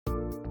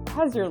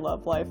has your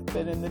love life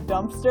been in the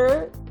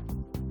dumpster?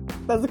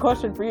 That's a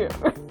question for you.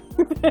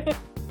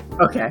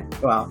 Okay,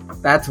 well,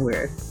 that's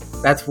weird.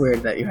 That's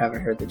weird that you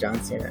haven't heard the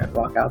John Cena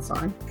walkout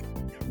song.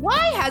 Why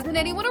hasn't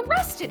anyone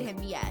arrested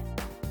him yet?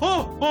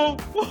 Oh,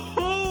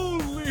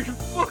 holy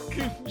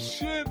fucking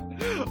shit!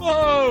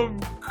 I'm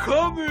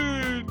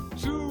coming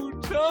to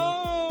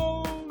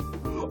town!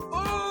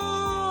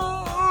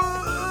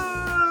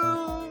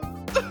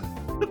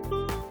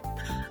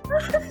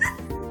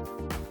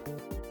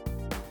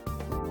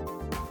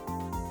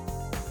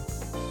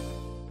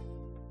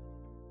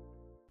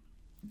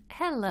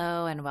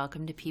 Hello and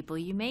welcome to People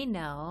You May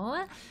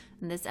Know.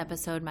 In this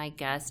episode, my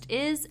guest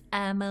is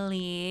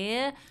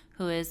Emily,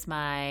 who is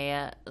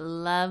my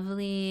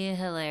lovely,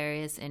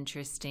 hilarious,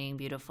 interesting,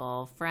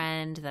 beautiful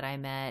friend that I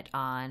met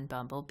on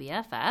Bumble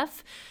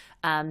BFF.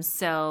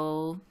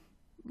 So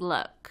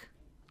look,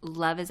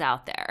 love is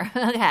out there,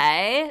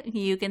 okay?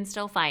 You can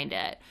still find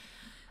it.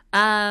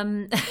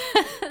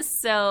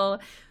 So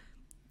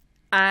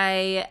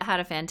I had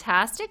a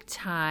fantastic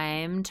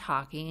time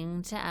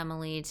talking to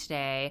Emily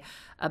today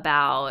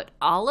about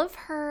all of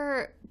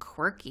her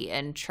quirky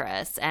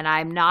interests, and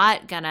I'm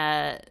not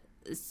gonna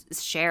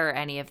share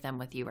any of them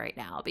with you right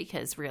now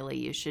because really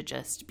you should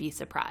just be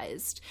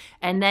surprised.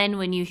 And then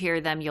when you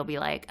hear them, you'll be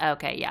like,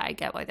 okay, yeah, I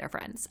get why they're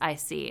friends. I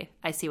see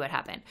what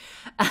happened.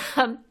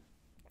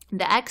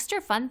 The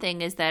extra fun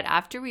thing is that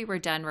after we were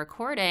done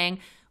recording,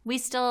 we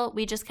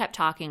just kept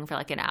talking for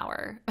like an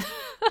hour.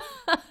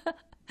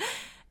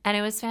 And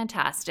it was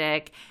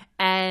fantastic.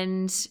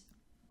 And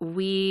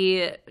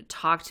we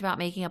talked about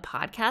making a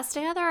podcast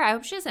together. I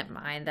hope she doesn't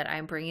mind that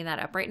I'm bringing that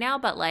up right now,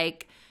 but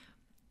like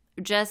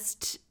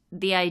just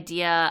the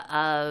idea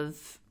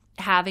of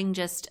having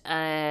just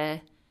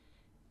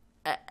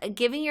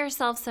giving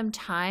yourself some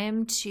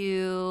time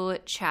to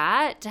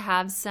chat, to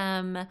have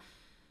some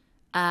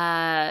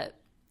a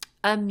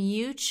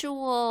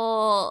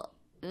mutual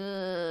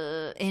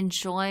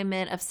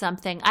enjoyment of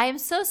something. I am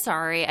so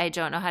sorry I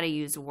don't know how to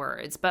use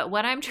words, but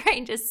what I'm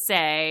trying to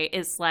say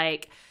is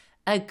like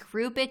a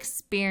group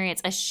experience,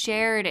 a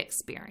shared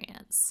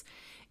experience.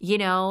 You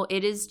know,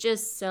 it is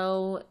just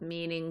so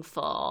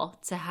meaningful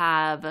to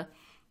have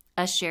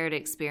a shared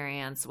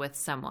experience with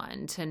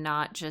someone, to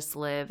not just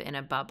live in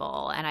a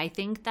bubble. And I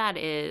think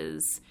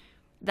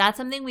that's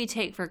something we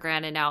take for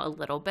granted now a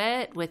little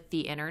bit with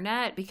the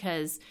internet,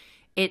 because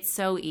it's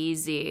so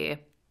easy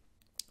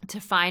to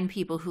find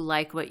people who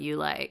like what you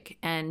like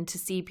and to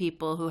see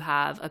people who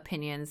have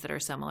opinions that are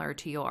similar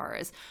to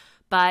yours.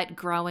 But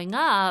growing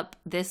up,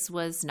 this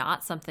was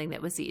not something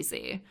that was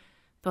easy.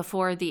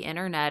 Before the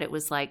internet, it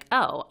was like,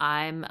 oh,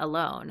 I'm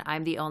alone.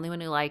 I'm the only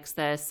one who likes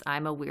this.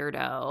 I'm a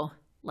weirdo.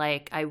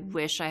 Like, I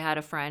wish I had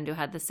a friend who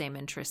had the same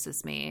interests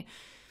as me.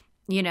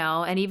 You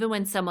know, and even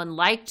when someone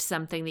liked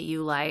something that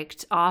you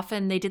liked,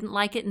 often they didn't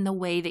like it in the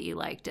way that you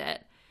liked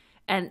it.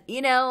 And,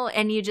 you know,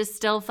 and you just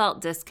still felt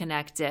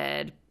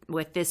disconnected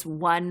with this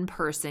one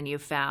person you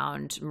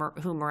found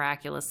who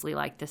miraculously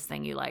liked this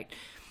thing you liked.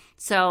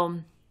 So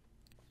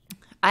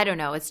I don't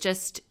know.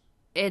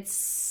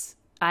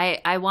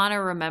 I want to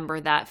remember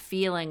that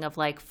feeling of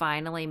like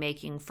finally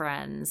making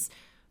friends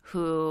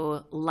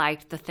who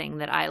liked the thing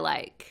that I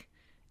like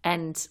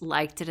and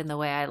liked it in the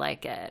way I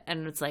like it.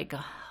 And it's like,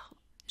 oh,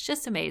 it's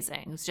just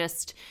amazing. It's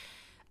just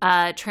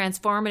a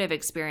transformative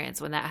experience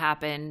when that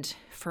happened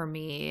for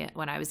me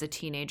when I was a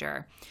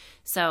teenager.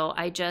 So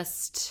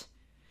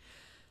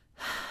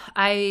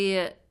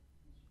I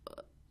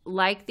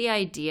like the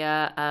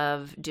idea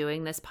of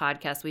doing this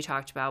podcast we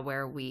talked about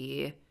where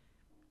we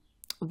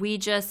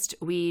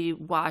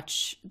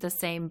watch the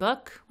same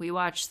book. We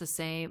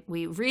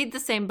read the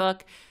same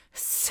book.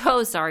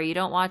 So sorry, you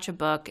don't watch a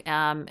book.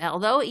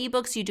 Although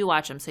ebooks, you do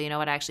watch them. So you know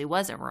what, I actually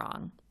wasn't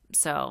wrong.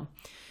 So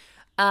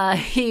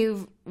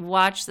you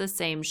watch the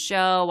same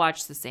show,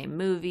 watch the same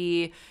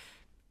movie,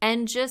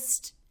 and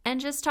just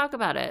talk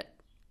about it.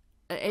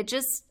 It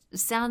just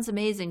sounds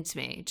amazing to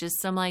me. Just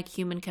some like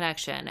human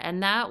connection.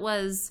 And that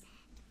was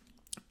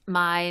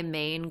my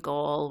main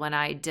goal when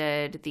I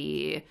did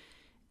the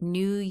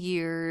New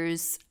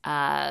Year's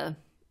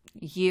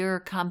year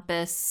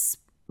compass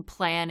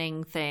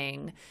planning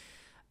thing,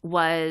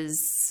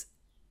 was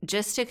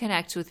just to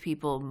connect with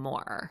people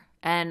more.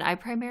 And I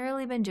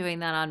primarily been doing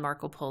that on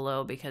Marco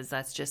Polo because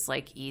that's just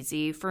like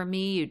easy for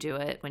me. You do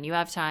it when you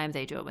have time.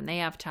 They do it when they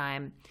have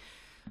time.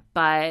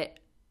 But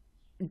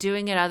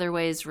doing it other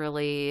ways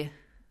really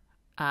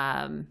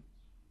can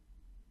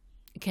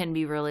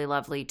be really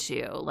lovely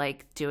too.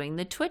 Like doing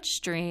the Twitch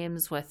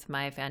streams with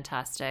my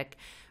fantastic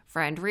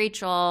friend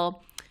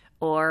Rachel,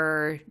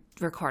 or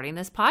recording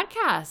this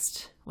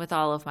podcast with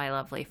all of my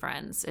lovely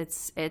friends.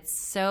 It's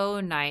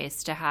so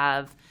nice to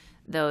have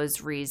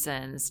those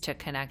reasons to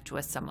connect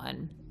with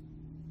someone.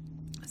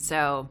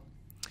 So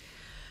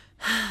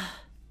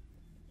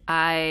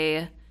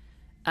I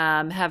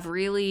have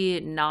really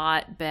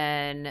not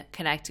been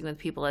connecting with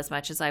people as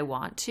much as I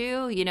want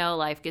to. You know,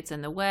 life gets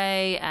in the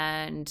way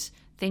and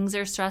things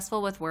are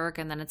stressful with work,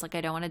 and then it's like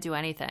I don't want to do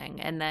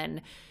anything. And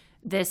then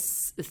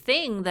this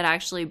thing that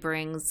actually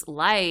brings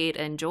light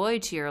and joy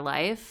to your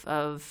life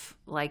of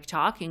like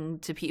talking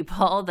to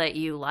people that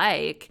you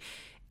like,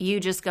 you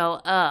just go,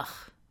 ugh,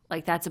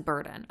 like that's a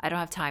burden. I don't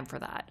have time for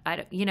that. I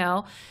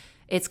don't,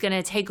 it's going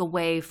to take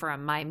away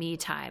from my me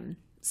time.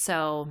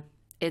 So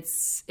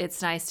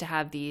it's nice to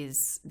have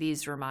these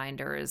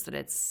reminders that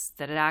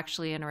it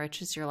actually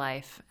enriches your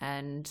life.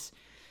 And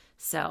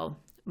so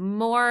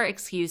more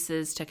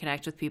excuses to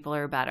connect with people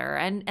are better,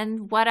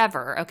 and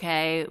whatever.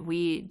 Okay.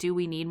 We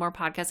need more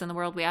podcasts in the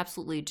world? We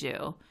absolutely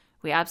do.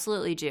 We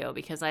absolutely do,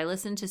 because I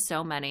listen to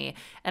so many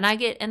and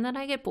then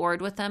I get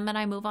bored with them and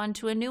I move on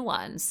to a new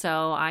one.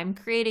 So I'm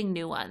creating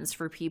new ones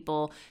for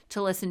people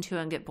to listen to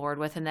and get bored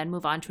with, and then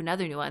move on to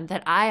another new one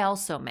that I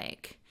also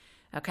make.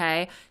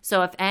 Okay.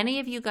 So if any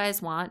of you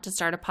guys want to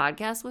start a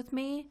podcast with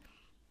me,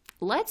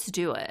 let's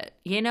do it.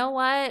 You know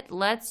what?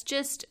 Let's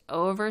just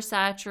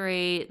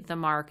oversaturate the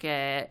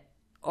market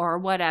or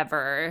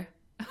whatever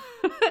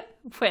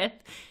with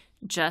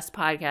just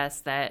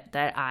podcasts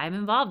that I'm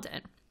involved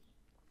in.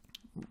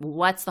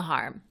 What's the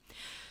harm?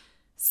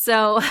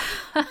 So,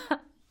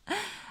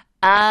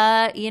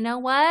 you know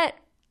what?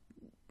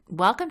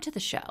 Welcome to the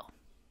show.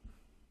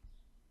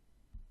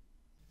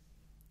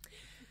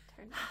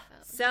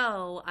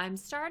 So I'm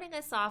starting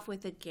us off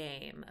with a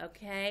game.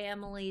 Okay,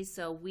 Emily?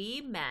 So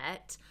we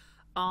met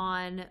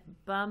on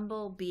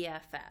Bumble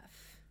BFF.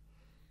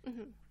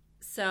 Mm-hmm.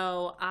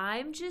 So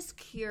I'm just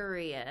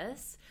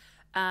curious.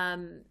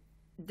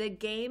 The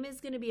game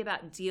is going to be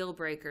about deal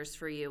breakers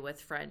for you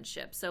with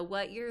friendship. So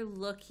what you're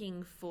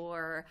looking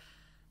for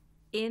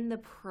in the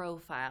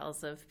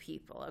profiles of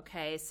people.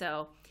 Okay,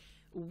 so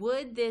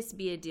would this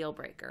be a deal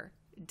breaker?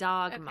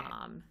 Dog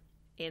mom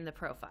in the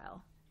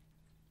profile?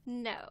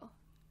 No.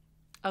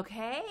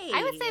 Okay.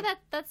 I would say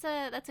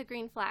that's a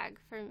green flag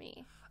for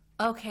me.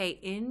 Okay,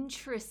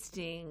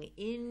 interesting.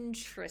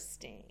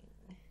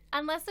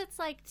 Unless it's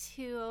like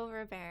too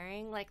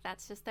overbearing, like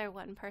that's just their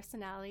one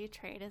personality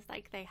trait is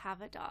like they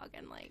have a dog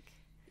and like,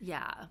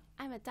 yeah,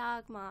 I'm a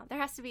dog mom. There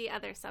has to be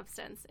other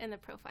substance in the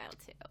profile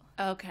too.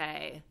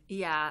 Okay.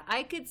 Yeah,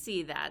 I could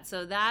see that.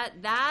 So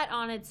that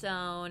on its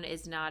own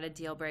is not a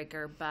deal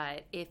breaker,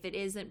 but if it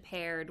isn't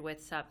paired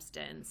with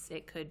substance,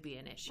 it could be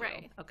an issue.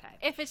 Right. Okay.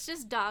 If it's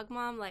just dog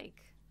mom,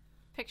 like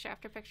picture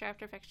after picture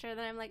after picture,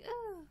 then I'm like,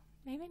 oh,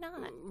 maybe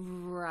not.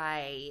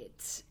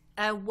 Right.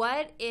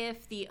 What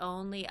if the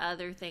only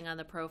other thing on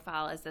the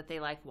profile is that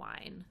they like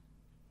wine?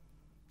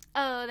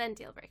 Oh, then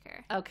deal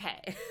breaker.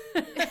 Okay.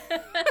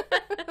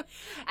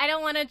 I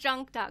don't want a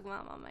drunk dog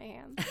mom on my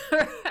hands.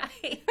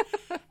 Right.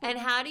 And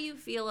how do you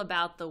feel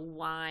about the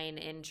wine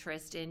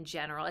interest in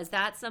general? Is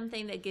that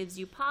something that gives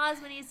you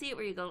pause when you see it,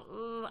 where you go,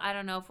 ooh, I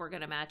don't know if we're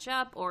going to match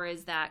up, or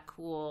is that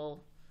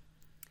cool?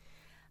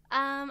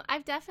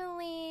 I've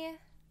definitely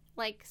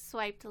like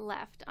swiped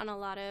left on a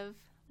lot of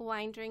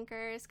wine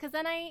drinkers, because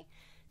then I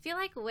feel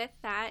like with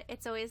that,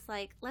 it's always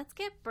like, let's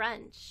get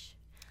brunch.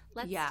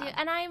 Let's do,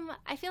 and I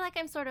feel like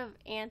I'm sort of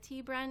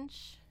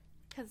anti-brunch,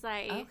 because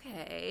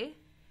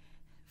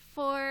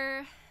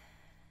for,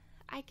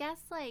 I guess,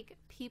 like,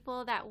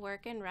 people that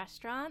work in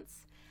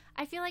restaurants,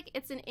 I feel like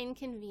it's an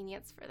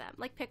inconvenience for them.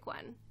 Like, pick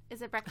one.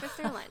 Is it breakfast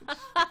or lunch?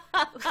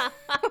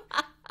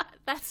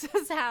 That's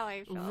just how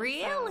I feel.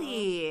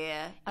 Really?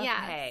 So,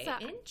 okay. So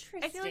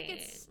interesting. I feel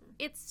like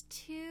it's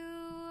too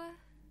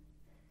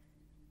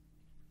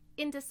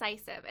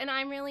indecisive, and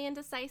I'm really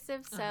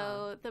indecisive,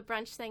 so the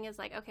brunch thing is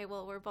like, okay,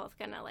 well, we're both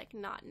gonna like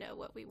not know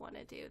what we want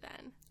to do.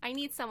 Then I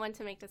need someone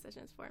to make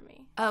decisions for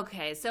me.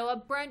 Okay, so a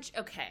brunch,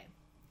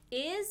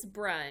 is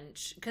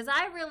brunch, because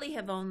I really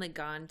have only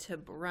gone to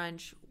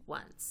brunch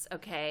once,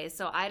 okay,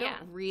 so I don't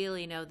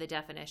really know the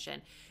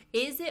definition.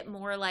 Is it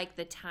more like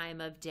the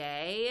time of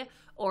day,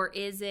 or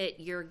is it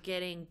you're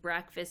getting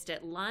breakfast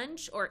at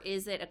lunch, or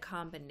is it a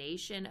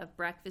combination of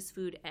breakfast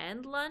food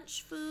and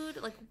lunch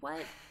food? Like,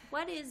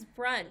 what is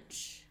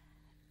brunch?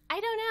 I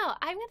don't know.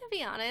 I'm going to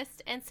be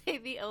honest and say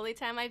the only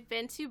time I've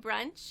been to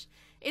brunch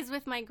is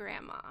with my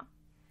grandma.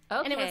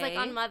 Okay. And it was like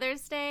on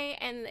Mother's Day,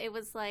 and it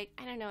was like,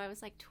 I don't know, I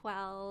was like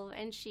 12,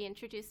 and she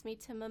introduced me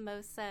to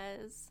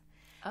mimosas.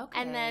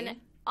 Okay. And then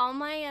all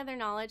my other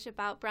knowledge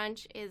about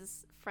brunch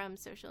is from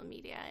social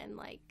media and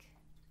like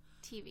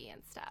TV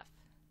and stuff.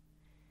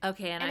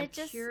 Okay, and I'm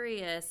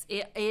curious,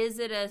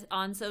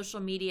 on social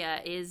media,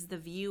 is the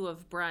view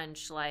of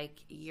brunch like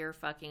you're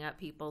fucking up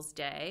people's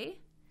day?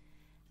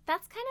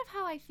 That's kind of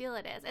how I feel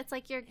it is. It's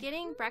like you're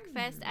getting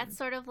breakfast at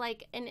sort of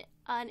like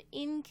an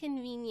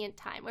inconvenient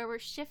time where we're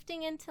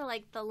shifting into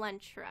like the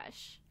lunch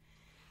rush,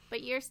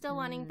 but you're still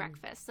wanting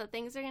breakfast. So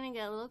things are going to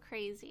get a little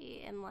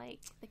crazy in like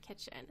the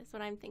kitchen is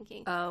what I'm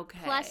thinking. Okay.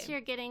 Plus you're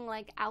getting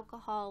like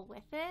alcohol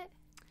with it.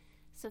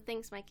 So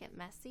things might get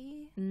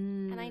messy.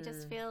 And I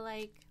just feel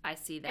like I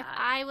see that. If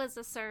I was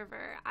a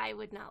server, I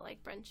would not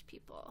like brunch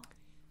people.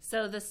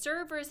 So the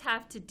servers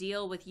have to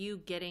deal with you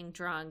getting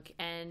drunk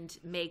and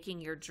making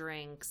your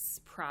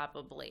drinks,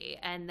 probably.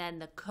 And then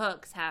the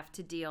cooks have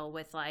to deal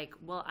with like,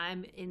 well,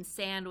 I'm in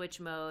sandwich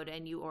mode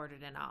and you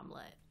ordered an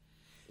omelet.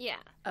 Yeah,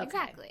 Okay.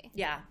 exactly.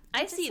 Yeah, I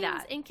It just see seems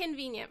that.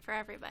 inconvenient for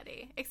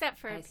everybody, except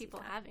for I see people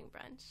that. having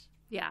brunch.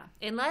 Yeah,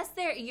 unless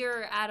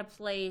you're at a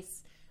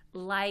place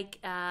like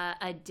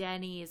a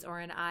Denny's or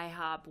an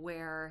IHOP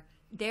where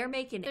they're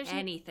making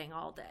anything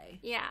all day.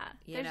 Yeah,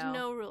 there's know?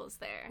 no rules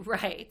there.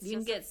 Right. It's You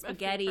can just get a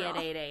spaghetti at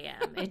free-for-all. 8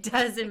 a.m. It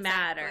doesn't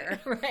matter,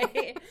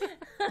 right?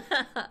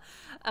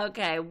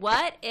 Okay,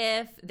 what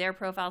if their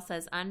profile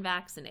says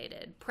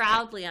unvaccinated,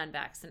 proudly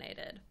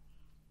unvaccinated?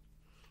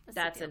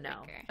 That's a deal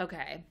no. breaker.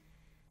 Okay.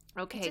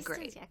 Okay, It just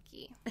great. is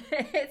yucky.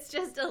 It's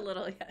just a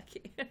little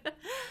yucky.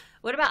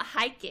 What about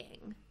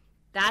hiking?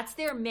 That's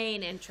their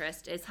main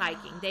interest is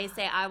hiking. They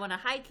say, I want a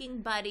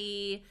hiking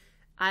buddy.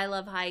 I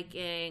love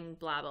hiking,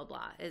 blah, blah,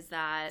 blah. Is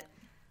that...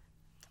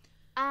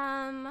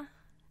 I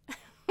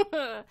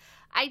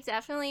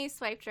definitely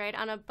swiped right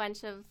on a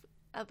bunch of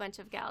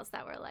gals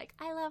that were like,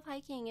 I love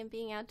hiking and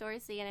being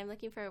outdoorsy and I'm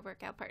looking for a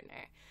workout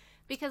partner.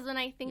 Because when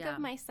I think Yeah. of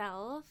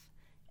myself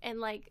and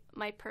like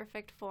my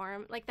perfect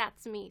form, like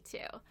that's me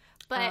too.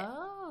 But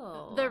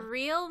the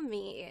real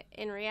me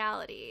in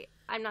reality,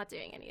 I'm not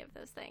doing any of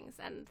those things.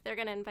 And they're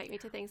going to invite me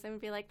to things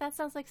and be like, that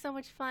sounds like so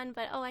much fun,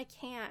 but I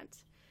can't.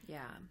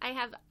 Yeah. I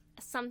have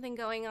something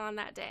going on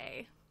that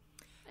day.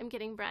 I'm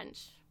getting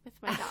brunch with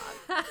my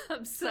dog.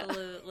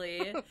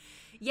 Absolutely.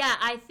 Yeah,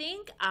 I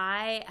think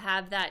I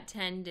have that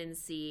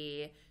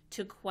tendency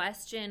to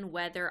question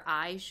whether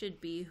I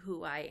should be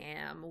who I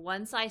am.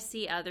 Once I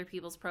see other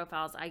people's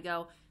profiles, I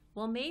go,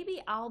 well,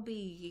 maybe I'll be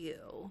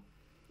you.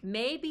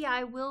 Maybe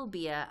I will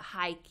be a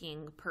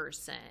hiking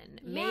person.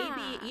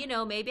 Yeah.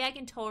 Maybe I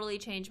can totally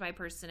change my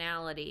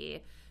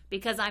personality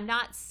because I'm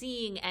not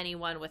seeing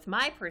anyone with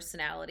my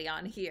personality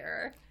on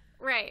here.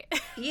 Right.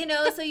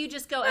 So you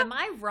just go, am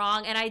I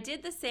wrong? And I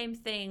did the same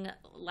thing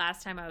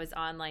last time I was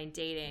online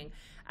dating.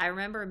 I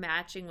remember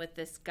matching with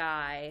this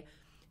guy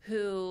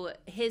who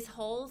his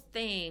whole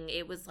thing,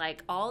 it was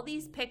like all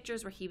these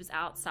pictures where he was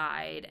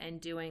outside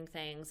and doing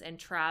things and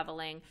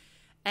traveling.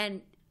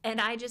 And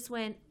I just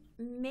went,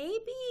 maybe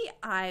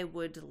I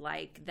would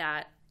like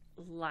that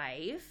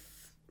life.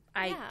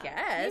 I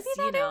guess,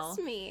 maybe that is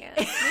me.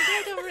 Maybe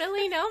I don't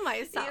really know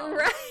myself. You're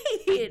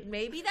right.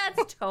 Maybe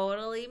that's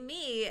totally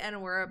me,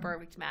 and we're a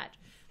perfect match.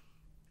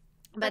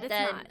 But it's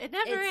not. It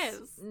never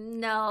is.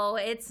 No,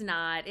 it's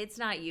not. It's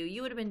not you.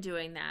 You would have been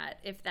doing that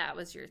if that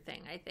was your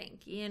thing, I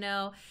think,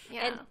 Yeah.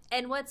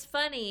 And what's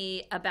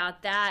funny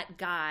about that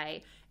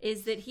guy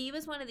is that he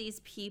was one of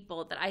these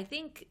people that I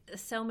think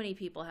so many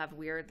people have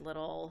weird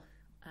little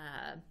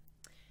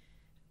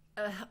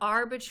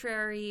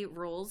arbitrary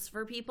rules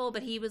for people,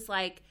 but he was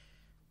like,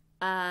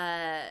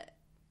 I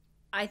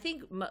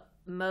think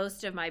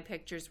most of my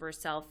pictures were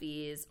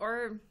selfies,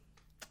 or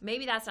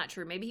maybe that's not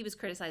true. Maybe he was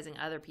criticizing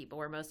other people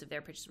where most of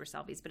their pictures were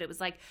selfies, but it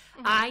was like,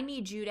 I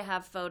need you to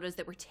have photos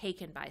that were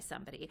taken by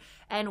somebody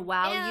and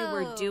while you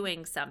were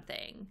doing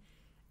something.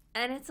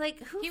 And it's like,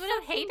 who He would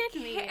have hated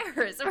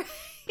cares? Right?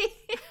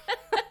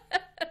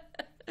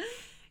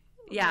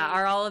 Yeah,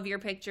 are all of your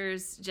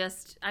pictures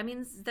just,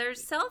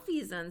 there's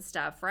selfies and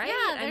stuff, right?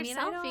 Yeah, there's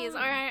selfies.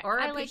 Or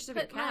a I like picture of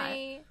your put cat.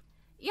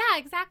 Yeah,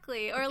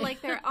 exactly. Or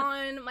like they're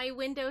on my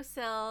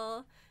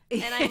windowsill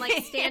and I'm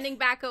like standing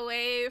back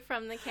away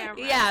from the camera.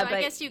 Yeah, so but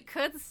I guess you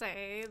could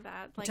say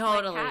that like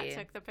totally. my cat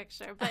took the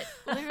picture, but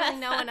literally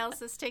no one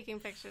else is taking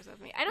pictures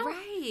of me. I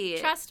don't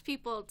trust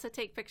people to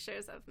take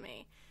pictures of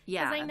me.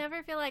 Yeah. Because I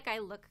never feel like I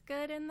look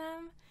good in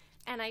them.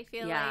 And I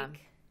feel like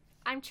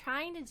I'm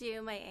trying to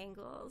do my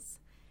angles.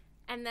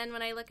 And then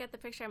when I look at the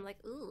picture, I'm like,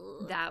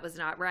 ooh. That was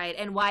not right.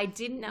 And why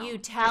didn't you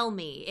tell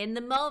me in the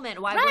moment?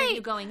 Why weren't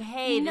you going,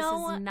 hey, this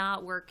is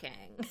not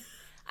working?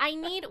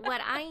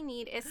 What I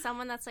need is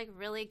someone that's like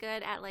really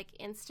good at like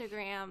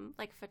Instagram,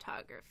 like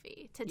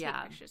photography to take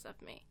pictures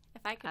of me.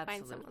 If I could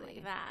find someone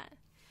like that.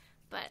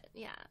 But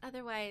yeah,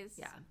 otherwise,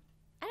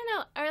 I don't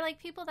know. Or like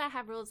people that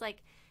have rules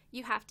like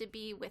you have to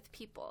be with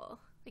people.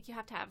 Like you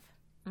have to have,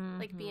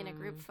 like be in a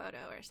group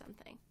photo or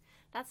something.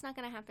 That's not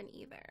going to happen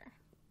either.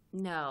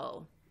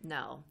 No.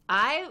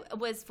 I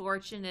was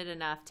fortunate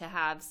enough to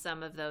have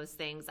some of those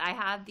things. I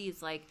have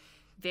these like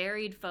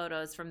varied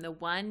photos from the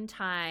one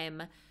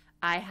time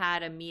I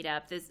had a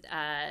meetup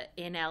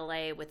in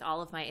LA with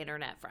all of my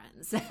internet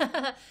friends.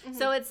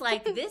 So it's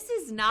like, this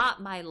is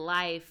not my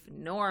life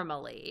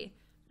normally,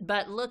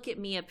 but look at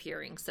me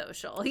appearing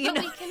social. You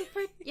know?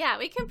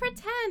 We can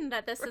pretend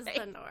that this is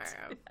the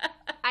norm.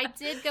 I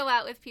did go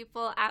out with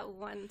people at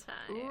one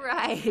time.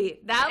 Right.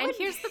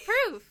 Here's the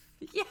proof.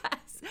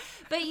 Yes.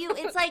 But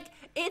it's like,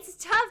 it's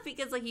tough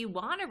because like you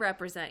want to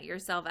represent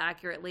yourself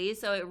accurately.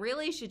 So it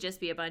really should just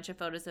be a bunch of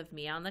photos of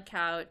me on the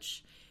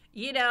couch,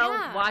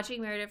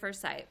 watching Married at First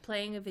Sight,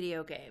 playing a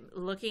video game,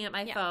 looking at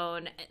my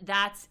phone.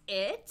 That's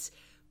it.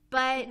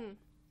 But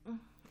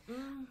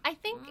I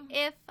think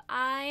if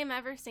I'm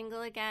ever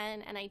single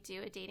again and I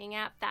do a dating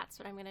app, that's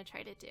what I'm going to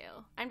try to do.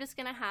 I'm just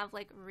going to have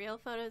like real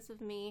photos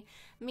of me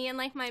in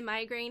like my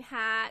migraine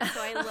hat. So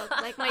I look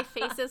like my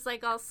face is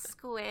like all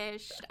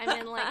squished.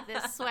 I'm in like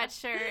this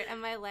sweatshirt and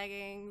my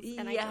leggings.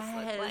 And I just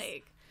look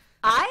like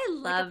I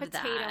love like a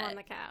potato that. on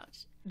the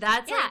couch.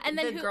 That's like and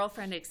then the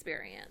girlfriend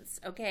experience,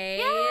 okay?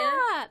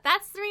 Yeah,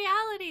 that's the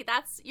reality.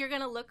 You're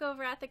gonna look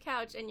over at the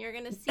couch and you're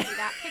gonna see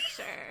that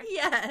picture.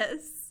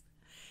 Yes.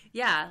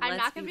 Yeah, I'm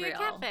not gonna be be real.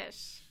 a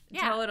catfish.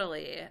 Yeah.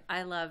 Totally.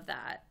 I love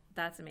that.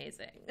 That's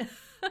amazing.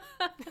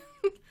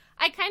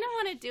 I kind of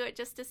want to do it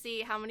just to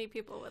see how many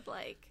people would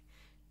like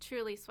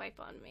truly swipe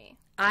on me.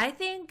 I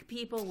think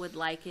people would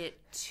like it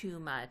too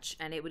much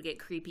and it would get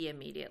creepy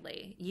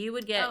immediately. You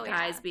would get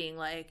guys being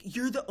like,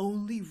 "You're the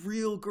only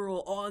real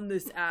girl on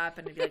this app."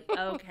 And I'd be like,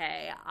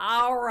 "Okay,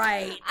 all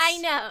right." I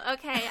know.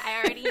 Okay, I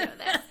already know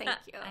this. Thank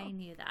you. I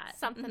knew that.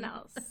 Something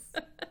else.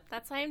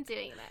 That's why I'm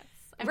doing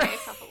this. I'm very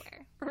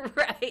self-aware.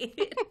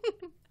 Right.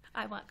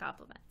 I want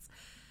compliments.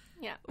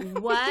 Yeah.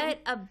 What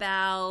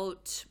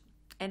about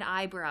an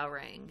eyebrow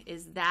ring?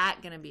 Is that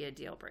going to be a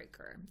deal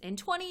breaker in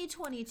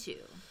 2022?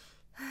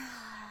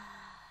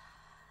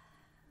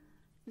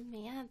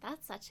 Man,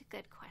 that's such a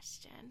good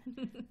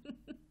question.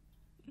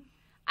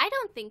 I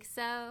don't think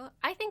so.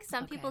 I think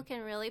some people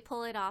can really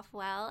pull it off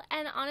well.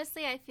 And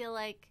honestly, I feel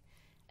like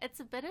it's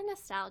a bit of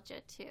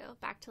nostalgia too,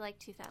 back to like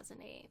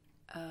 2008.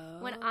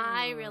 When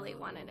I really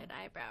wanted an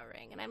eyebrow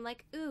ring. And I'm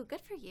like, ooh,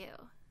 good for you.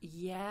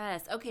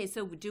 Yes. Okay,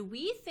 so do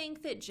we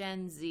think that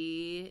Gen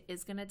Z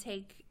is going to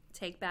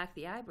take back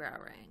the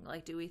eyebrow ring?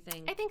 Like, do we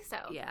think? I think so.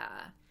 Yeah.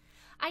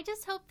 I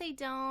just hope they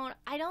don't.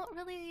 I'm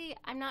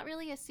not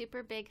really a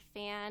super big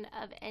fan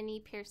of any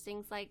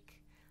piercings like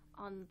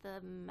on the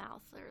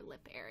mouth or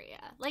lip area.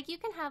 Like, you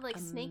can have like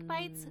snake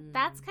bites.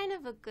 That's kind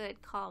of a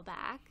good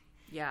callback.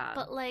 Yeah.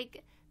 But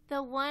like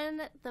the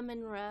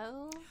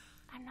Monroe,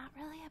 I'm not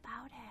really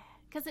about it.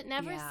 Because it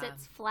never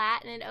sits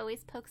flat and it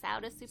always pokes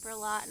out a super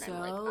lot. And I'm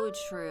like, oh,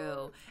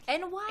 true.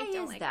 And why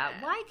is like that?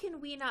 it. Why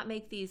can we not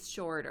make these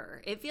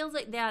shorter? It feels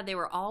like they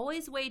were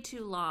always way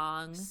too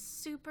long.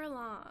 Super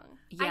long.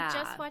 Yeah. I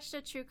just watched a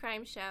true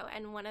crime show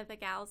and one of the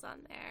gals on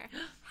there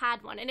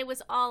had one. And it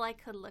was all I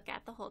could look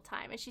at the whole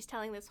time. And she's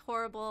telling this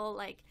horrible,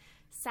 like,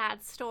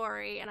 sad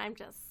story. And I'm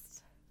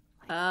just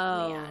like,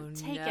 man,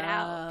 take it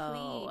out,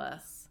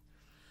 please.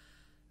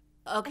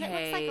 Okay. And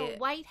it looks like a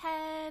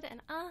whitehead.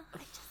 And I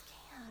just can't.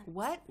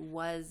 What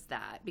was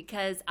that?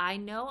 Because I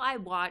know I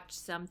watched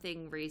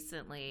something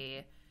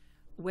recently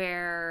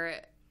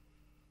where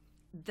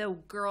the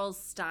girl's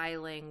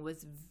styling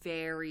was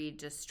very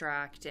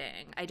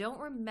distracting. I don't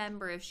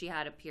remember if she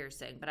had a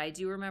piercing, but I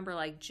do remember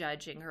like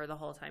judging her the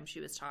whole time she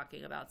was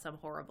talking about some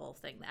horrible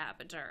thing that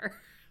happened to her.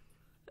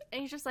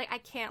 And you're just like, I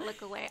can't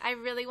look away. I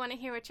really want to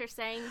hear what you're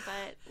saying,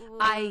 but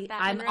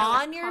I'm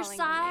on your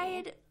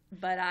side,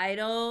 but I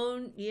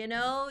don't,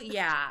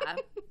 yeah.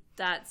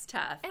 That's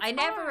tough. I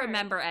never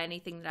remember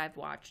anything that I've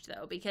watched,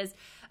 though, because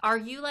are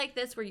you like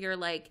this where you're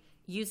like,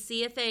 you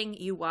see a thing,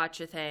 you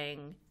watch a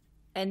thing,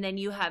 and then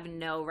you have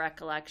no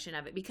recollection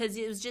of it because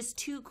it was just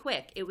too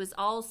quick. It was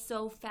all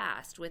so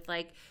fast with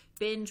like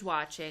binge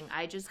watching.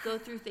 I just go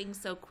through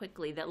things so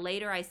quickly that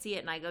later I see it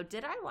and I go,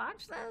 did I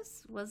watch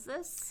this? Was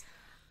this?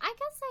 I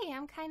guess I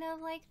am kind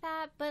of like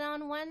that, but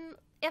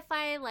if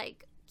I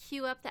like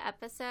queue up the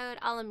episode,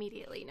 I'll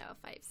immediately know if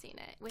I've seen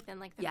it within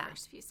like the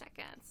first few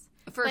seconds.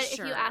 But if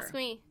you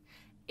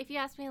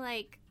ask me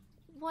like,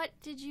 what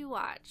did you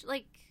watch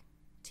like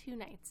 2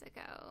 nights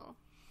ago?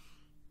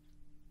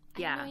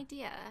 I have no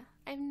idea.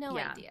 I have no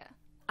idea.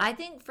 I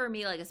think for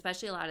me, like,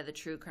 especially a lot of the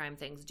true crime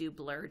things do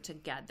blur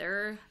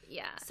together.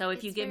 Yeah. So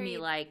if you give me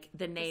like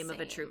the name of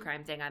a true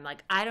crime thing, I'm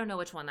like, I don't know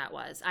which one that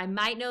was. I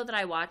might know that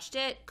I watched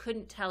it,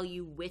 couldn't tell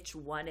you which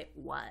one it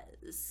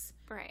was.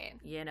 Right.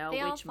 They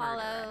which all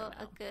follow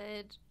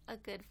murder, a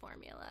good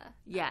formula.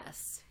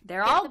 Yes.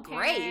 They're all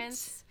great.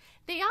 Parents.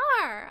 They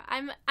are.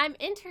 I'm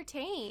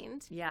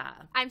entertained. Yeah.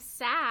 I'm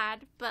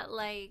sad, but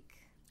like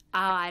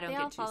I don't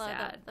get too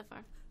sad.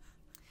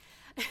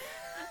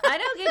 I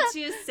don't get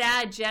too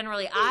sad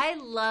generally. I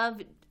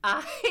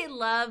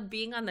love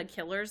being on the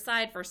killer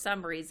side for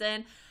some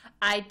reason.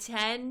 I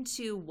tend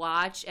to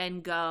watch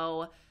and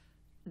go,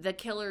 the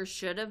killer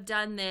should have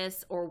done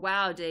this, or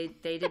wow, they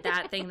did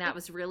that thing that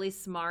was really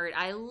smart.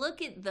 I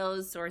look at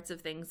those sorts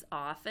of things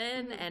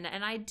often,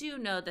 and I do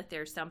know that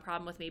there's some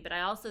problem with me, but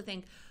I also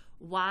think,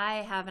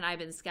 why haven't I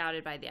been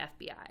scouted by the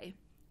FBI?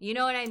 You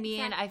know what I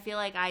mean? Yeah. I feel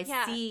like I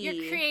see.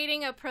 You're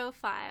creating a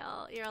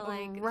profile. You're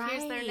like,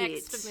 here's their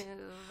next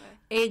move.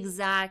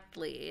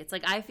 Exactly. It's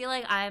like, I feel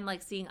like I'm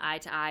like seeing eye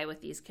to eye with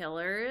these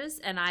killers,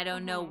 and I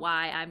don't know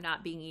why I'm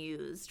not being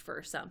used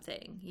for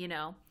something,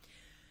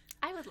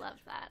 I would love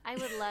that. I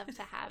would love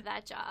to have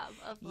that job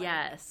of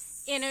like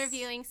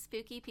interviewing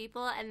spooky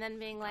people and then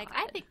being like,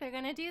 I think they're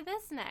going to do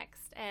this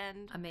next.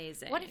 And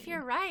amazing. What if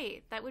you're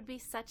right? That would be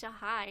such a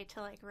high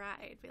to like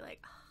ride. Be like,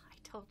 oh, I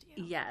told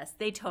you. Yes.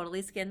 They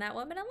totally skinned that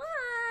woman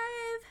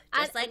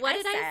alive. Just like what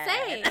did I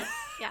say?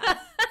 Yeah.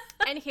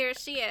 And here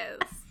she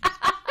is.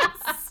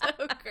 It's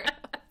so gross.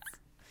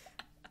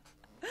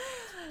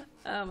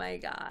 Oh my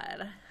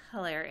God.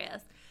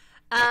 Hilarious.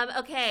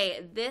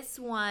 Okay. This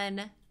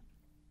one.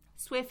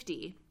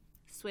 Swiftie.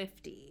 Is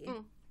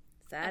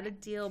that a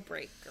deal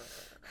breaker?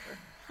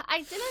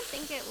 I didn't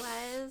think it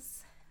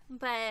was,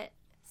 but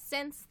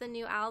since the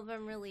new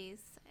album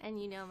release,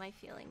 and you know my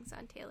feelings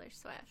on Taylor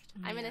Swift,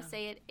 I'm going to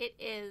say it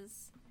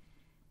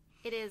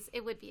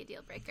would be a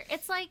deal breaker.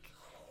 It's like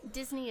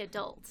Disney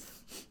adult.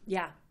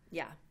 Yeah.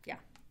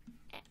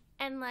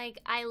 And, like,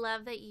 I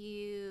love that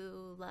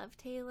you love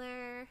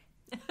Taylor,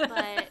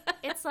 but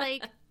it's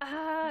like,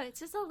 it's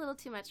just a little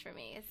too much for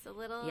me. It's a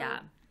little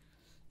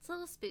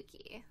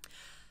spooky.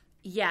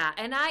 Yeah,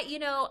 and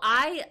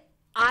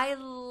I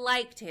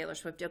like Taylor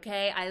Swift,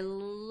 okay? I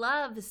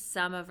love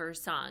some of her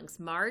songs.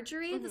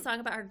 Marjorie, the song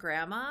about her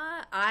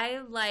grandma,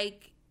 I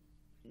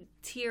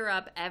tear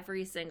up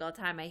every single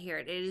time I hear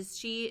it.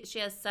 She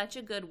has such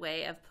a good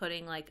way of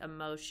putting like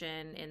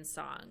emotion in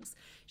songs.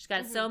 She's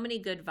got so many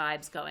good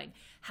vibes going.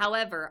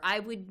 However, I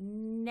would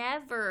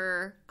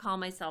never call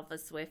myself a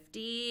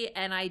Swiftie,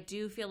 and I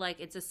do feel like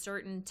it's a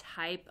certain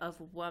type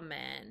of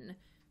woman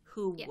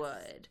who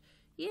would.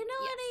 You know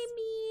what I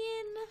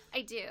mean?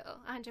 I do,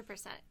 100%.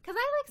 Because I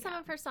like some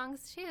of her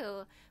songs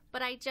too,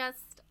 but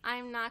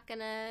I'm not going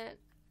to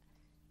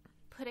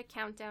put a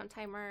countdown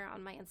timer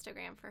on my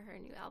Instagram for her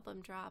new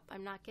album drop.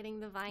 I'm not getting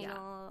the vinyl.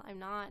 Yeah. I'm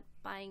not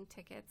buying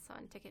tickets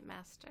on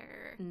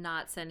Ticketmaster.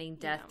 Not sending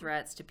death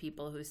threats to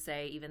people who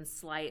say even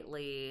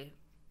slightly,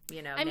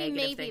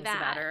 negative things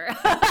about her.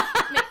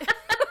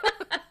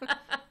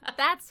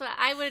 That's what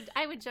I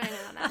would join in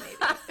on that maybe.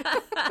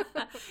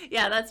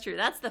 Yeah, that's true.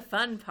 That's the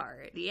fun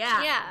part.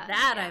 Yeah.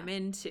 I'm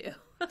into.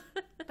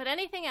 But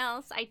anything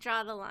else, I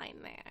draw the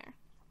line there.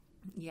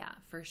 Yeah,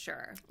 for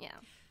sure. Yeah.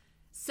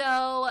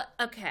 So,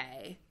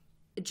 okay.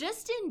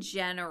 Just in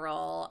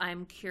general,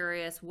 I'm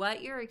curious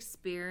what your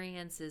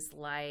experience is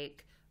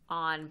like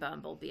on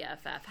Bumble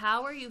BFF.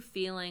 How are you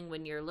feeling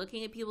when you're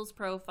looking at people's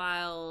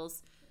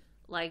profiles?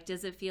 Like,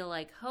 does it feel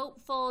like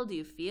hopeful? Do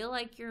you feel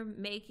like you're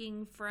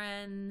making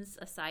friends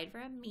aside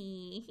from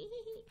me?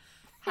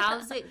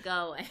 How's it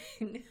going?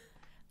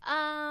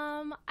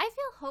 I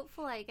feel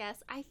hopeful, I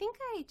guess. I think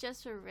I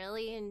just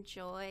really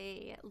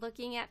enjoy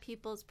looking at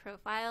people's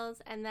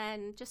profiles and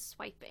then just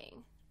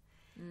swiping.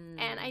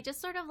 And I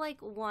just sort of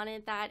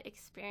wanted that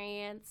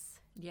experience.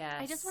 Yes.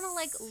 I just want to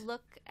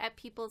look at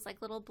people's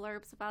little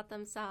blurbs about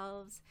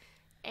themselves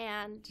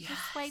and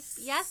just swipe.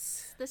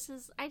 Yes, it's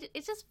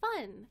just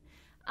fun.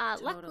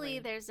 Totally. Luckily,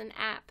 there's an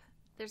app.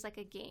 There's a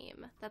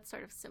game that's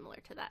sort of similar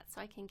to that,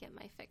 so I can get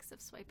my fix of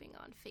swiping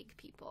on fake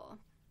people.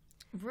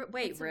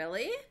 Wait,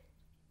 really?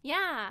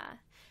 Yeah.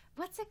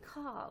 What's it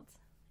called?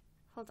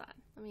 Hold on.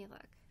 Let me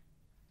look.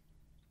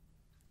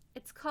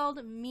 It's called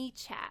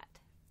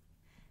MeChat.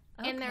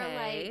 Okay. And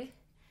they're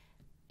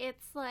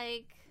it's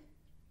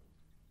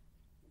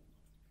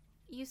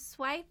you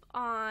swipe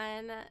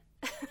on,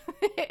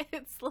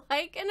 it's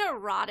like an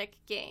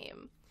erotic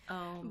game.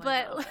 Oh my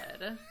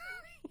God.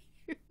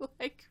 You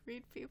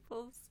read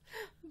people's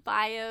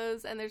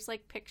bios and there's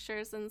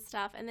pictures and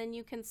stuff, and then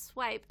you can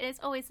swipe, and it's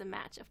always a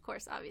match, of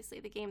course. Obviously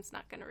the game's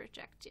not going to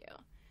reject you,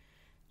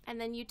 and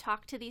then you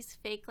talk to these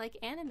fake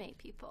anime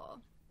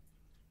people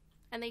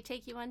and they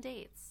take you on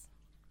dates.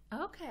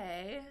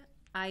 Okay,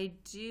 I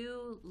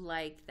do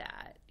like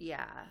that.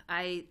 Yeah,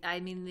 I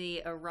mean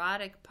the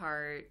erotic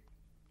part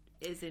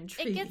is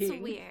intriguing. It gets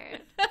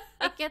weird.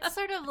 It gets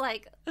sort of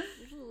it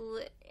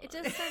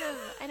just sort of,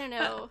 I don't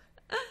know,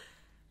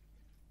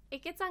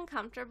 it gets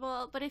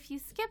uncomfortable, but if you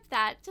skip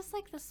that, just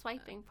the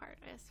swiping part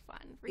is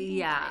fun. Reading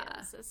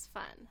bios is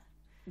fun.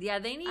 Yeah,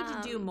 they need to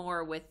do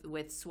more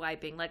with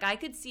swiping. I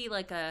could see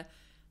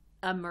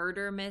a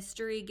murder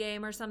mystery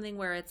game or something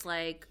where it's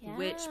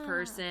which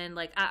person,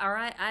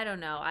 I don't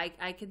know.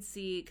 I could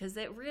see, because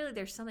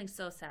there's something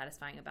so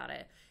satisfying about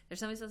it. There's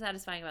something so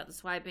satisfying about the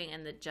swiping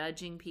and the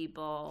judging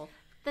people.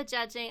 The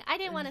judging. I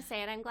didn't want to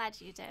say it. I'm glad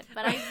you did.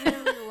 But I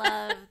really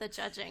love the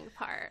judging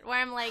part, where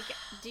I'm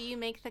do you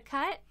make the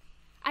cut?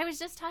 I was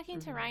just talking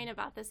to Ryan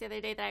about this the other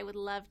day, that I would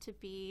love to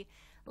be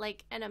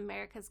an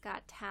America's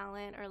Got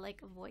Talent or a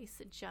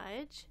Voice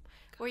judge,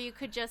 where you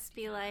could just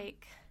be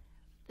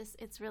this,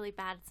 it's really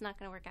bad, it's not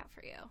going to work out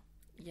for you.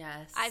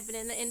 Yes. I've been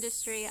in the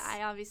industry.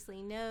 I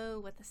obviously know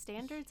what the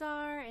standards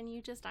are, and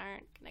you just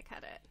aren't going to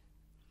cut it.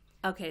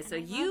 Okay, so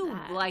you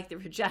like the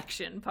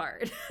rejection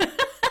part.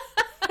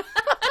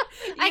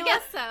 I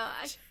guess so.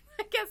 I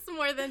guess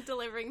more than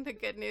delivering the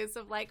good news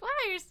of wow,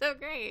 you're so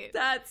great.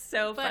 That's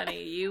so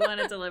funny. You want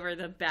to deliver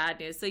the bad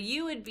news. So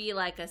you would be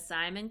like a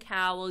Simon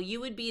Cowell. You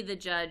would be the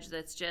judge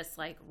that's just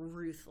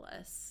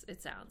ruthless,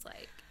 it sounds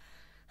like.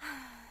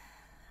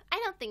 I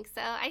don't think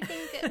so. I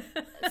think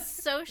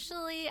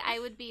socially I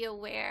would be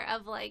aware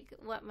of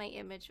what my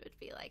image would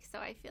be like. So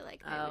I feel there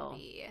would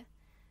be,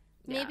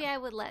 maybe I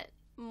would let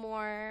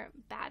more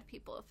bad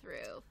people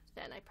through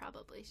than I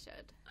probably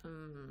should.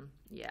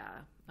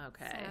 Yeah.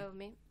 Okay. So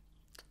maybe.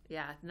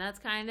 Yeah, and that's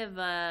kind of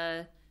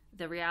the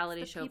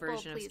reality show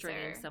version of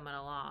stringing someone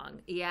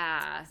along.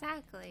 Yeah.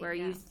 Exactly. Where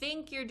you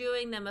think you're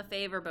doing them a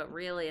favor, but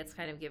really it's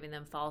kind of giving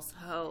them false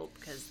hope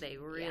because they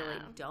really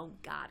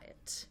don't got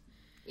it.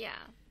 Yeah.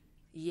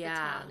 Yeah. The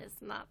talent is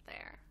not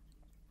there.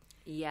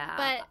 Yeah.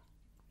 But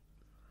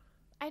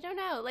I don't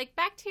know.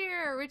 Back to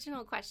your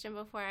original question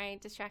before I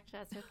distracted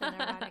us with an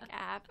erotic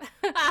app.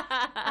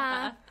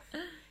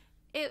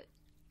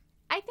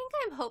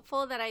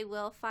 hopeful that I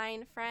will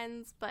find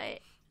friends, but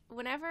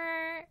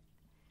whenever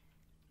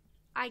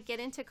I get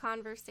into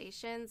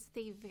conversations,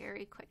 they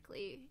very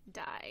quickly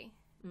die,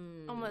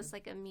 almost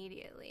like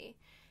immediately.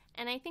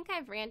 And I think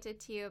I've ranted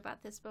to you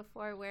about this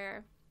before,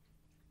 where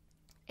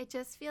it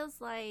just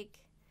feels like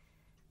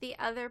the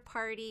other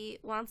party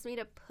wants me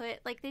to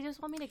they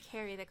just want me to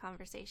carry the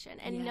conversation.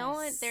 And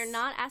they're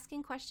not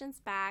asking questions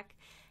back.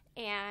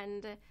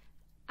 And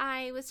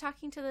I was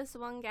talking to this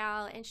one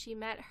gal, and she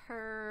met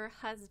her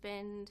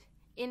husband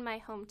in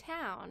my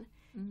hometown.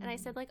 And I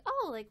said,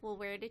 well,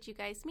 where did you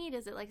guys meet?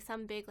 Is it like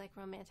some big, like,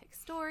 romantic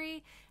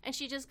story? And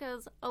she just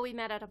goes, oh, we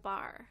met at a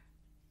bar.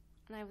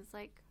 And I was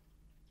like,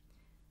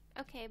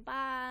 okay,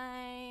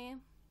 bye.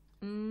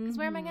 Because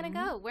where am I going to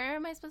go? Where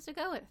am I supposed to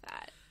go with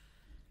that?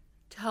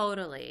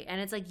 Totally.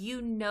 And it's like,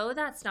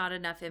 that's not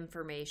enough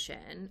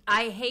information.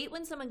 I hate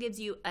when someone gives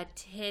you a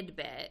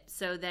tidbit.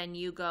 So then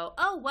you go,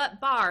 oh, what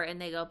bar? And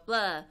they go,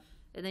 blah.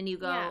 And then you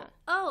go,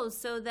 oh,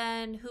 so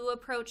then who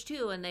approached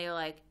who? And they're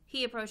like,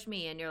 he approached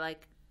me. And you're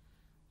like,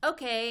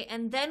 okay.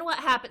 And then what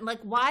happened? Like,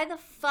 why the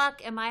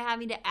fuck am I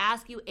having to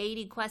ask you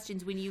 80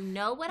 questions when you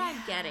know what I'm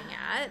getting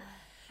at?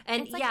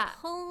 And it's like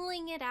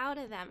pulling it out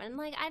of them. And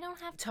like, I don't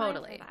have time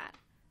for that.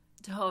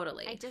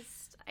 Totally. I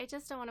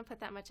just don't want to put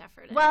that much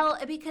effort in. Well,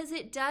 because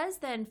it does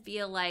then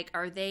feel like,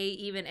 are they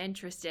even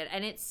interested?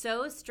 And it's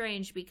so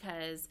strange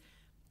because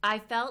I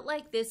felt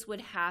like this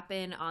would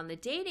happen on the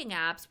dating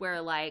apps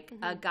where like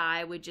a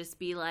guy would just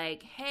be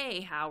like, hey,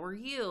 how are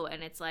you?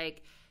 And it's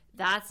like,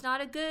 that's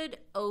not a good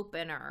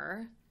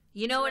opener.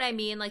 You know what I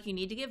mean? Like, you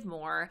need to give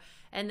more.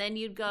 And then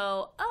you'd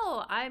go,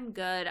 oh, I'm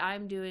good.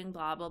 I'm doing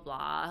blah, blah,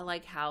 blah.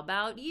 Like, how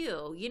about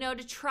you? You know,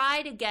 to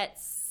try to get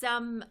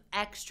some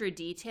extra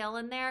detail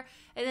in there.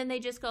 And then they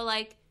just go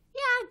like,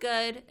 yeah,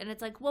 good. And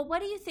it's like, well,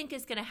 what do you think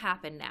is going to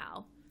happen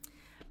now?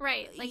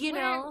 Right. Like,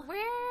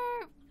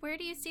 where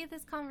do you see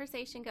this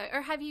conversation going?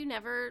 Or have you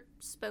never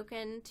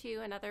spoken to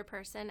another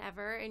person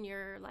ever in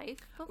your life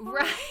before?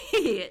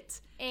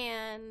 Right.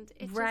 And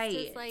it just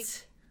is like,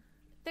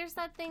 there's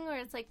that thing where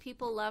it's like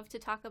people love to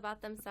talk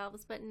about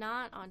themselves, but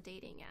not on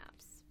dating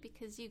apps.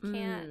 Because you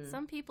can't,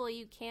 some people,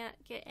 you can't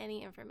get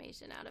any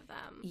information out of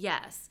them.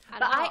 Yes.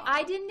 But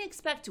I didn't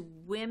expect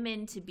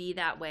women to be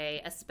that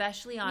way,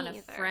 especially on a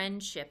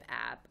friendship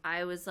app.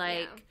 I was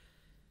like,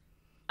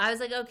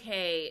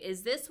 okay,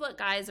 is this what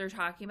guys are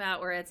talking about?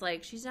 Where it's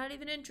like, she's not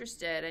even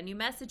interested, and you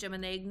message them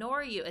and they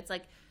ignore you. It's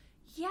like,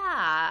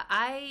 yeah,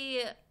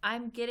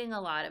 I'm getting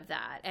a lot of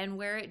that. And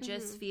where it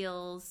just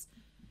feels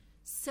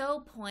so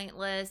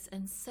pointless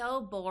and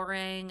so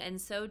boring and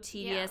so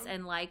tedious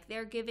and like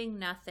they're giving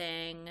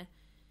nothing.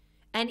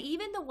 And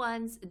even the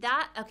ones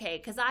that, okay,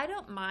 because I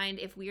don't mind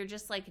if we're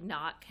just like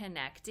not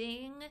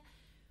connecting,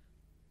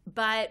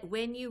 but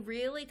when you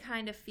really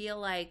kind of feel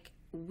like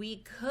we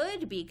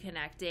could be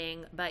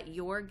connecting, but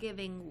you're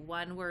giving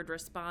one-word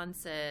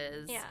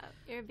responses. Yeah,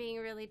 you're being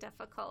really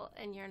difficult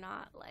and you're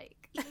not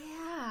like...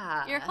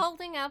 Yeah. You're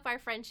holding up our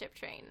friendship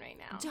train right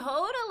now.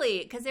 Totally.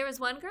 Because there was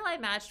one girl I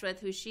matched with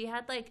who she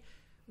had like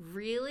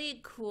really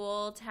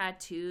cool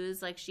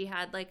tattoos. Like she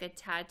had like a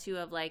tattoo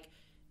of like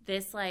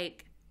this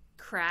like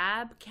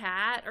crab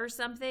cat or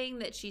something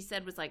that she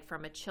said was like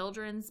from a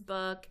children's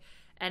book.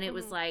 And it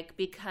was like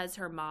because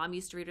her mom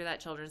used to read her that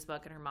children's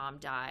book and her mom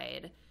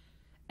died.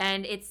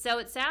 And it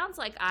sounds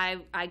like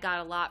I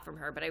got a lot from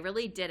her, but I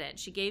really didn't.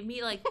 She gave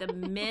me like the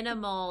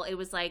minimal. It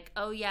was like,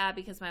 oh yeah,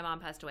 because my mom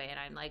passed away, and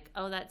I'm like,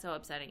 oh, that's so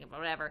upsetting, but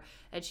whatever.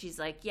 And she's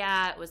like,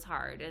 yeah, it was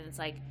hard, and it's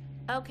like,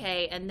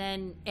 okay, and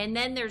then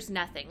there's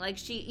nothing. Like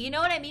she, you know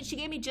what I mean? She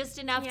gave me just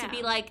enough to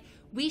be like,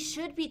 we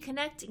should be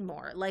connecting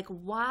more. Like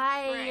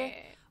why? Right.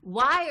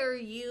 Why are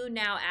you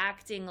now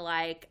acting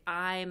like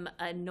I'm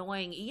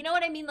annoying? You know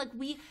what I mean? Like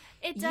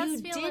it does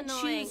feel did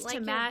annoying. choose like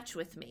to match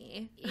with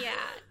me. Yeah,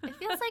 it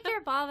feels like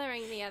you're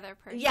bothering the other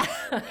person. Yeah,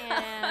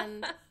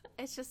 and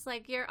it's just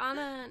like you're on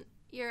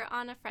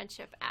a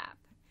friendship app,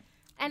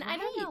 and I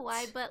don't know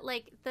why, but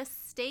like the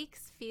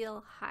stakes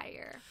feel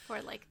higher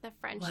for like the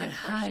friendship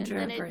portion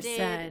than it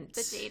did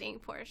the dating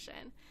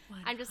portion. 100%.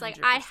 I'm just like,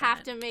 I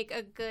have to make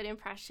a good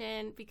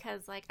impression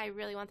because like I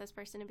really want this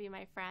person to be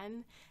my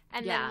friend,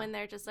 and then when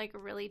they're just like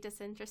really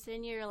disinterested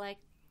in you, you're like,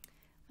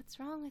 what's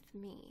wrong with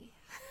me?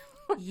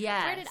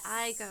 Yes. Where did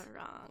I go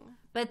wrong?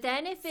 But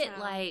then if it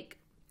like,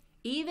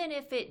 even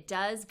if it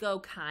does go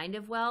kind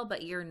of well,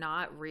 but you're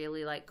not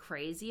really like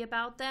crazy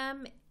about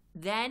them,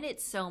 then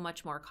it's so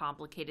much more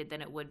complicated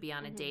than it would be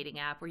on a dating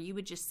app where you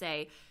would just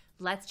say,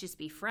 let's just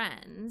be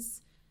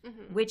friends,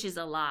 which is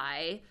a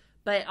lie.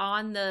 But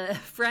on the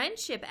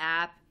friendship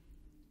app,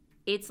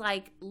 it's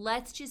like,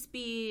 let's just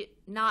be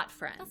not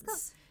friends.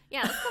 Let's go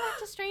back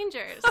to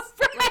strangers.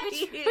 Right.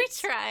 Like we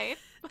tried.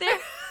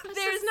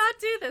 There's not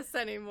do this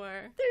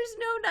anymore. There's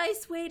no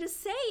nice way to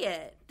say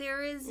it.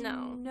 There is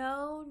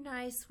no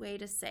nice way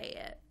to say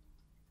it.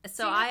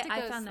 So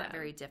I found that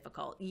very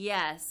difficult.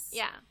 Yes.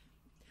 Yeah.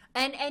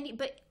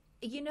 But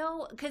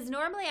because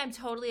normally I'm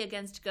totally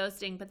against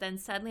ghosting, but then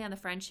suddenly on the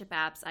friendship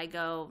apps, I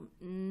go,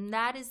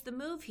 that is the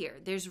move here.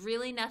 There's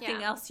really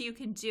nothing else you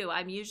can do.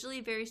 I'm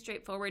usually very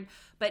straightforward,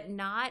 but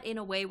not in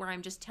a way where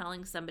I'm just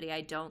telling somebody I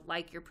don't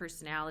like your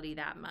personality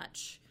that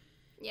much.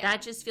 Yeah.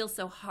 That just feels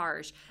so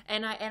harsh.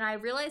 And I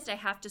realized I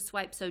have to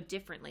swipe so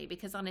differently,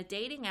 because on a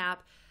dating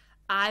app,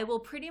 I will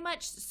pretty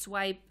much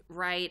swipe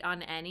right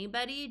on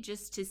anybody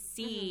just to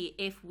see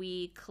if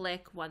we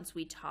click once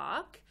we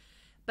talk.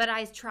 But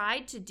I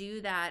tried to do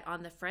that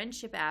on the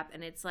friendship app,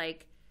 and it's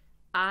like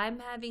I'm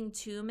having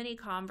too many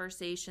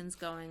conversations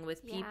going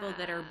with people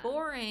that are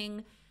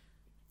boring,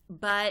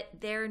 but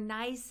they're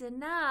nice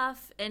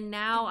enough, and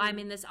now I'm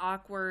in this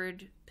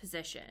awkward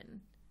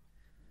position.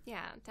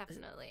 Yeah,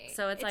 definitely.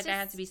 So it's like I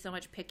have to be so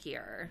much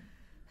pickier.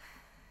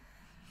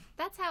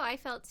 That's how I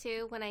felt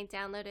too when I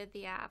downloaded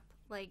the app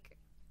like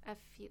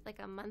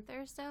a month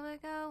or so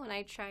ago, when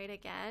I tried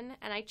again.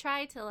 And I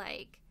tried to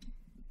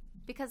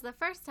because the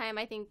first time,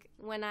 I think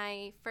when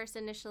I first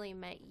initially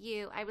met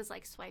you, I was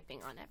like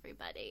swiping on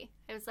everybody.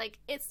 I was like,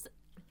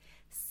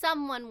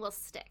 someone will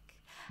stick.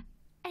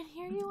 And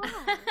here you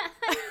are.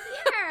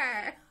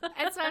 Here.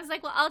 And so I was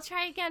like, well, I'll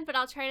try again, but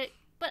I'll try to.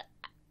 But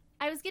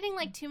I was getting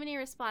like too many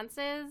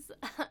responses.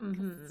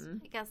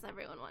 I guess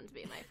everyone wanted to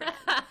be my friend.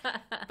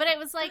 But it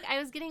was like I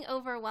was getting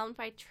overwhelmed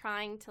by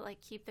trying to like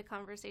keep the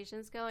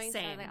conversations going.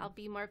 Same. So I was like, I'll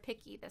be more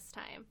picky this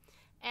time.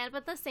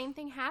 But the same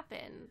thing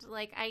happened.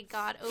 Like, I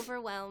got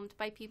overwhelmed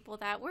by people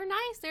that were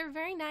nice. They were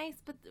very nice,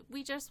 but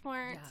we just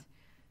weren't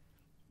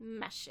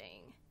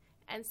meshing.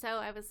 And so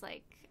I was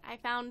like, I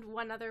found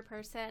one other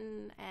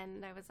person,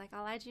 and I was like,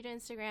 I'll add you to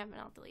Instagram, and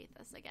I'll delete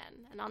this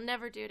again. And I'll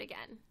never do it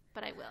again,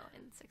 but I will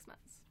in 6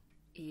 months.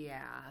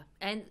 Yeah.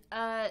 And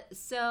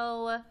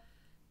so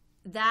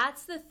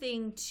that's the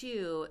thing,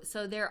 too.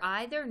 So they're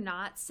either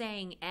not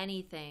saying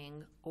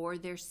anything or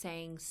they're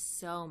saying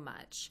so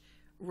much.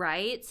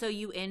 Right? So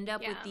you end up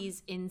with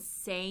these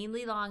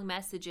insanely long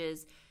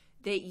messages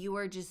that you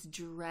are just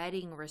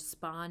dreading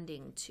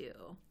responding to.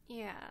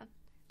 Yeah.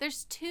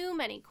 There's too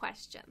many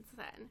questions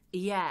then.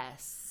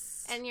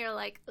 Yes. And you're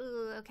like,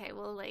 ooh, okay,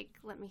 well, like,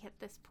 let me hit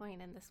this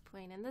point and this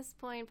point and this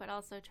point, but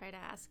also try to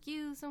ask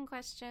you some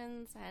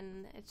questions.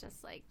 And it's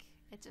just like,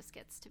 it just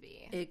gets to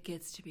be. It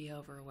gets to be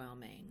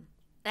overwhelming.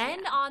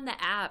 And on the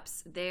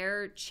apps,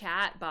 their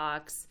chat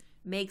box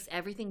makes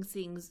everything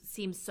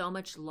seem so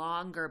much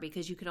longer,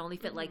 because you can only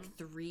fit like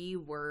 3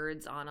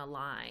 words on a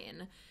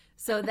line.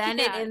 So then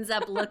it ends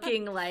up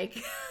looking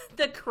like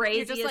the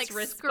craziest You're just, like,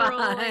 response.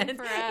 Scrolling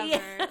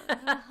forever.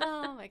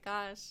 Oh my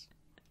gosh.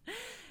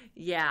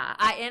 Yeah.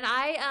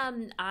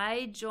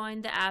 I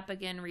joined the app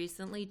again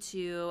recently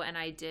too, and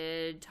I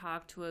did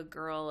talk to a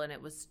girl, and it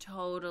was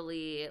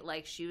totally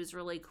like, she was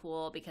really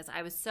cool, because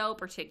I was so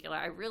particular.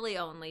 I really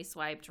only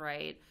swiped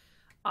right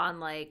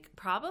on like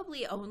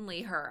probably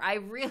only her. I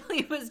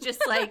really was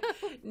just like,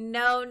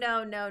 no,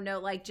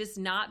 like just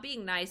not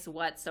being nice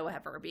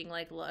whatsoever, being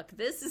like, look,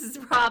 this is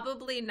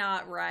probably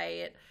not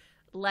right.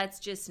 Let's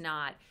just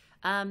not.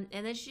 And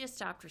then she just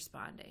stopped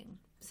responding.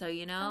 So,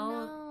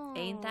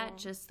 ain't that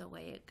just the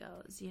way it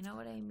goes? You know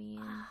what I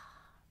mean?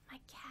 My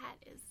cat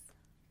is...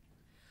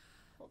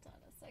 Hold on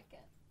a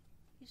second.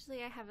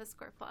 Usually I have a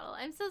squirt bottle.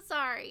 I'm so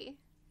sorry.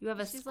 You have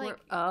a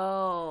squirt.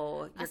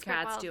 Like, your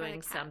cat's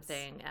doing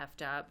something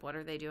effed up. What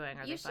are they doing?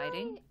 Are they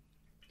fighting?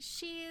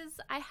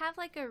 I have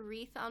like a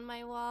wreath on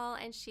my wall,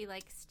 and she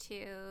likes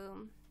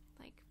to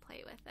like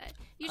play with it.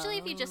 Usually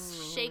if you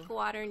just shake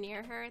water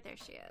near her, there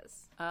she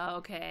is. Oh,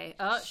 okay.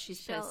 Oh, she's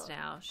pissed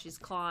now. She's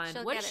clawing.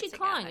 What is she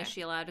clawing? Is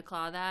she allowed to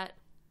claw that?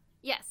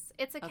 Yes,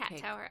 it's a cat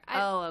tower.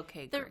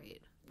 Okay,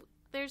 great.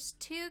 There's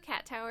 2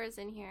 cat towers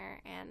in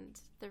here, and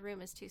the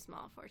room is too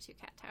small for 2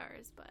 cat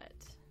towers, but...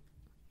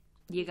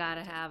 You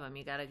gotta have them.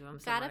 You gotta give them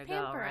somewhere to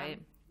go,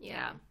 right?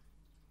 Yeah.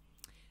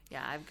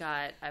 I've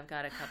got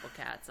a couple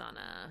cats on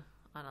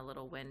a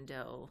little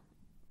window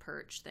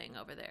perch thing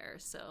over there,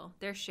 so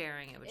they're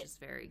sharing it, which is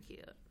very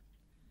cute.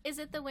 Is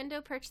it the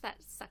window perch that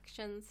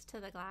suctions to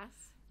the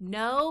glass?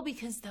 No,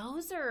 because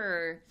those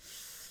are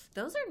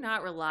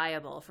not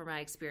reliable from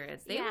my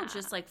experience. They will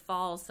just like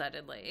fall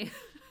suddenly.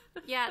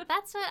 Yeah,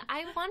 that's what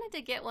I wanted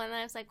to get one. And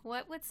I was like,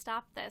 what would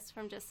stop this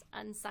from just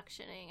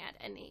unsuctioning at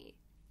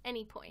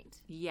any point?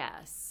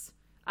 Yes.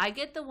 I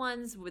get the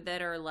ones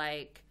that are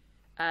like,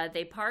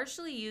 they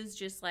partially use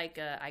just like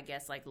I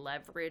guess like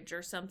leverage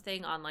or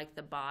something on like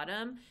the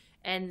bottom,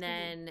 and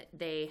then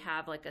they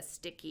have like a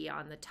sticky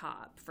on the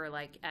top for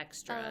like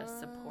extra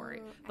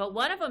support. But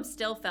one of them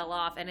still fell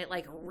off, and it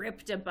like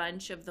ripped a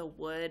bunch of the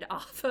wood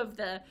off of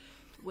the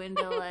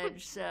window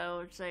ledge.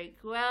 So it's like,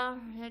 well,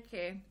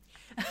 okay.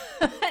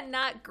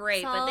 Not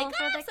great, but they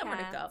got somewhere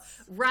to go.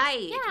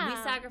 Right. Yeah. We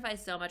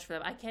sacrifice so much for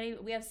them. I can't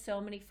even, we have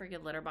so many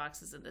freaking litter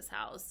boxes in this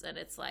house, and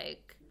it's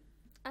like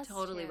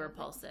totally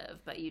repulsive,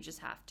 but you just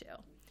have to.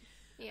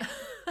 Yeah.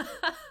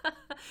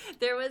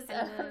 There was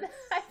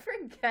I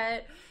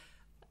forget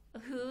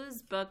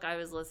whose book I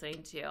was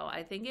listening to.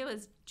 I think it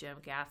was Jim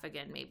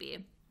Gaffigan,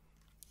 maybe,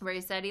 where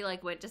he said he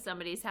like went to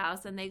somebody's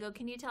house and they go,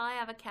 "Can you tell I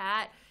have a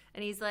cat?"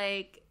 And he's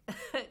like,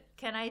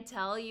 can I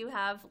tell you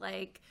have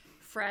like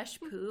fresh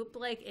poop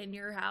like in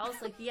your house?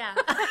 Like, yeah,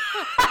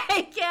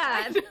 I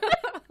can.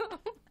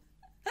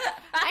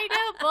 I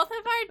know both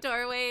of our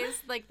doorways,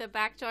 like the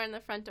back door and the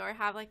front door,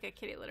 have like a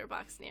kitty litter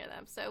box near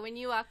them. So when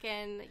you walk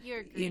in,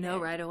 you're greeted. You know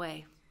right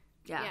away.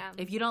 Yeah. Yeah.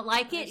 If you don't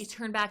like it, you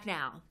turn back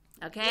now.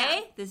 Okay? Yeah.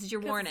 This is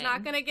your warning. It's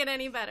not going to get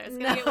any better. It's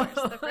going to get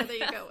worse the further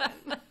you go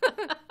in.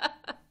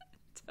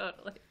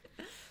 Totally.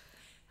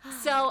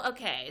 So,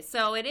 okay.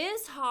 So it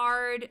is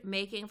hard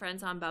making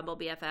friends on Bumble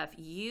BFF.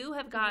 You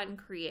have gotten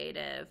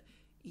creative.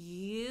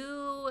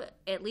 You,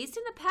 at least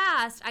in the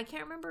past, I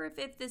can't remember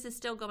if this is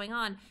still going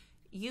on,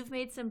 you've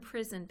made some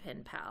prison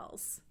pen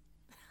pals.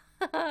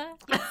 I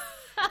don't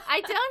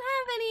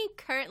have any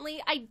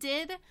currently. I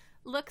did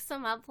look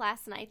some up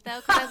last night, though,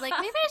 because I was like,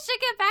 maybe I should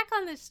get back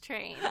on this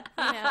train.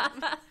 You know?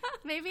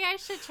 Maybe I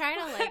should try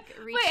to, like,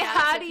 reach Wait, out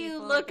how to do you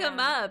people look again. them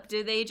up?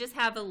 Do they just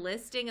have a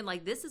listing and,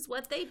 like, this is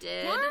what they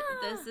did? Yeah.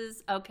 This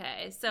is,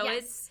 okay. So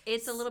Yes.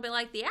 it's a little bit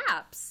like the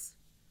apps.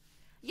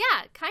 Yeah,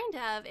 kind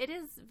of. It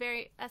is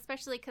very,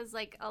 especially because,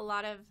 like, a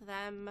lot of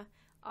them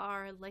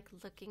are, like,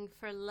 looking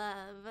for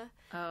love.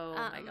 Oh,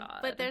 my God.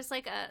 But there's,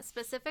 like, a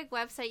specific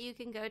website you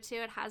can go to.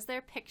 It has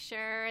their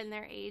picture and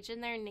their age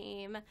and their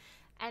name.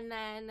 And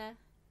then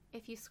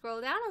if you scroll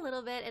down a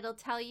little bit, it'll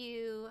tell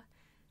you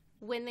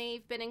when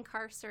they've been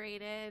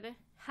incarcerated,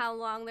 how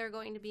long they're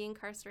going to be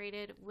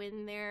incarcerated,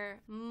 when they're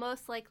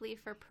most likely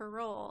for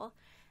parole.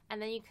 And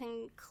then you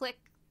can click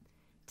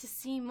to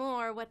see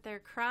more what their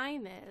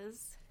crime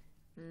is.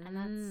 And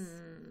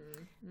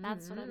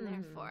that's what I'm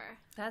there for.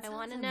 That I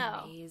want to sounds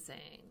know.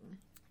 amazing.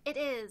 It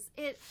is.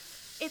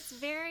 It's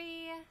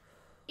very,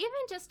 even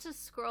just to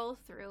scroll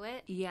through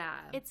it. Yeah.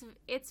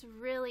 It's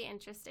really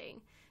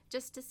interesting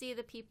just to see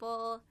the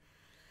people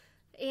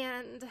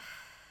and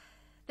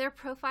their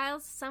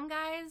profiles. Some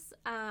guys,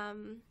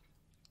 I've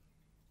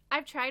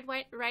tried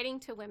writing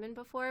to women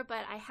before, but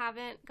I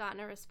haven't gotten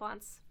a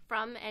response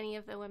from any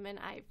of the women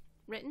I've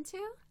written to.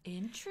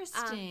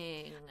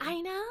 Interesting.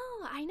 I know.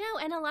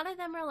 And a lot of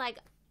them are like,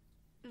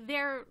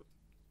 their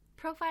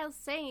profiles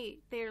say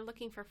they're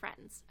looking for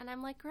friends. And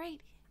I'm like,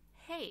 great.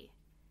 Hey,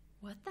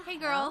 what the hey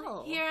hell?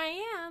 girl, here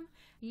I am.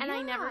 And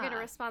I never get a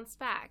Yeah. response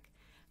back.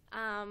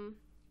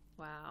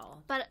 Wow.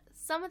 But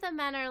some of the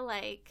men are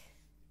like,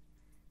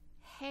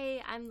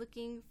 hey, I'm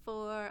looking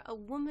for a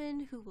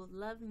woman who will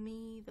love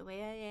me the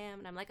way I am.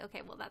 And I'm like,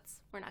 okay, well,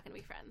 we're not going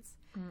to be friends.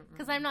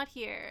 Because I'm not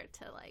here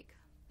to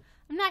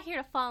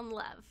fall in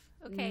love,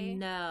 okay?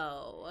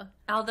 No.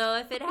 Although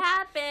if it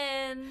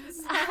happens,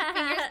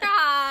 Fingers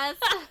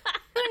crossed.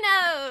 Who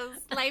knows?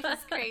 Life is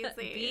crazy.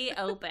 be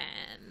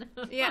open.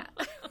 Yeah.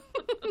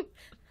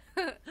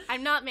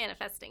 I'm not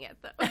manifesting it,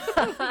 though.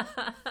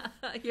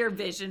 Your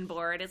vision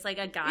board is like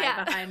a guy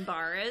Yeah. behind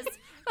bars.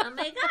 Oh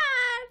my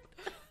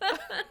God.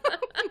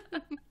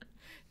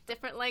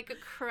 Different, like,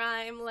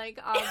 crime, like,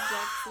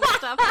 objects and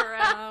stuff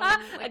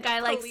around. A guy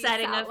like police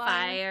setting a outline.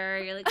 fire.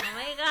 You're like, oh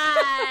my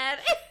God.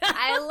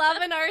 I love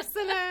an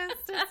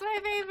arsonist. It's my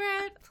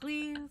favorite.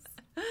 Please.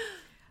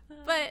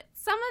 But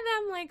some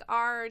of them, like,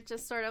 are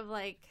just sort of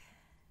like,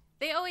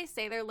 they always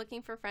say they're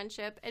looking for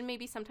friendship, and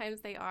maybe sometimes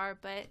they are,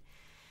 but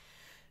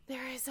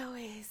there is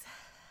always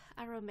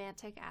a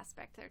romantic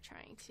aspect they're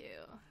trying to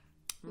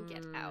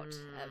get out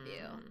of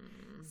you.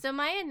 So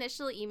my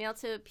initial email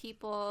to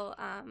people,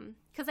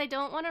 because I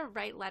don't want to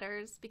write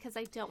letters because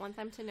I don't want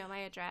them to know my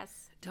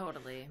address.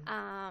 Totally.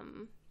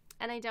 And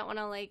I don't want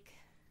to, like,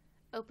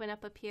 open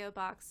up a P.O.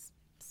 box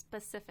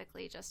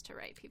specifically just to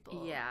write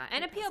people. Yeah,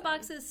 and a P.O.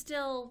 box is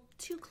still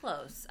too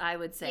close, I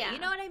would say. Yeah. You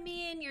know what I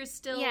mean? You're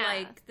still Yeah.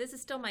 like, this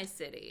is still my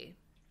city.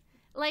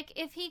 Like,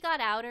 if he got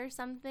out or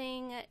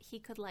something, he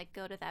could, like,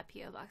 go to that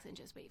P.O. box and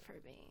just wait for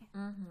me.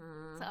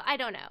 Mm-hmm. So, I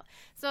don't know.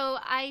 So,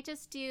 I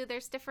just do,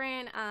 there's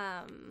different,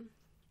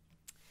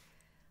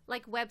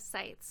 like,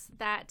 websites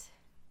that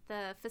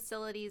the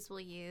facilities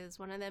will use.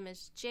 One of them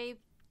is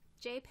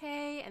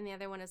JPay, and the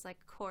other one is,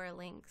 like, Core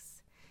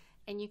Links.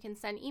 And you can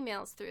send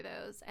emails through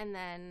those, and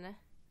then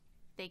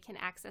they can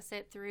access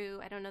it through,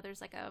 I don't know,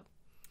 there's, like,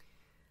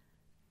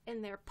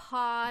 in their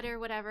pod or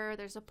whatever,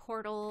 there's a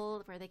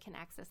portal where they can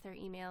access their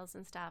emails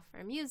and stuff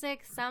for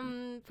music.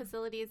 Some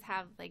facilities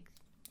have, like,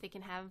 they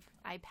can have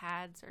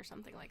iPads or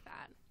something like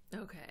that.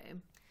 Okay.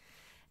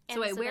 And So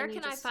wait, where then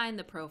you can I just- find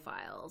the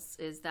profiles?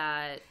 Is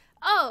that...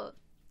 Oh,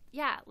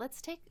 yeah,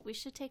 we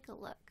should take a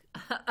look.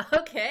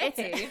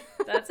 Okay.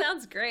 That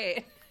sounds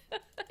great.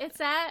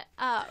 It's at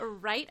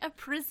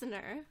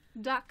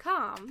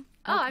writeaprisoner.com.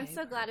 Oh, I'm Okay,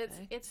 so glad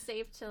perfect. it's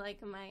saved to,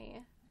 like,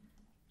 my...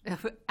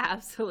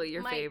 Absolutely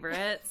your My-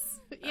 favorites.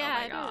 Yeah,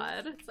 oh my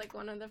God. It's like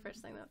one of the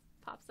first thing that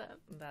pops up.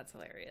 That's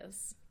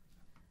hilarious.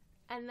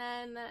 And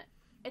then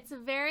it's a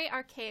very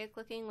archaic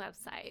looking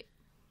website.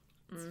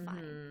 It's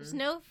fine. There's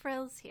no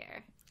frills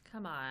here.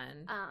 Come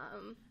on.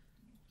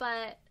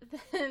 But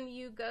then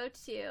you go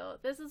to,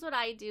 this is what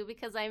I do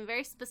because I'm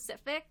very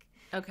specific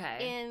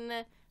Okay.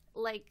 in,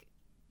 like,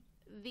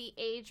 the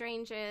age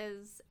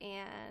ranges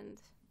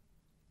and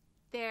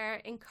their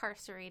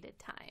incarcerated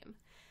time.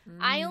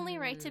 I only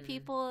write to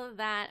people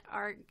that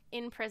are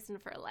in prison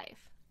for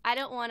life. I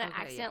don't want to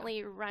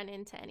accidentally run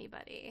into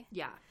anybody.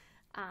 Yeah.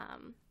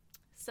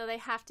 So they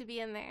have to be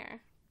in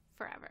there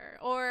forever.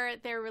 Or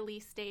their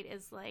release date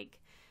is like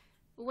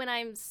when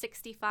I'm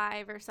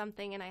 65 or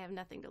something and I have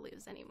nothing to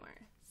lose anymore.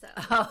 So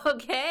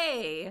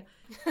Okay.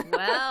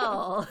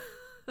 Well,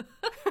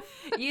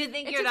 you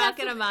think you're not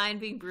going to mind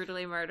being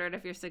brutally murdered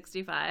if you're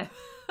 65?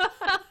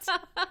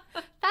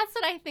 That's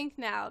what I think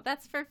now.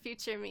 That's for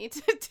future me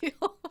to deal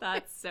with.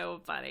 That's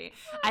so funny.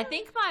 I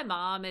think my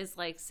mom is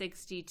like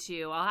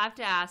 62. I'll have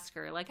to ask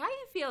her, like, how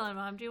you feeling,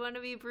 Mom? Do you want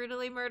to be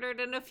brutally murdered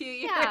in a few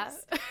years? Yeah.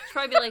 She'll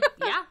probably be like,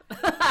 yeah.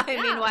 I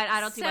mean, why? I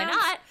don't see why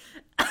not.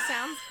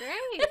 Sounds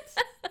great.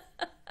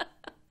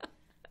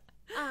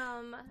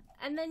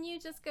 And then you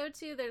just go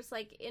to, there's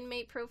like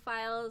inmate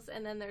profiles,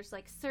 and then there's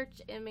like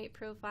search inmate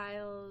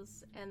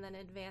profiles, and then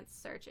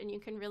advanced search, and you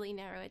can really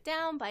narrow it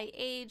down by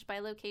age, by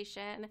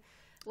location,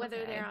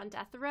 whether they're on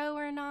death row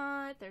or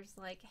not. There's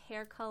like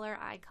hair color,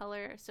 eye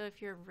color. So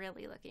if you're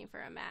really looking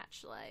for a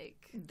match,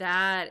 like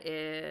that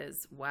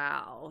is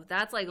wow.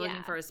 That's like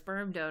looking for a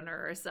sperm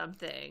donor or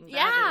something.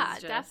 Yeah,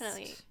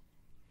 definitely.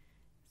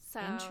 So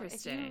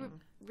interesting. If you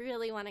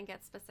really want to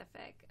get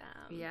specific.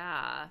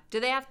 Do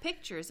they have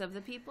pictures of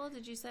the people,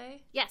 did you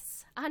say?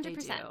 Yes, 100%. They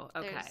do.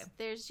 Okay.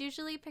 There's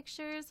usually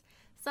pictures.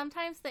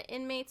 Sometimes the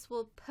inmates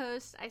will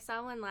post. I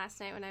saw one last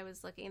night when I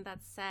was looking that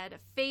said,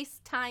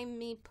 "FaceTime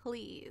me,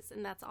 please,"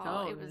 and that's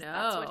all.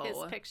 That's what his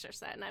picture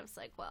said, and I was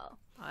like, "Well,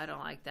 I don't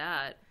like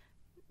that.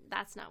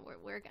 That's not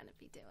what we're gonna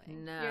be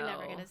doing. No, you're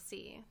never gonna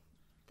see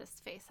this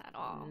face at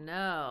all."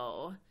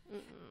 No.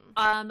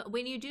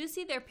 When you do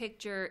see their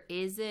picture,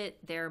 is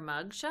it their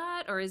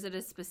mugshot or is it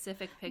a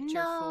specific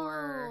picture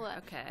for?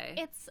 Okay.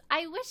 It's.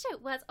 I wish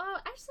it was. Oh,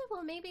 actually,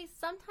 well, maybe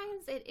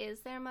sometimes it is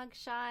their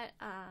mugshot.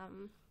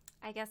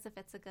 I guess if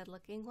it's a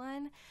good-looking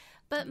one,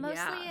 but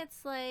mostly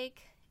it's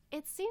like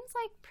it seems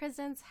like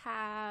prisons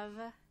have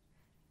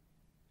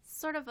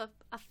sort of a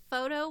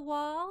photo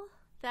wall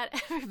that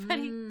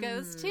everybody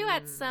goes to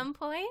at some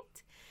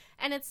point,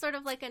 and it's sort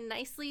of like a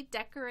nicely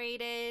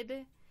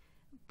decorated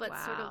but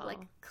sort of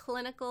like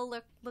clinical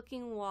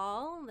looking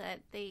wall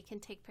that they can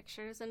take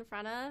pictures in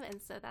front of,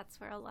 and so that's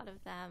where a lot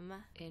of them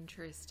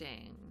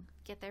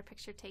get their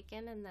picture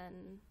taken and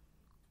then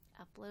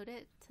upload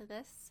it to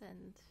this.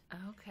 And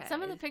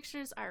some of the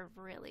pictures are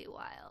really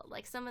wild.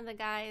 Like some of the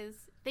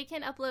guys, they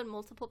can upload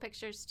multiple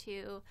pictures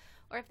too,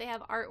 or if they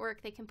have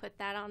artwork they can put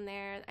that on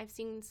there. I've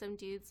seen some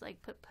dudes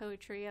like put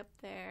poetry up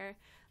there,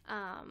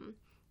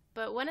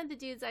 but one of the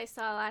dudes I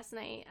saw last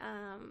night,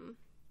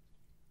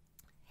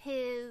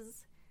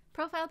 his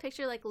profile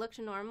picture like looked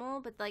normal,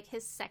 but like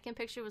his second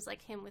picture was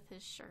like him with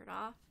his shirt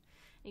off.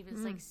 He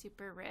was like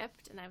super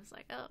ripped, and I was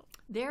like, "Oh,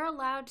 they're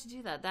allowed to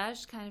do that." That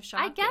is kind of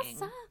shocking. I guess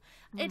so.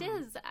 It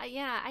is.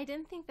 Yeah, I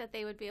didn't think that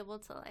they would be able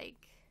to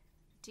like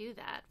do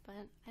that,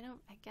 but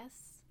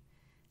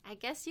I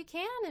guess you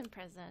can in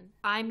prison.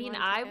 I mean,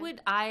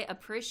 I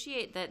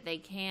appreciate that they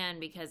can,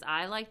 because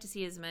I like to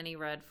see as many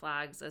red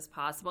flags as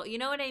possible. You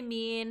know what I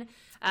mean?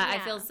 I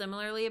feel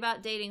similarly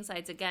about dating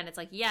sites. Again, it's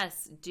like,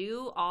 yes,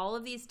 do all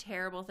of these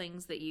terrible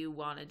things that you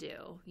want to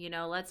do. You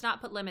know, let's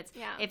not put limits.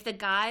 Yeah. If the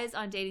guys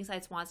on dating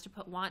sites want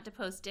to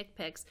post dick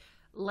pics,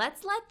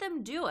 let's let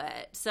them do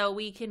it so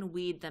we can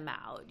weed them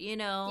out, you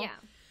know?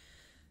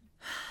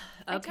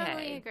 Yeah. Okay. I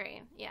totally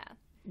agree. Yeah.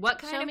 What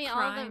kind of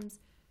crimes?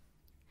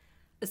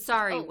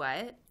 Sorry,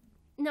 what?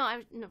 No,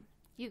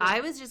 you go. I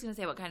was just going to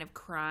say, what kind of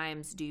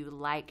crimes do you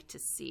like to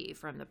see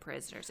from the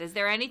prisoners? Is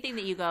there anything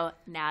that you go,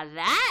 now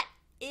that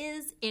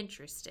is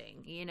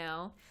interesting, you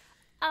know?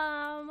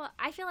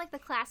 I feel like the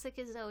classic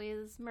is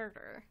always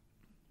murder,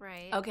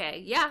 right?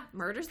 Okay, yeah,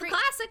 murder's the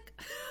classic.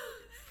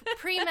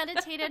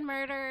 Premeditated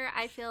murder,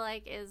 I feel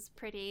like, is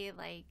pretty,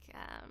 like,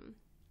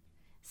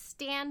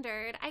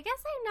 standard. I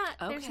guess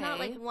there's not,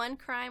 like, one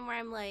crime where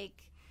I'm,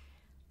 like,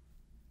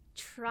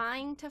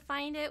 trying to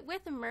find it.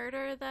 With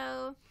murder,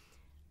 though,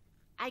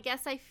 I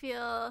guess I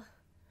feel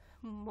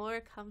more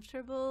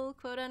comfortable,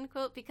 quote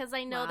unquote, because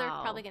I know they're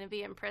probably going to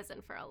be in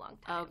prison for a long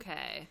time.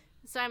 Okay.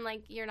 So I'm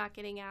like, you're not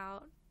getting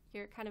out.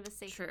 You're kind of a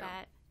safe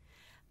bet.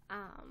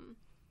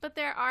 But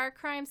there are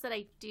crimes that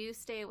I do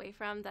stay away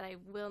from, that I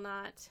will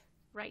not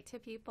write to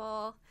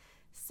people.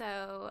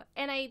 So,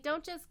 and I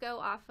don't just go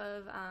off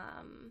of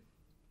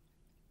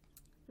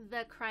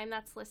the crime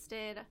that's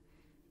listed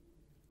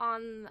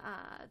on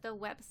the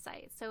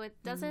website. So it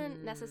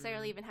doesn't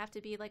necessarily even have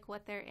to be like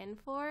what they're in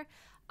for.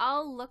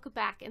 I'll look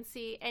back and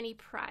see any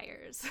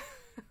priors.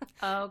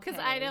 Okay. Because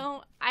I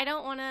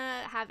don't want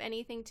to have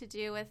anything to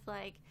do with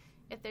like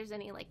if there's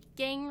any like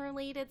gang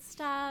related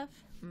stuff.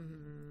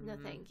 No,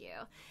 thank you.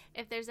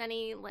 If there's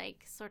any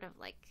like sort of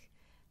like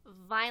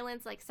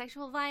violence, like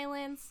sexual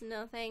violence,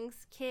 no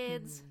thanks.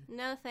 Kids,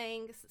 no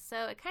thanks.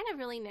 So it kind of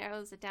really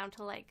narrows it down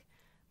to like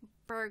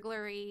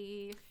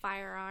burglary,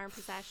 firearm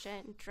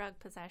possession, drug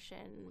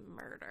possession,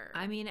 murder.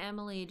 I mean,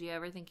 Emily, do you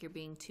ever think you're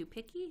being too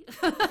picky?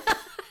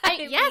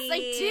 Yes, I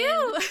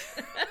do.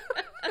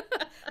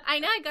 I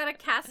know. I gotta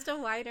cast a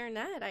wider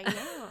net. I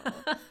know.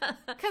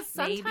 Because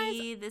sometimes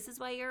maybe this is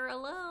why you're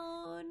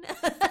alone.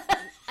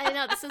 I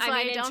know this is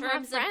why I don't have in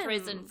terms friends. of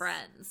prison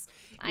friends,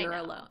 you're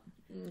alone.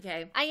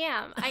 Okay. I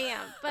am.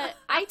 But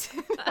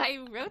I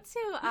wrote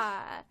to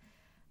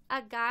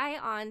a guy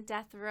on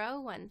death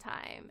row one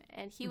time,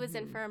 and he was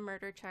in for a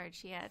murder charge.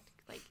 He had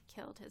like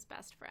killed his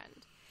best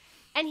friend,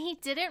 and he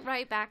didn't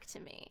write back to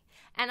me.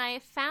 And I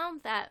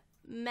found that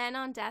men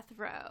on death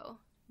row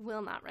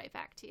will not write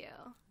back to you.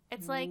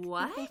 It's like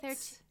what?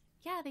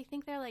 They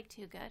think they're like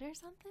too good or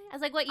something. I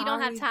was like, what? You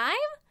don't have time?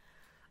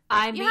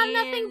 You mean, have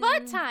nothing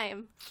but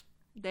time.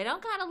 They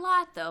don't got a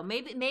lot though.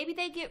 Maybe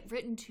they get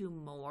written to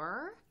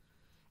more,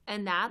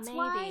 and that's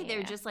why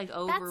they're just like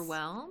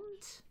overwhelmed.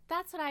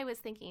 That's what I was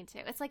thinking too.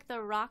 It's like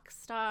the rock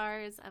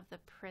stars of the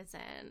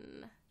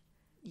prison,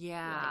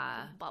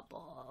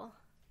 bubble.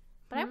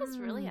 But I was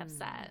really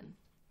upset.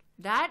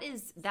 That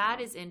is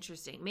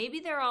interesting. Maybe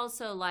they're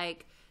also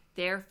like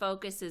their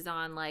focus is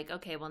on like,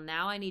 okay, well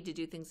now I need to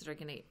do things that are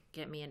going to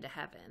get me into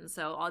heaven.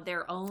 So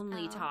they're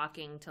only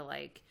talking to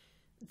like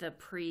the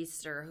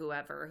priest or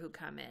whoever who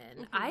come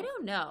in. I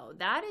don't know.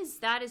 That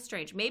is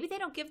strange. Maybe they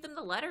don't give them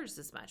the letters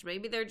as much.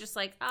 Maybe they're just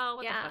like, oh,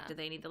 what the fuck do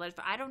they need the letters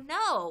for? I don't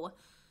know.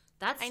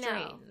 That's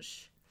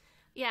strange.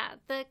 Yeah,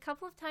 the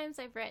couple of times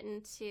I've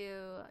written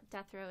to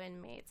death row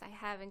inmates, I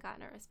haven't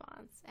gotten a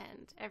response,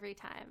 and every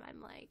time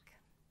I'm like,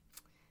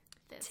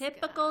 this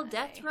typical guy.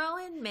 Death row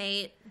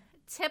inmate.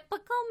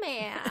 Typical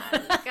man.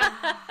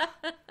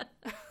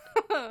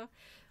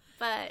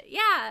 But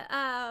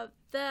yeah,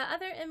 the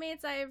other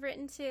inmates I've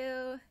written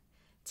to,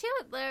 three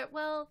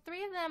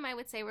of them I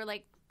would say were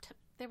like,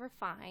 they were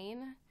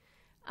fine.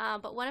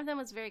 But one of them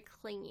was very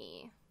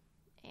clingy.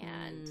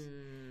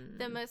 And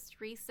the most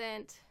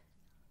recent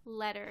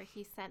letter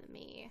he sent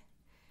me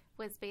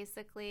was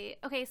basically,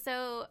 okay,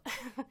 so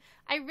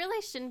I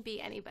really shouldn't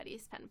be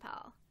anybody's pen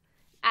pal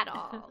at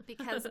all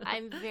because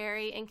I'm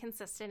very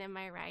inconsistent in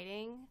my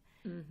writing.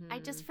 I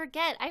just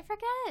forget.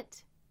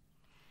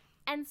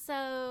 And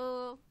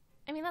so,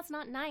 I mean, that's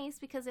not nice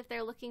because if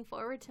they're looking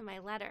forward to my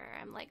letter,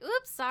 I'm like,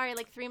 oops, sorry,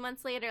 like 3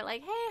 months later,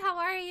 like, hey, how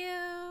are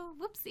you?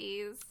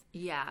 Whoopsies.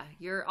 Yeah,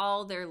 you're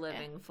all they're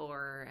living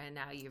for, and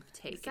now you've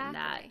taken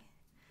that.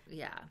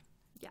 Yeah.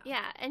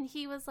 Yeah, and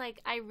he was like,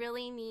 I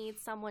really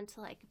need someone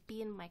to, like,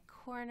 be in my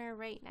corner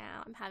right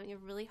now. I'm having a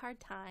really hard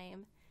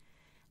time.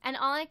 And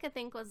all I could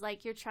think was,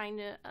 like, you're trying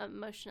to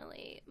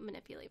emotionally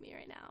manipulate me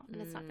right now,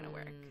 and it's not going to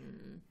work.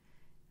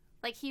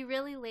 Like, he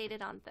really laid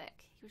it on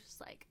thick. He was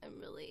just like, I'm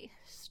really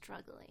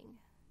struggling.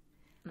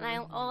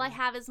 And all I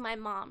have is my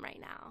mom right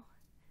now.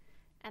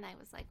 And I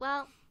was like,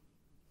 well,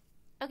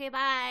 okay,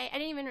 bye. I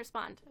didn't even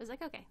respond. I was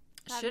like, okay.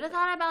 Should have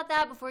thought about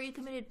that before you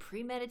committed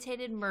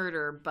premeditated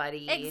murder,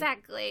 buddy.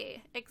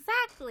 Exactly.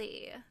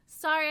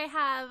 Sorry,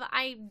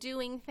 I'm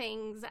doing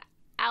things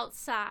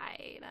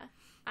outside.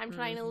 I'm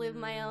trying to live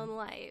my own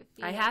life.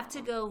 I have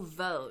to go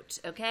vote,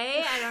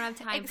 okay? I don't have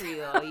time for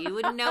you. You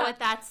wouldn't know what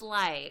that's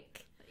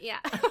like. Yeah.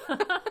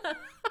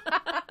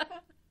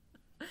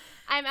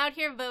 I'm out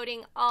here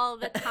voting all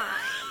the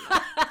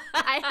time.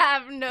 I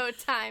have no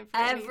time for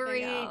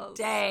every else.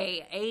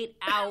 day, 8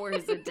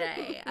 hours a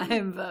day,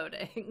 I'm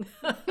voting.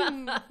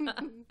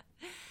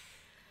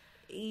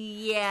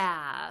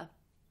 Yeah.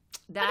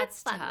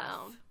 That's fun, tough.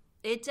 though.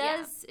 It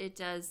does. Yeah. It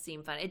does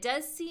seem fun. It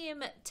does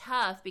seem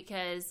tough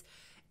because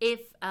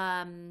if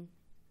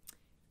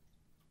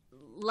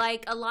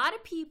like a lot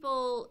of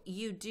people,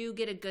 you do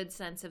get a good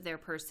sense of their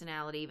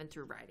personality even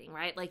through writing,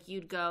 right? Like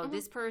you'd go,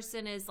 this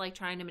person is like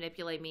trying to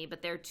manipulate me,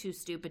 but they're too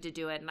stupid to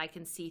do it, and I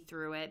can see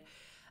through it,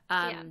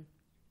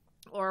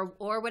 or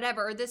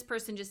whatever. Or this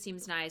person just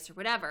seems nice, or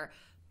whatever.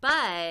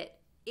 But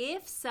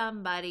if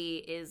somebody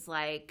is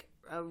like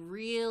a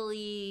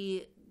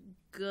really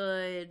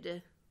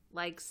good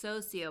like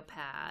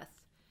sociopath,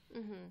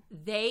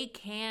 they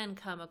can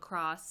come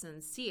across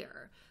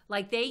sincere.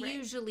 Like they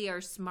usually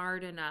are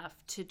smart enough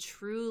to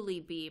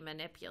truly be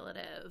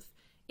manipulative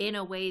in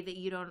a way that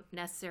you don't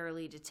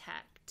necessarily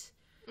detect.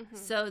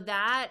 So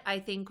that I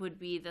think would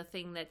be the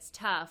thing that's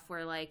tough,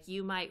 where like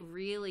you might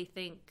really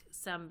think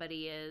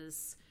somebody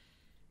is,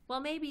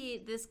 well,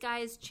 maybe this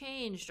guy's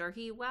changed, or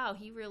he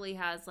really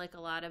has like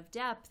a lot of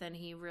depth and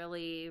he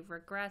really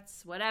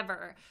regrets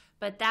whatever.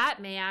 But that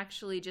may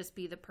actually just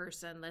be the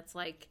person that's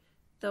like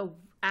the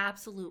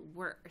absolute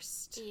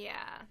worst.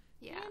 Yeah.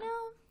 You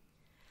know?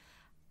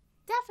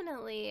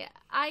 Definitely.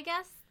 I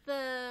guess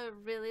the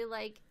really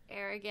like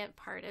arrogant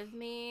part of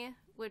me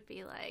would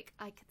be like,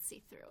 I could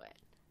see through it.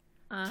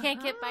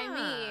 Can't get by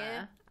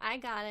me. I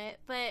got it.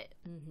 But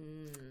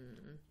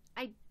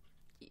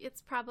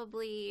it's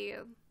probably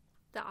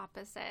the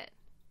opposite.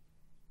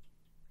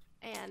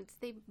 And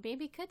they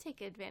maybe could take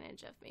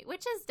advantage of me,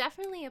 which is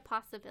definitely a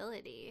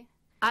possibility.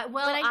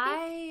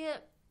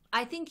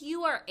 I think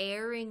you are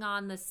erring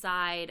on the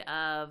side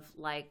of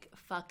like,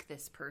 fuck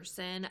this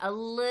person a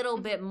little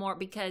bit more,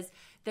 because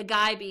the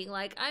guy being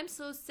like, I'm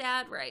so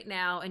sad right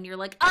now, and you're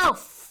like, oh,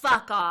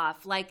 fuck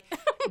off. Like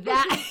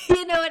that,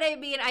 you know what I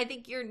mean? I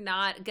think you're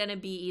not going to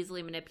be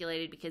easily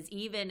manipulated, because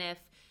even if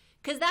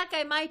Because that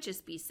guy might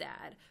just be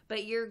sad,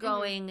 but you're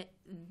going,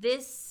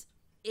 this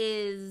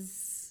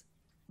is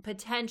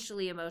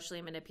potentially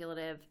emotionally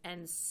manipulative,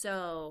 and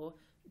so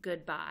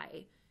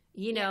goodbye.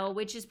 You know,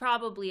 which is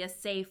probably a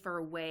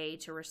safer way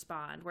to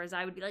respond. Whereas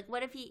I would be like,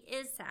 what if he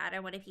is sad?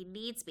 And what if he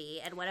needs me?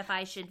 And what if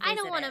I should visit I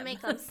don't want to him?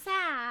 make him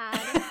sad.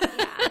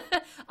 Yeah.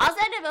 I'll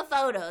send him a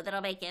photo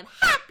that'll make him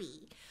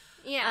happy.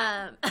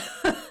 Yeah.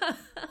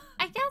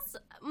 I guess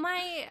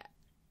my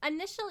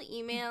initial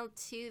email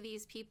to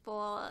these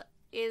people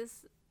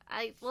is,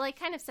 I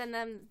kind of send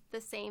them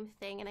the same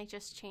thing, and I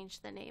just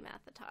change the name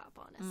at the top,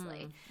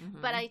 honestly.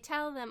 But I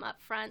tell them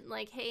up front,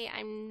 like, hey,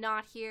 I'm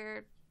not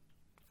here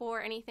for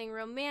anything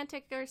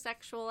romantic or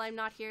sexual. I'm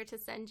not here to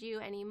send you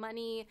any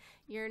money.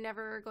 You're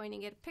never going to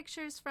get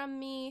pictures from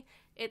me.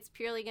 It's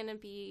purely going to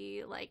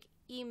be like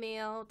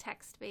email,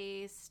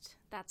 text-based.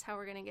 That's how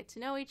we're going to get to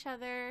know each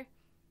other.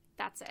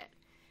 That's it.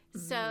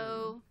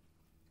 So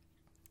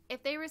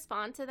if they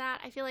respond to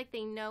that, I feel like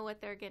they know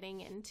what they're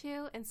getting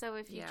into. And so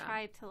if you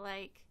try to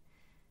like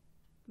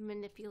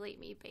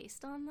manipulate me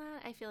based on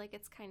that, I feel like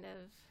it's kind of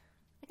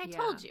like I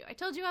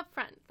told you up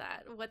front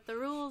that what the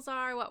rules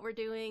are, what we're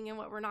doing, and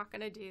what we're not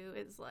going to do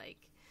is like,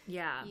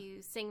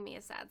 you sing me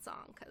a sad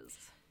song because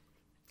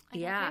I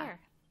don't care.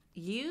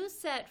 You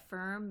set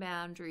firm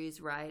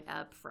boundaries right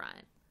up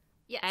front.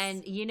 Yes.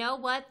 And you know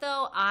what,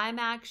 though? I'm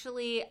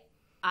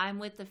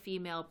with the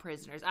female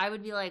prisoners. I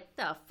would be like,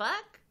 the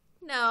fuck?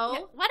 No.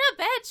 Yeah, what a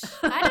bitch.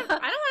 I don't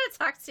want to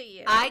talk to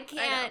you. I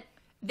can't.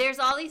 There's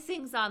all these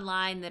things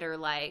online that are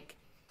like,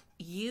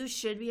 you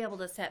should be able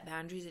to set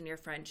boundaries in your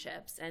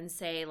friendships and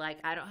say, like,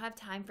 I don't have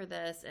time for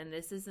this, and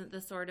this isn't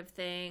the sort of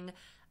thing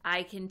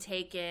I can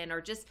take in,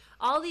 or just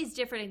all these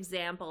different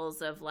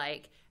examples of,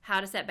 like,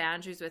 how to set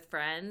boundaries with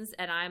friends.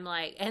 And I'm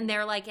like, and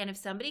they're like, and if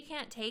somebody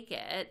can't take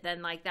it,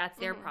 then, like, that's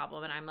their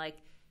problem. And I'm like,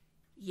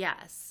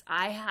 yes,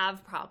 I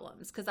have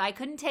problems because I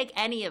couldn't take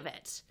any of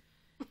it.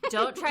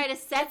 Don't try to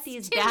set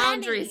these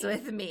boundaries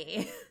with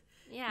me.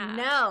 Yeah.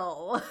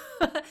 No.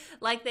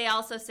 Like, they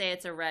also say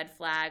it's a red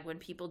flag when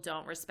people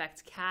don't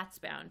respect cats'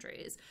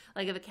 boundaries.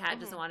 Like, if a cat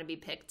doesn't want to be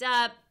picked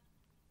up,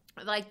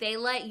 like, they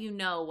let you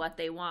know what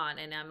they want.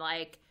 And I'm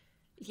like,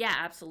 yeah,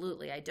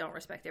 absolutely. I don't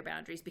respect their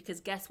boundaries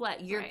because guess what?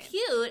 You're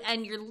cute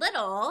and you're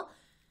little,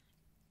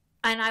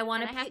 and I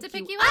want to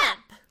pick you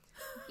up.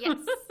 Yes.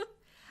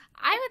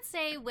 I would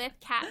say with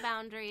cat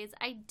boundaries,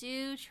 I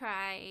do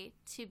try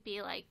to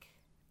be, like,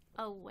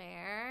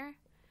 aware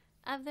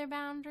of their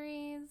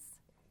boundaries.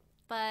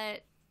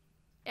 But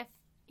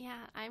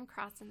I'm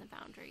crossing the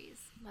boundaries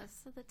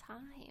most of the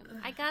time.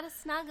 I gotta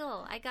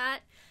snuggle.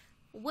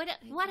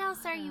 What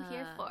else are you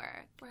here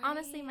for? Right.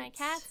 Honestly, my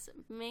cats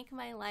make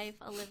my life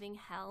a living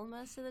hell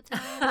most of the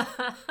time.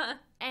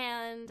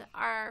 And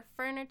our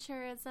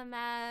furniture is a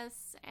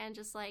mess, and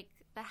just like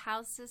the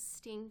house is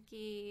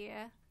stinky.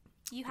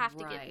 You have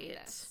to give me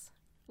this.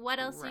 What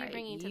else are you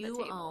bringing to the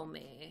table? You owe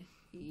me.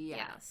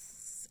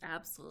 Yes,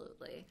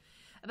 absolutely.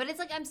 But it's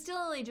like, I'm still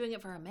only doing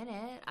it for a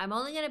minute. I'm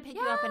only going to pick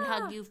you up and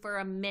hug you for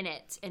a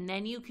minute, and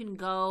then you can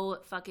go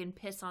fucking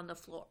piss on the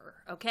floor,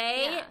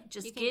 okay? Yeah.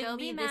 Just give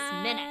me this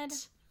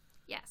minute.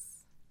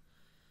 Yes.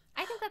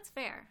 I think that's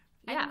fair.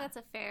 I think that's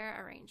a fair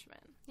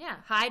arrangement. Yeah.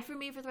 Hide from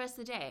me for the rest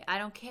of the day. I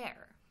don't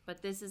care. But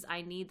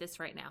I need this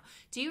right now.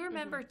 Do you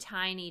remember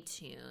Tiny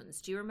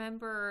Toons? Do you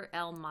remember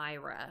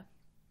Elmira?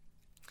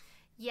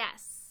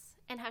 Yes.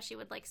 And how she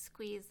would, like,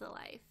 squeeze the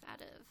life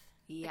out of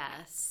the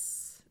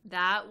cats.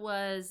 That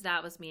was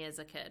me as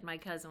a kid. My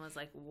cousin was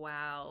like,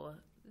 wow,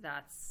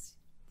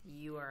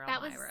 you are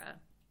Elmira.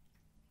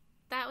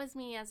 That was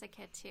me as a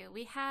kid, too.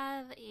 We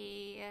have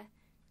a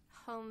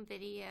home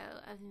video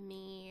of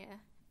me,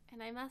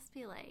 and I must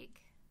be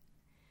like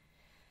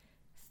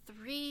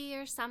 3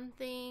 or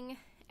something,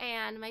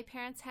 and my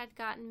parents had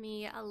gotten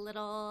me a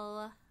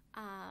little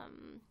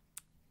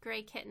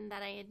gray kitten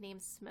that I had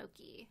named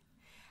Smokey.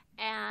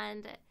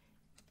 And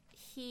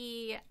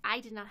I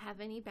did not have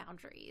any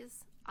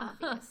boundaries,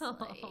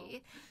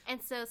 obviously.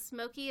 And so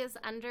Smokey is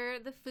under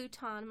the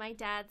futon my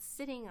dad's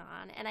sitting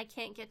on, and I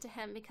can't get to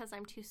him because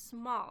I'm too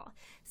small.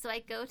 So I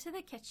go to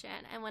the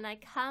kitchen, and when I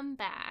come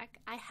back,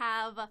 I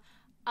have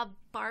a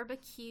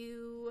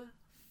barbecue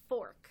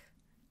fork,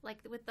 like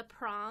with the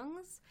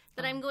prongs,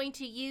 that I'm going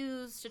to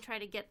use to try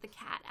to get the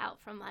cat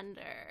out from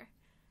under.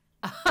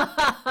 Under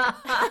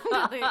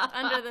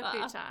the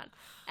futon.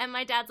 And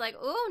my dad's like,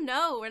 oh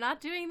no, we're not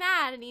doing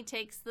that, and he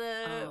takes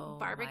the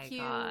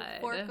barbecue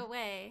fork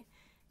away.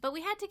 But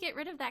we had to get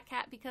rid of that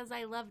cat because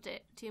I loved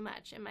it too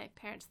much, and my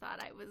parents thought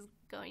I was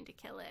going to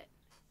kill it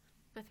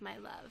with my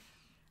love.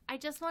 I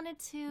just wanted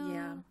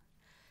to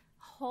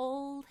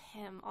hold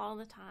him all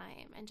the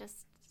time and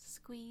just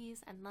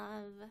squeeze and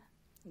love.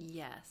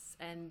 Yes,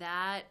 and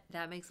that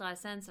makes a lot of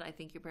sense, and I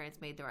think your parents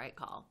made the right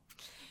call.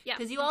 Yeah,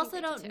 because you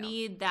also don't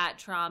need that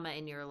trauma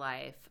in your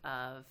life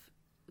of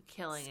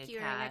killing a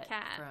cat.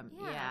 From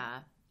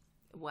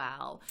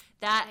wow.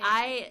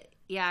 I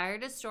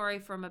heard a story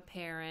from a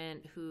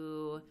parent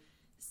who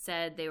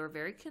said they were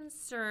very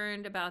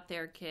concerned about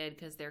their kid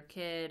because their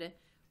kid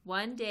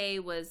one day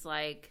was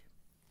like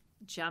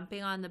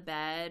jumping on the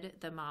bed.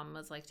 The mom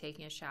was like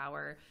taking a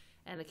shower,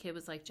 and the kid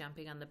was like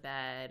jumping on the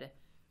bed,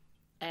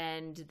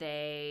 and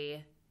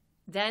they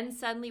then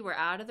suddenly were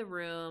out of the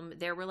room.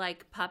 There were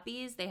like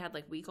puppies. They had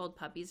like week-old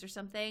puppies or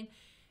something,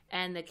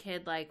 and the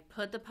kid like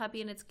put the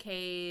puppy in its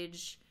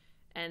cage,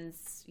 and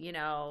you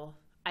know,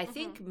 I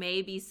think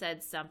maybe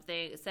said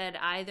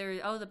either,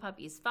 oh, the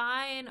puppy's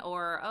fine,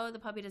 or, oh, the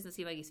puppy doesn't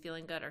seem like he's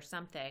feeling good, or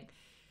something.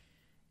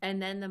 And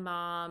then the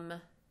mom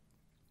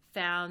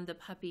found the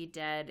puppy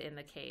dead in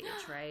the cage,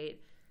 right?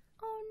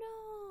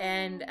 Oh,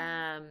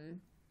 no.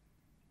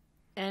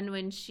 And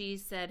when she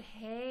said,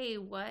 hey,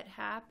 what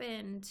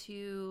happened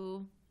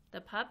to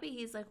the puppy?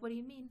 He's like, what do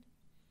you mean?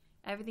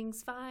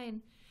 Everything's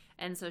fine.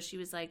 And so she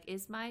was like,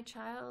 is my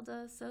child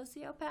a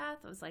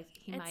sociopath? I was like,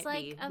 he might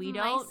be. We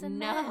don't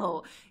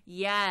know.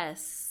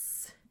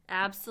 Yes,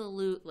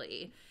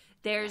 absolutely.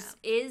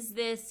 Is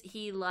this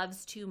he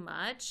loves too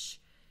much?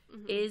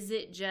 Mm-hmm. Is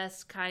it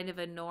just kind of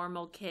a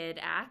normal kid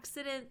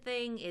accident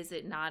thing? Is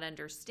it not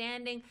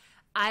understanding?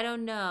 I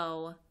don't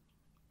know.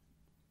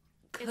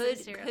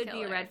 Could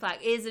be a red flag.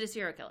 Is it a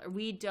serial killer?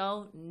 We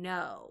don't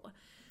know.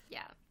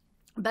 Yeah.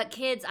 But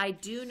kids, I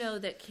do know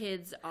that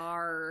kids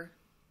are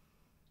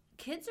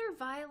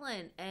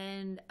violent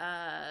and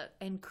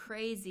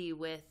crazy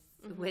with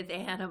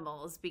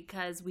animals,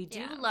 because we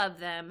do love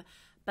them,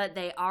 but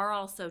they are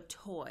also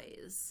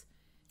toys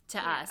to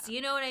us.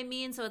 You know what I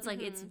mean? So it's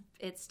like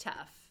it's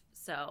tough.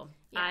 So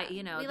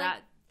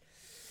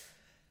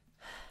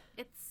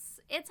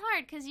it's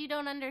hard because you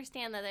don't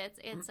understand that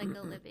it's like a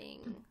little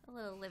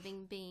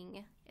living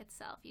being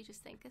itself. You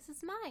just think, this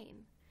is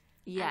mine.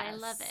 Yes. And I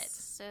love it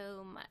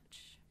so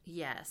much.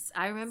 Yes,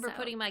 I remember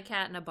putting my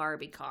cat in a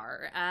Barbie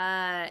car,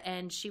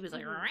 and she was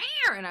like,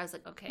 "Rawr," and I was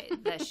like, okay,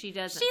 that she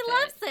doesn't. She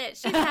loves it.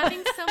 She's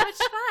having so much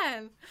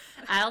fun.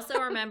 I also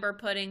remember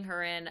putting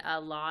her in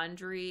a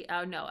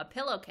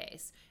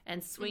pillowcase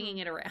and swinging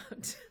it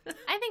around.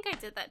 I think I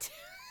did that too.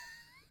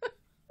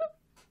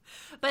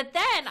 But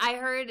then I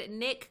heard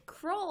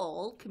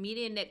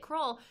comedian Nick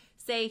Kroll,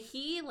 say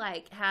he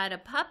like had a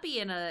puppy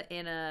in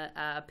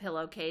a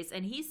pillowcase,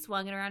 and he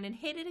swung it around and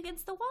hit it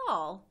against the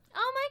wall.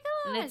 Oh my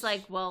gosh. And it's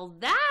like, well,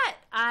 that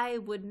I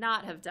would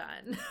not have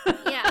done.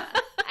 Yeah.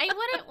 I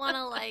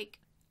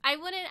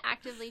wouldn't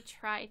actively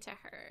try to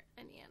hurt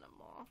an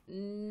animal.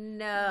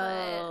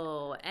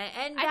 No.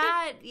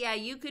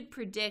 You could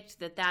predict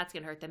that that's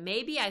going to hurt them.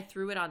 Maybe I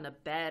threw it on the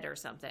bed or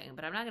something,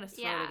 but I'm not going to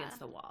throw it against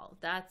the wall.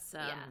 That's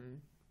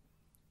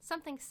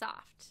something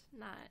soft,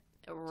 not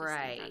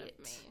right. just in front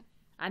of me.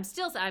 I'm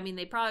still,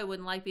 they probably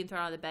wouldn't like being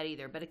thrown on the bed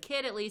either, but a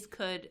kid at least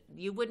could.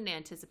 You wouldn't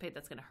anticipate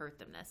that's going to hurt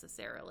them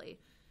necessarily.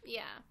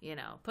 Yeah. You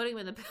know, putting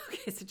them in the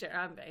pillowcase,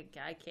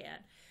 I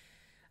can't.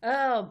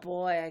 Oh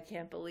boy, I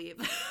can't believe.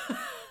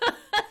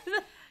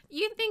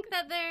 You think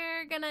that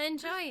they're going to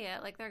enjoy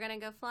it, like they're going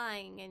to go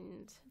flying,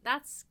 and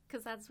that's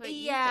what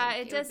you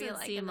think it doesn't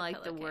seem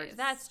like the work.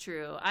 That's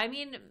true. I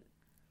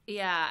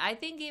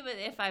think even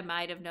if I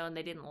might have known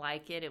they didn't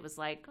like it, it was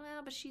like,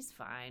 well, but she's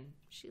fine.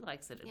 She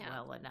likes it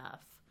well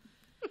enough.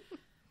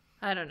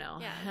 I don't know.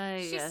 Yeah,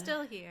 she's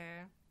still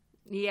here.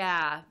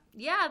 Yeah,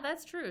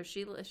 that's true.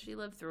 She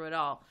lived through it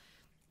all.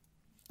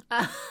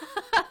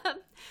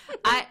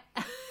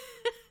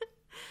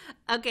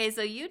 Okay,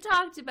 so you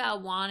talked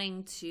about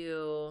wanting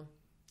to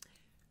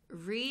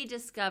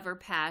rediscover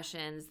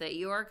passions, that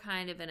you're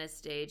kind of in a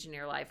stage in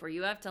your life where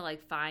you have to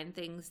like find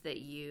things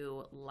that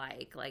you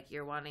like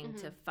you're wanting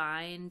to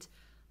find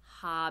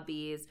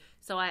hobbies.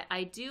 So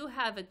I do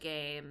have a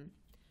game.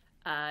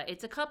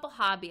 It's a couple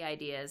hobby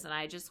ideas, and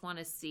I just want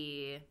to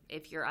see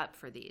if you're up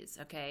for these,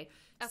 okay?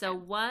 So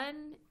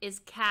one is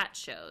cat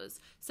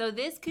shows. So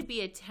this could be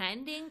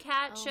attending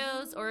cat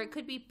shows, or it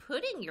could be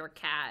putting your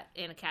cat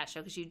in a cat show,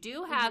 because you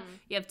do have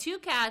you have two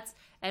cats,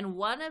 and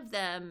one of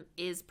them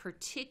is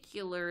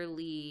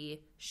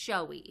particularly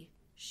showy.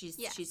 She's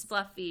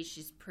fluffy,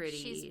 she's pretty.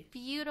 She's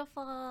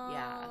beautiful,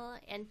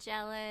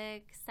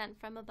 angelic, sent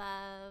from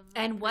above.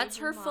 And what's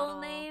her full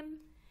name?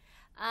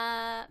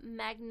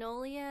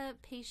 Magnolia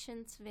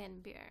Patience Van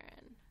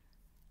Buren.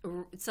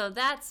 So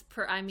that's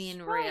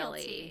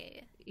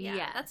really. Yeah,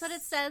 yes. That's what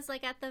it says,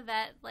 like, at the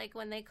vet, like,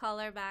 when they call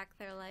her back,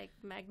 they're like,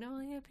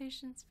 Magnolia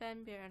Patience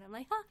Van Buren. I'm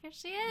like, oh, here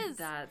she is.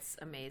 That's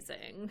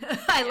amazing.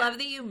 I love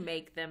that you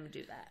make them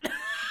do that.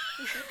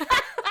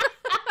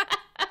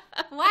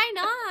 Why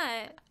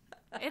not?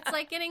 It's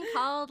like getting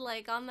called,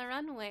 like, on the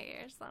runway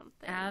or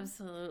something.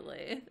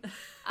 Absolutely.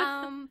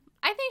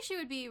 I think she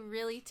would be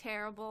really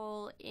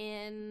terrible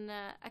in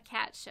a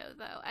cat show,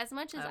 though. As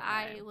much as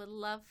I would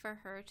love for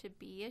her to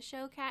be a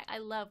show cat, I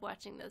love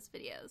watching those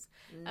videos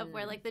of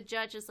where, like, the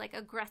judge is, like,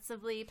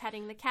 aggressively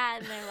petting the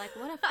cat, and they're like,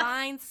 what a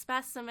fine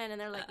specimen, and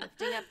they're, like,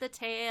 lifting up the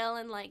tail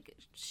and, like,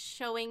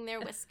 showing their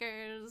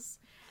whiskers.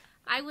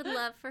 I would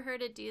love for her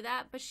to do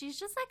that, but she's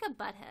just, like, a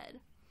butthead.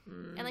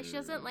 And, like, she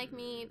doesn't like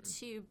me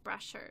to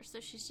brush her, so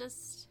she's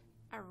just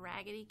a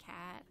raggedy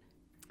cat.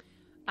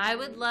 I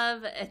would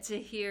love to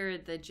hear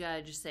the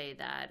judge say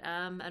that.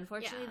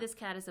 Unfortunately, this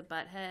cat is a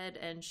butthead,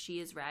 and she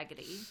is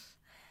raggedy.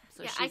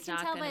 so Yeah, she's I can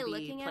not tell going by to be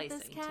looking at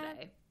this placing cat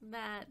today.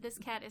 that this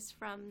cat is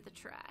from the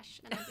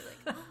trash. And I'd be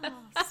like,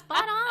 oh,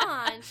 spot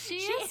on. She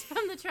is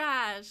from the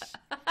trash.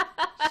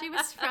 She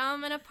was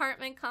from an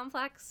apartment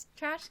complex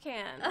trash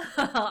can.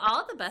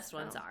 All the best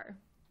ones are,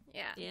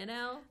 Yeah. you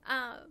know?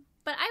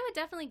 But I would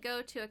definitely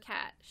go to a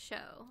cat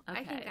show.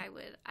 I think Okay.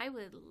 I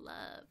would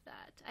love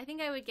that. I think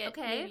I would get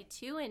Okay. maybe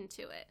too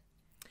into it.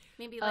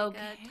 Maybe like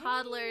a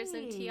toddlers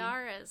and Okay.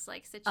 tiaras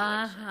like situation.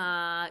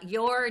 Uh-huh.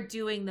 You're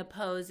doing the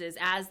poses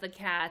as the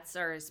cats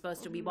are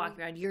supposed to be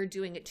walking around. You're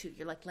doing it too.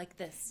 You're like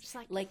this. Just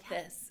like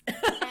this.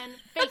 And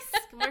face.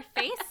 More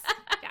face?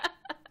 Yeah.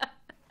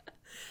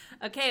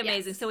 Okay,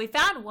 amazing. Yes. So we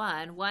found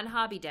one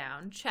hobby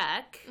down.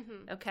 Check.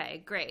 Mhm.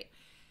 Okay, great.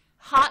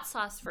 Hot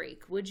sauce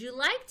freak. Would you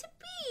like to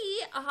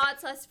be a hot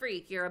sauce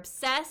freak? You're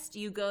obsessed.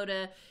 You go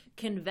to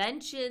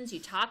conventions. You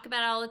talk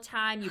about it all the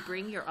time. You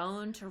bring your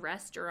own to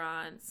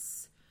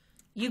restaurants.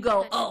 You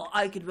go, oh,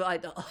 I could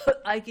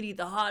eat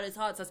the hottest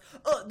hot sauce.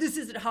 Oh, this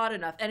isn't hot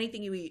enough.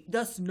 Anything you eat,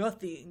 that's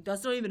nothing.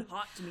 That's not even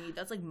hot to me.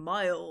 That's like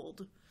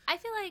mild. I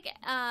feel like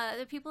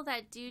the people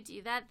that do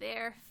that,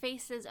 their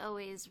face is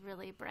always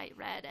really bright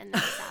red and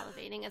they're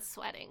salivating and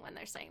sweating when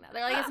they're saying that.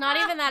 They're like, it's not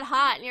even that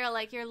hot. And you're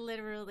like, you're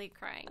literally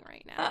crying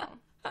right now.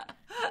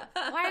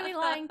 Why are we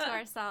lying to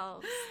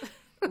ourselves?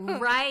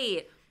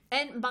 Right.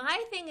 And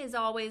my thing is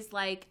always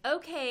like,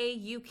 okay,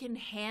 you can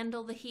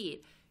handle the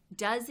heat.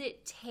 Does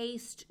it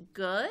taste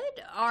good?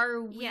 Are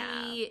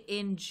we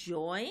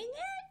enjoying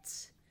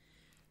it?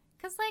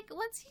 Because, like,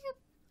 once you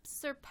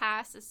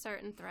surpass a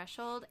certain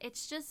threshold,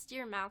 it's just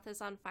your mouth is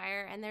on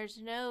fire and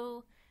there's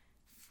no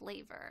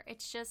flavor.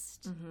 It's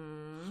just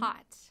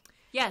hot.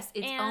 Yes,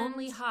 it's And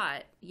only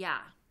hot. Yeah.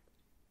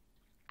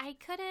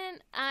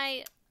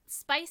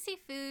 Spicy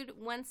food,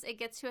 once it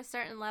gets to a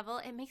certain level,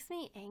 it makes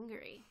me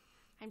angry.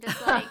 I'm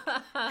just like,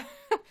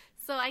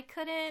 so I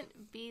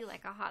couldn't be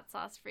like a hot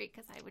sauce freak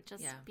because I would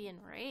just be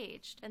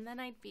enraged. And then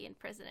I'd be in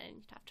prison and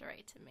you'd have to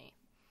write to me.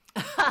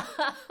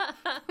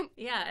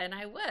 Yeah, and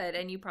I would,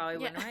 and you probably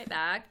wouldn't write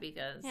back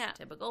because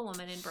typical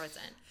woman in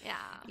prison. Yeah.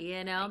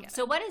 You know?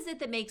 So what is it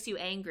that makes you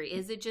angry?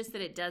 Is it just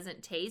that it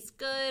doesn't taste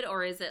good,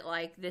 or is it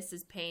like, this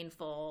is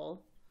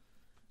painful?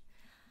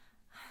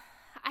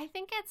 I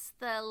think it's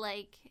the,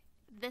 like,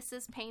 this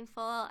is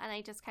painful, and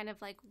I just kind of,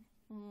 like,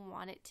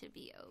 want it to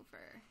be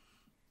over.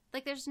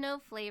 Like, there's no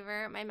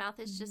flavor. My mouth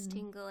is just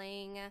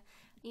tingling.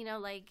 You know,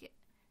 like,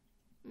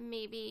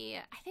 maybe,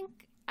 I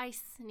think I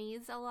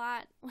sneeze a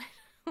lot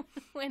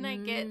when I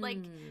get, like,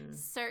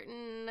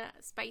 certain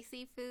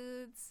spicy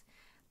foods.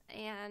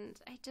 And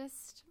I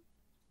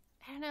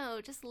don't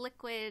know, just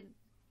liquid,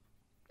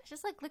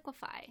 just, like,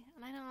 liquefy.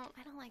 And I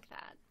don't like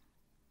that.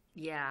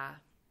 Yeah.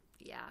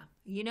 Yeah.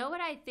 You know what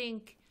I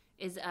think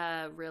is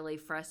a really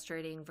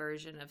frustrating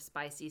version of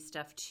spicy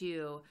stuff,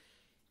 too,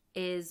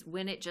 is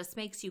when it just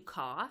makes you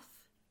cough.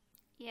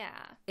 Yeah.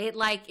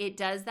 It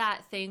does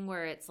that thing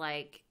where it's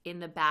like in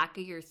the back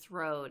of your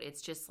throat.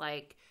 It's just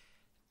like,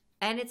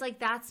 and it's like,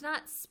 that's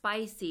not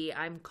spicy.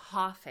 I'm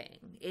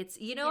coughing. It's,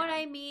 you know what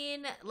I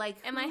mean? Like,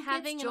 am I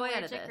having an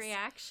allergic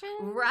reaction?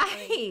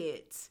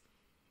 Right.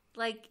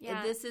 Like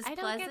this is I don't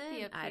pleasant. get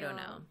the appeal. I don't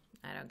know.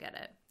 I don't get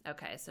it.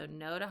 Okay. So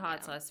no to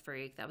hot sauce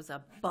freak. That was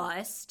a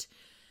bust.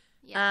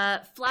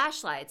 Yeah.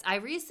 Flashlights. I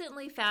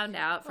recently found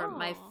out from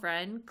my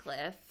friend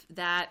Cliff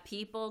that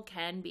people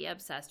can be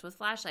obsessed with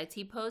flashlights.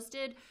 He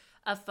posted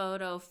a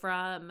photo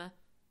from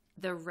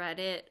the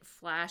Reddit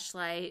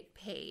flashlight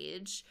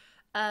page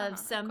of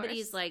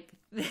somebody's like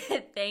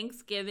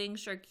Thanksgiving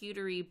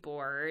charcuterie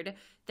board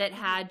that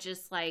had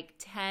just like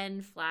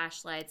 10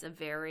 flashlights of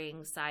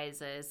varying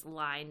sizes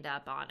lined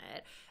up on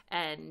it.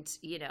 And,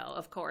 you know,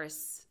 of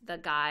course, the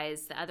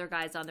other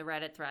guys on the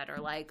Reddit thread are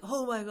like,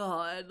 oh my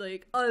God,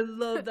 like, I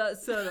love that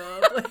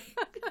setup.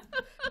 Like,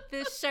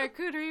 this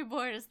charcuterie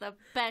board is the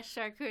best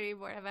charcuterie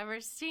board I've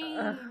ever seen.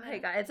 Oh my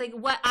God. It's like,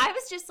 what? I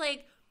was just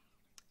like,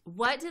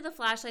 what do the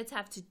flashlights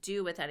have to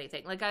do with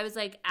anything? Like, I was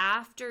like,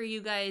 after you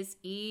guys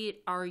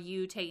eat, are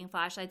you taking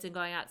flashlights and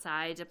going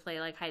outside to play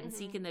like hide and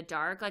seek in the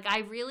dark? Like, I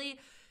really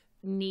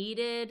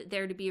needed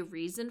there to be a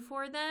reason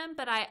for them.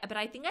 But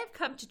I think I've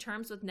come to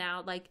terms with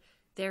now, like,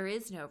 there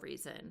is no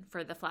reason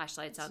for the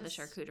flashlights on the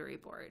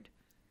charcuterie board.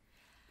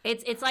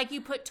 It's like you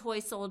put toy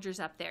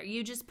soldiers up there.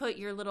 You just put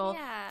your little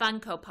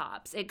Funko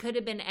Pops. It could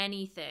have been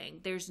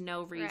anything. There's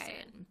no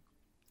reason.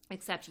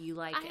 Except you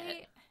like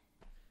it.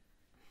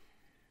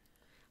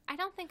 I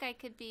don't think I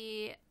could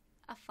be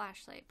a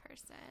flashlight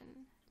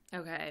person.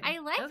 Okay. I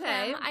like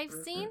them.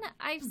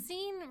 I've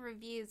seen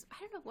reviews. I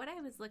don't know what I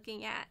was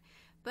looking at,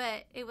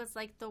 but it was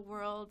like the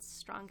world's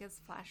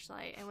strongest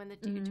flashlight. And when the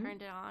dude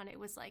turned it on, it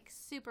was like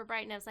super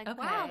bright. And I was like,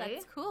 wow,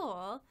 that's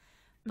cool.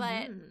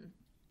 But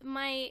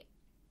my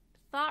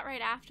thought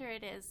right after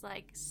it is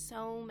like,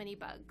 so many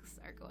bugs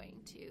are going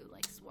to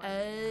like swarm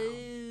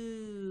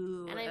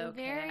me now. And I'm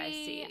I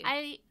see.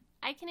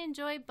 I can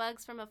enjoy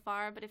bugs from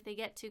afar, but if they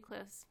get too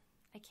close,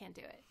 I can't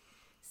do it.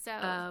 So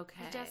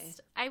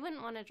I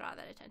wouldn't want to draw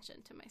that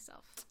attention to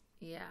myself.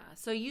 Yeah.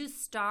 So you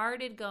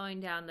started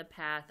going down the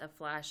path of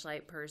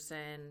flashlight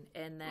person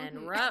and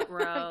then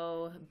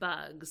ruh-roh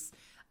bugs.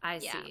 I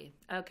see.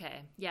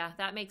 Okay. Yeah,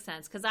 that makes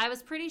sense. Because I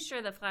was pretty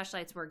sure the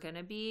flashlights were going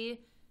to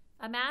be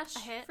a match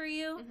for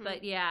you.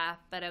 But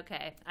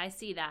okay. I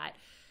see that.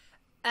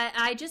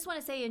 I just want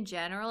to say in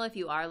general, if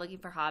you are looking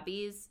for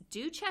hobbies,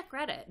 do check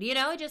Reddit.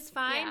 Just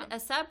find a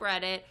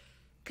subreddit.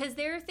 Because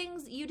there are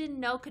things you didn't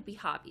know could be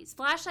hobbies.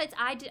 Flashlights,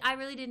 I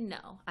really didn't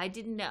know. I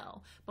didn't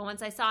know. But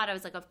once I saw it, I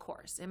was like, of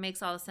course. It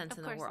makes all the sense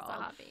in the world. Of course it's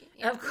a hobby.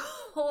 Yeah. Of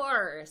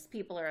course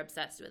people are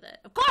obsessed with it.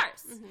 Of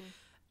course.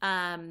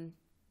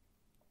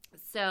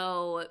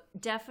 So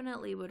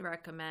definitely would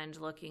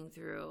recommend looking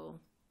through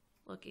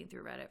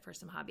Reddit for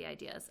some hobby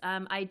ideas.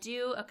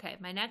 Okay,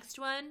 my next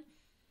one,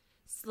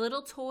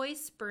 little toy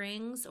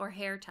springs or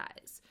hair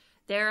ties.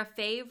 They're a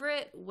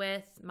favorite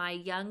with my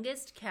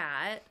youngest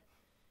cat.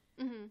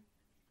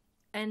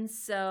 And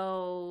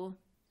so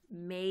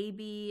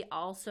maybe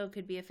also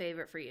could be a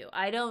favorite for you.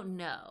 I don't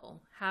know.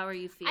 How are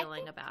you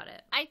feeling about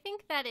it? I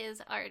think that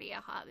is already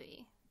a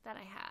hobby that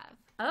I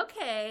have.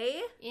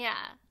 Okay. Yeah.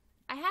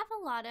 I have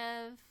a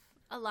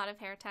lot of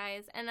hair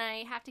ties, and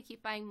I have to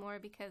keep buying more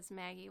because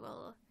Maggie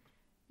will,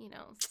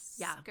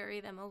 scurry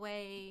them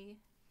away.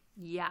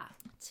 Yeah.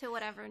 To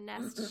whatever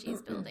nest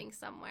she's building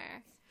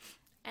somewhere.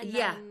 And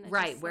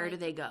right. Where do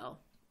they go?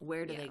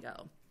 Where do they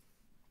go?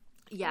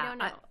 Yeah. I don't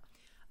know.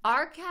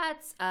 Our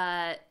cats,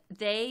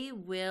 they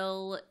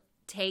will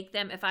take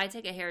them. If I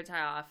take a hair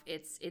tie off,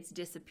 it's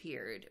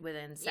disappeared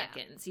within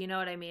seconds. You know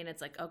what I mean? It's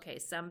like, okay,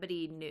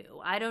 somebody knew.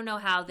 I don't know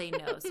how they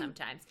know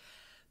sometimes.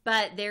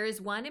 But there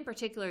is one in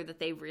particular that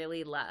they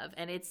really love,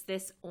 and it's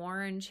this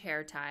orange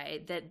hair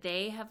tie that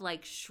they have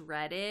like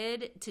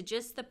shredded to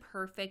just the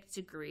perfect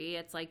degree.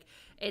 It's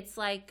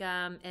like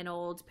an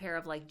old pair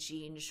of like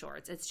jean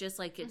shorts. It's just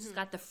like it's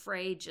got the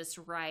fray just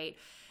right,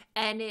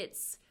 and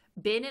it's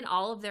been in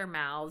all of their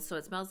mouths, so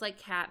it smells like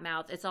cat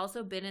mouth. It's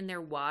also been in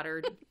their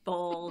water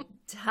bowl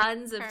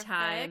tons of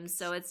times,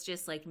 so it's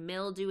just like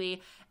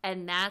mildewy,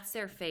 and that's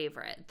their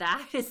favorite.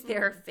 That is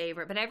their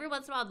favorite. But every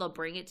once in a while, they'll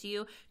bring it to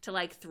you to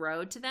like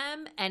throw to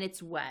them, and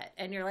it's wet,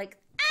 and you're like,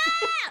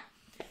 ah!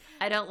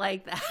 I don't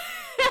like that.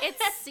 It's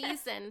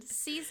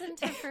seasoned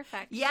to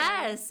perfection.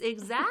 Yes,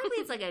 exactly.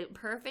 It's like a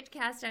perfect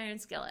cast iron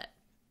skillet.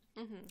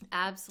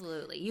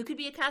 Absolutely. You could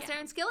be a cast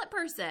iron skillet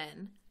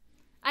person.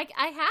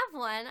 I have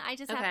one. I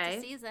just have to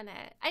season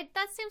it.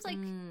 That seems like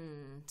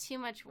too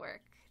much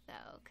work,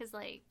 though, because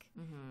you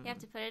have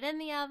to put it in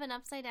the oven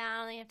upside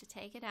down, and you have to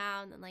take it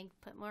out, and then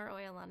put more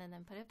oil on it, and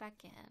then put it back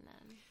in.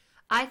 And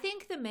I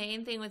think the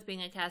main thing with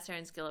being a cast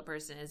iron skillet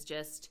person is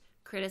just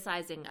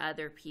criticizing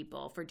other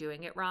people for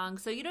doing it wrong.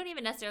 So you don't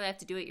even necessarily have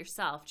to do it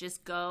yourself.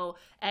 Just go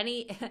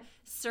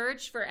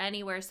search for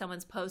anywhere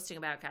someone's posting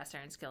about cast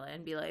iron skillet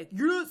and be like,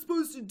 you're not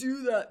supposed to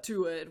do that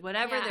to it.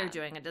 Whatever they're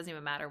doing, it doesn't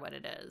even matter what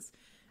it is.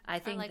 I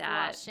think or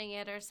that washing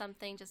it or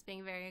something, just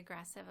being very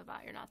aggressive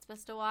about you're not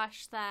supposed to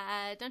wash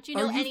that. Don't you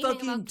know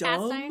anything about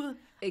cast iron?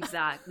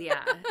 Exactly.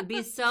 Yeah,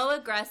 be so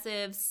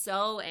aggressive,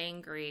 so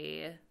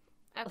angry.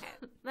 Okay,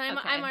 then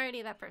I'm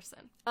already that person.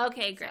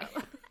 Okay, great,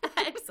 so.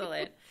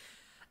 Excellent.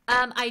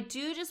 I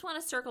do just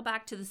want to circle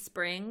back to the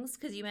springs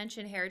because you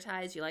mentioned hair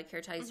ties. You like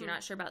hair ties. You're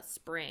not sure about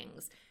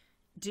springs.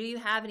 Do you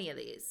have any of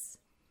these?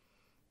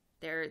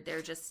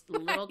 They're just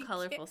little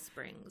colorful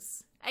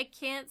springs. I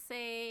can't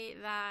say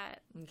that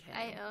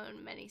I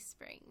own many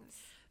springs.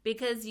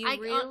 Because you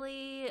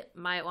really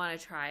might want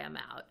to try them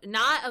out.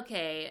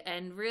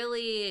 And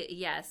really,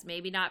 yes,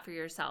 maybe not for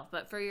yourself,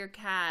 but for your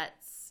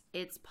cats,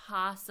 it's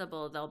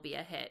possible they'll be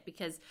a hit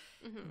because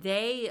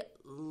they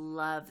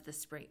love the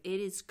spring. It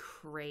is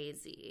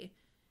crazy.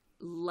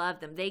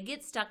 Love them. They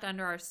get stuck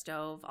under our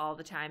stove all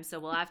the time, so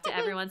we'll have to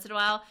every once in a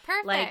while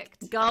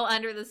go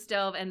under the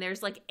stove, and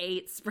there's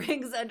 8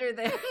 springs under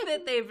there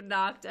that they've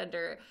knocked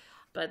under.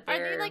 But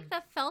are they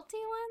the felty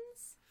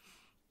ones?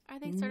 Are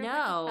they sort of like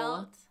a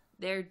felt?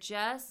 They're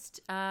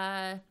just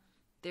a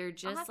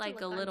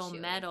little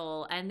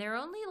metal, and they're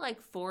only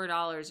 $4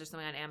 or something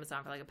on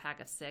Amazon for a pack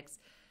of 6.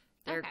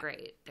 They're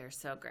great. They're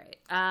so great.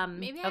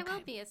 Maybe I will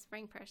be a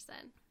spring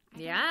person.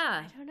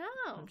 I don't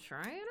know. I'm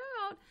trying it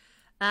out.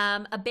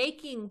 A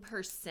baking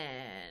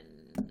person.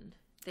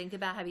 Have you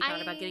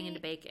thought about getting into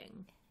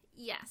baking?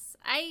 Yes,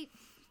 I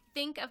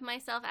think of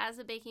myself as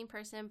a baking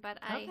person, but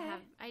I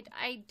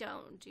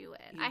don't do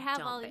it. I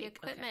have all the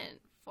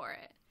equipment for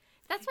it.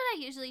 That's what I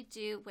usually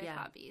do with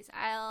hobbies.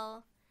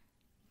 I'll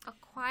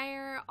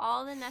acquire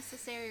all the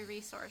necessary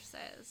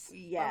resources for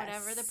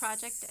whatever the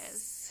project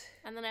is,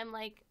 and then I'm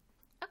like,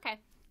 okay,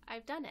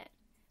 I've done it.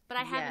 But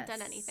I haven't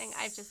done anything.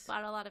 I've just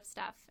bought a lot of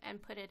stuff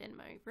and put it in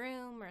my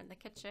room or in the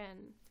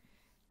kitchen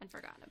and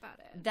forgotten about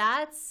it.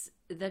 That's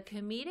the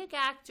comedic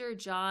actor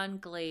John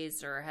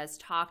Glazer has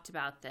talked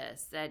about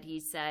this, that he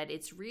said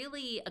it's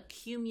really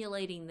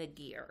accumulating the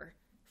gear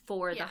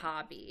for the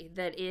hobby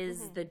that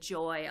is the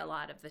joy a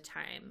lot of the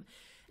time.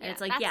 And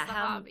it's like, that's yeah, the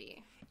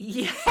hobby.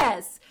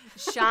 Yes.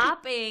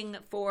 Shopping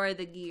for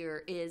the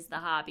gear is the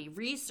hobby.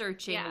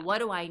 Researching, what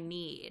do I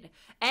need?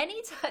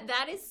 Anytime,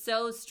 that is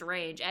so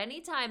strange.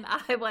 Anytime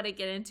I want to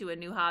get into a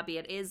new hobby,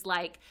 it is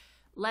like,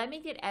 let me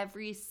get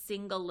every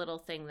single little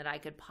thing that I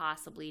could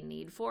possibly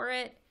need for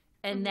it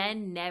and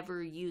then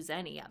never use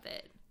any of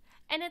it.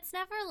 And it's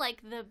never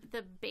like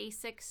the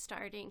basic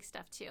starting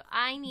stuff too.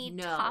 I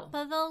need top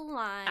of the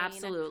line.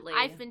 Absolutely.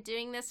 I've been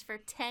doing this for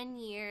 10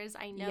 years.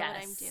 I know what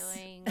I'm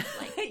doing.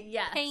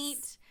 Like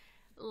paint,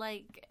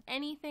 like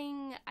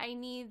anything, I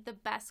need the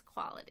best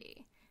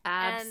quality.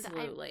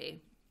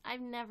 Absolutely. And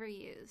I've never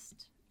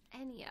used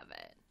any of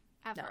it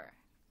ever. No.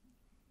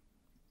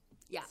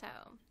 Yeah. So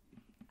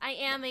I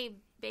am a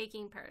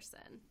baking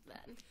person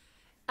then.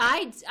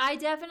 I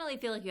definitely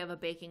feel like you have a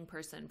baking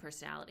person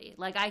personality.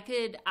 Like I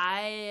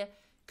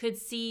could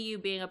see you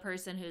being a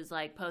person who's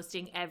like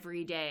posting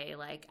every day,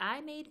 like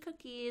I made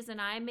cookies and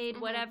I made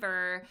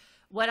whatever.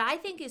 What I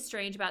think is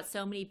strange about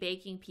so many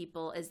baking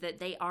people is that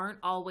they aren't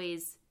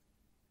always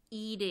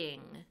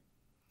eating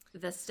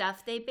the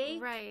stuff they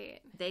bake. Right.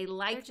 They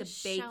like the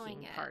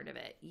baking part of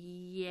it.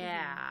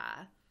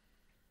 Yeah.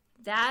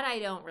 That I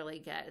don't really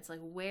get. It's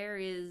like, where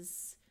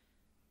is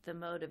the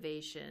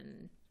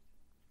motivation?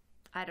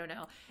 I don't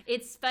know.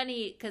 It's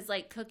funny because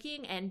like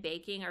cooking and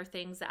baking are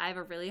things that I have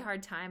a really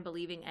hard time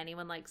believing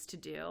anyone likes to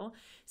do.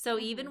 So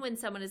even when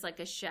someone is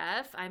like a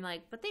chef, I'm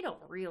like, but they don't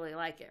really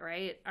like it,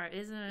 right? Or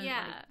isn't it?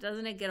 Yeah. Like,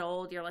 doesn't it get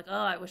old? You're like, oh,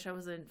 I wish I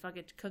wasn't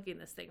fucking cooking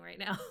this thing right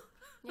now.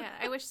 Yeah,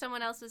 I wish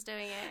someone else was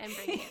doing it and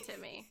bringing it to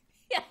me.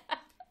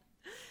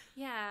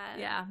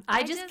 Yeah.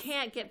 I just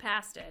can't get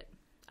past it.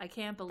 I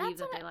can't believe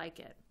that they like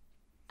it.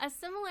 A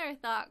similar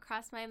thought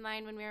crossed my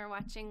mind when we were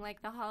watching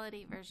like the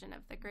holiday version of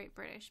the Great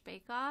British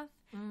Bake Off,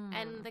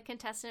 and the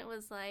contestant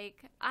was like,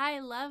 "I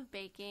love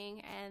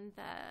baking," and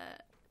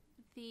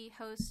the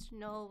host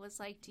Noel was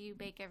like, "Do you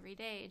bake every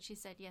day?" And she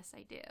said, "Yes,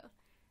 I do."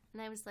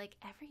 And I was like,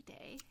 "Every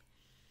day?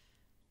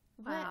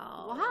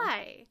 Wow. What?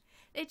 Why?"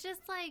 It's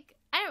just like,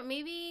 I don't.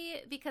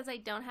 Maybe because I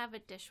don't have a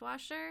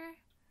dishwasher.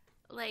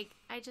 Like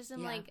I just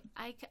am like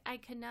I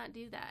could not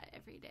do that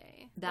every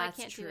day. That's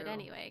I can't true. do it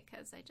anyway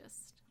because I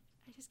just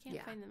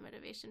can't find the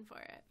motivation for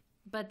it.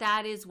 But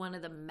that is one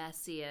of the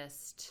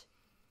messiest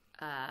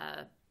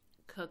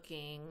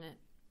cooking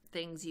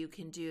things you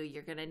can do.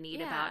 You're going to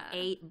need about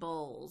 8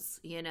 bowls,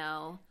 you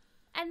know?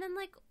 And then,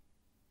 like,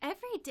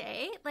 every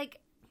day,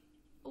 like,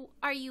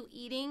 are you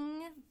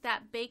eating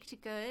that baked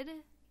good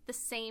the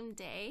same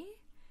day?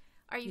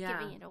 Are you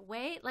giving it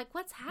away? Like,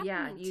 what's happening to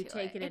it? Yeah, you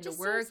take it into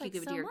work, you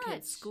give it to your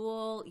kid's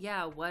school.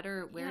 Yeah,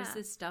 where's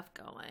this stuff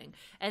going?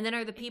 And then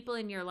are the people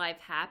in your life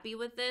happy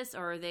with this,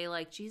 or are they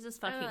like, Jesus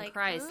fucking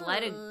Christ,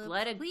 let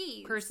a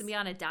person be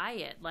on a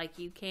diet? Like,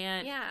 you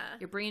can't,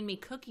 you're bringing me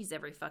cookies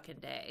every fucking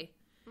day.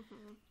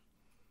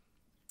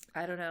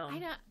 I don't know.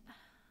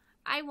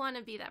 I want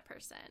to be that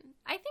person.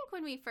 I think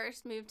when we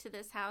first moved to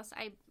this house,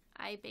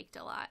 I baked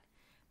a lot.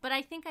 But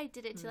I think I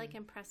did it to, like,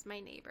 impress my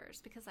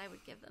neighbors because I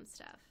would give them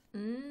stuff.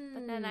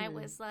 But then I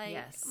was like,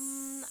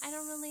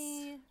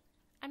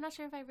 I'm not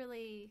sure if I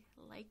really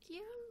like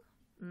you.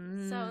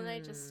 So then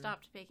I just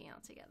stopped baking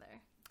altogether.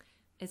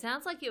 It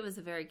sounds like it was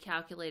a very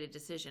calculated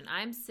decision.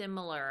 I'm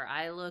similar.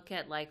 I look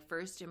at, like,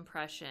 first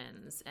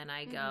impressions and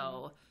I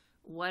go,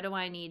 what do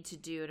I need to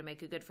do to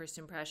make a good first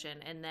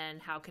impression? And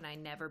then how can I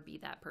never be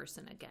that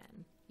person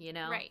again? You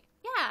know? Right.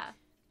 Yeah.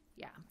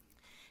 Yeah.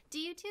 Do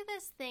you do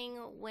this thing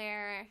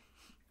where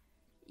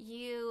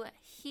you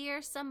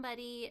hear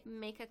somebody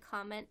make a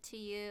comment to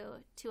you,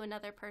 to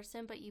another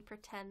person, but you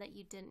pretend that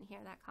you didn't hear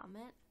that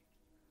comment?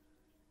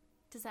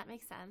 Does that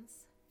make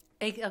sense?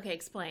 Okay,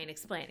 explain. Give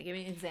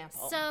me an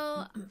example.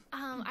 So,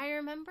 I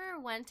remember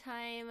one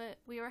time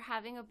we were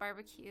having a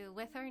barbecue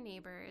with our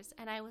neighbors,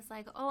 and I was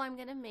like, oh, I'm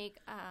going to make,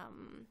 I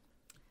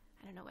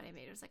don't know what I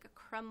made. It was like a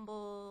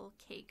crumble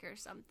cake or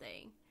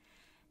something.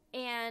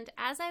 And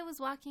as I was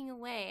walking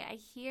away, I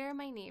hear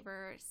my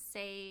neighbor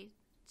say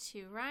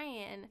to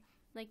Ryan,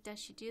 like, does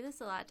she do this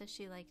a lot? Does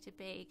she like to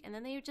bake? And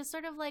then they just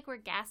sort of like were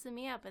gassing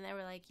me up, and they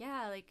were like,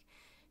 yeah, like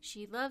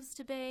she loves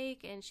to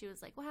bake. And she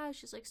was like, wow,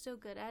 she's like so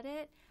good at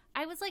it.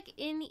 I was like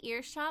in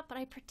earshot, but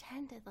I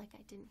pretended like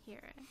I didn't hear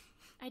it.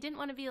 I didn't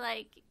want to be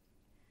like,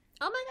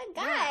 oh my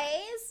God,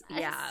 guys.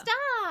 Yeah.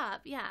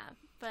 Stop. Yeah.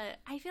 But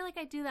I feel like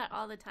I do that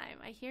all the time.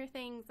 I hear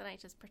things and I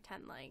just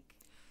pretend like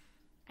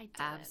I didn't.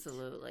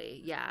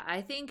 Absolutely. Yeah.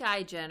 I think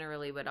I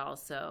generally would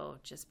also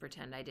just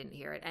pretend I didn't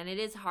hear it. And it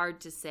is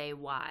hard to say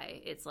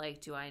why. It's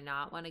like, do I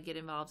not want to get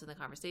involved in the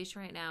conversation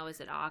right now?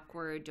 Is it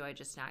awkward? Do I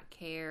just not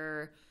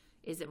care?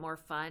 Is it more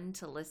fun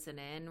to listen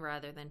in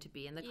rather than to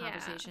be in the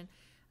conversation?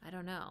 I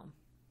don't know.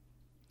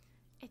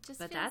 It just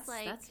but feels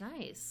like that's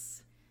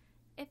nice.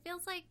 It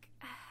feels like,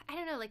 I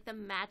don't know, like the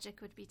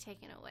magic would be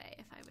taken away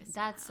if I was.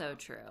 That's so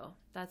true.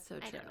 That's so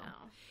true. I don't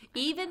know.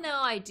 Even though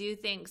I do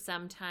think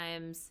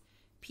sometimes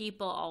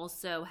people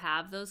also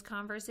have those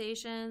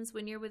conversations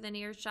when you're within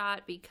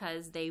earshot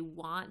because they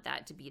want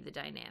that to be the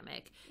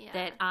dynamic. Yeah.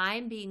 That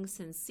I'm being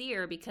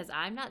sincere because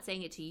I'm not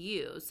saying it to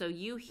you. So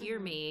you hear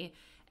me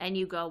and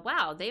you go,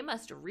 wow, they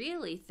must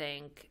really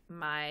think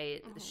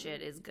my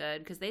shit is good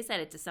because they said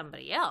it to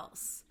somebody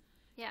else.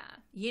 Yeah.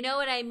 You know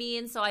what I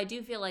mean? So I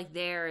do feel like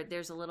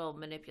there's a little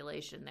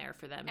manipulation there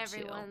for them,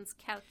 Everyone's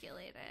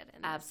calculated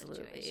in that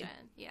situation.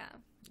 Yeah.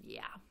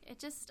 Yeah. It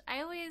just,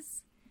 I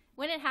always,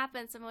 when it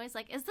happens, I'm always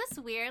like, is this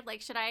weird?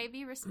 Like, should I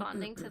be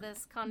responding to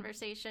this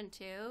conversation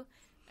too?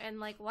 And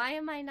like, why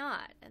am I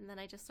not? And then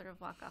I just sort of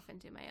walk off and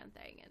do my own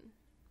thing. And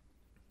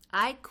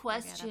I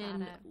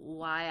question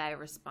why I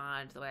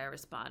respond the way I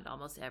respond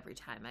almost every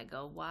time. I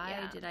go,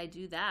 why did I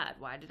do that?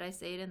 Why did I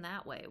say it in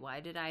that way? Why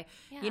did I,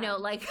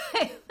 like,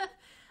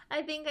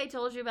 I think I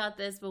told you about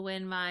this, but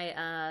when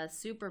my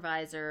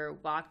supervisor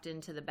walked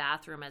into the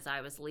bathroom as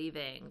I was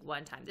leaving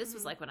one time, this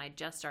was like when I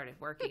just started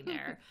working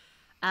there,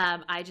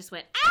 I just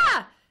went,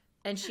 ah!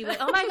 And she went,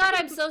 oh my God,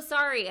 I'm so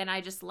sorry. And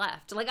I just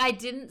left. Like, I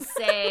didn't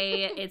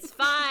say, it's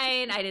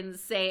fine. I didn't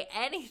say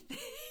anything.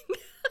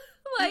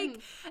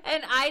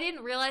 And I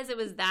didn't realize it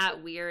was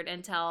that weird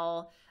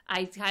until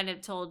I kind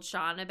of told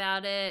Sean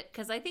about it,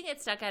 because I think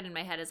it stuck out in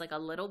my head as like a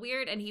little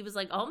weird, and he was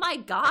like, oh my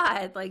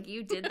God, like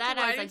you did that?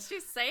 Why I was didn't like, she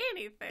say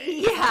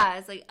anything? Yeah,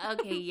 it's like,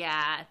 okay,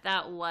 yeah,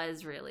 that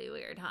was really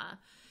weird, huh?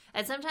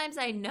 And sometimes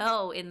I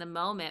know in the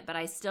moment, but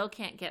I still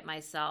can't get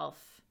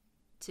myself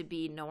to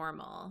be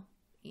normal,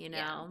 you know?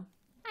 Yeah.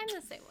 I'm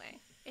the same way.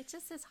 It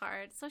just is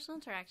hard. Social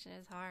interaction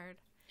is hard.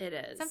 It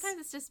is. Sometimes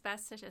it's just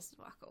best to just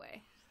walk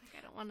away.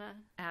 I don't want to.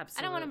 Absolutely.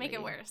 I don't want to make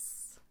it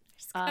worse.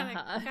 Just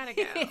gotta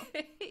go.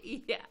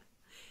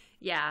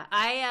 Yeah.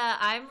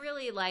 I'm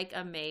really like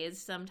amazed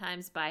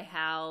sometimes by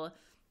how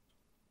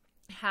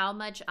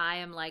much I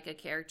am like a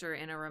character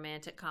in a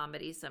romantic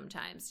comedy.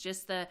 Sometimes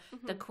just the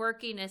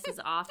quirkiness is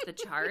off the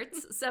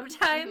charts.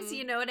 Sometimes,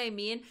 you know what I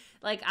mean?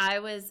 Like I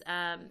was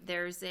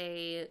there's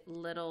a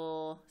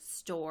little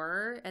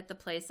store at the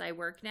place I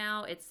work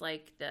now. It's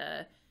like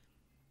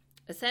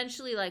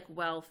essentially like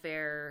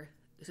welfare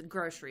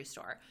grocery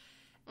store.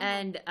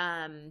 And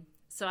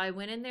so I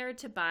went in there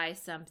to buy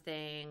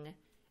something,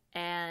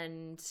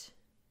 and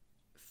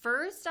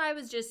first I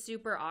was just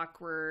super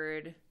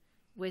awkward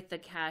with the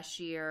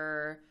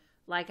cashier.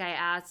 Like I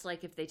asked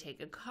like if they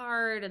take a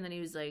card, and then he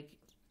was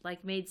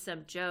like made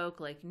some joke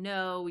like,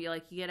 no, you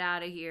get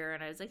out of here.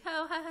 And I was like,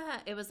 oh, ha, ha,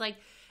 ha. It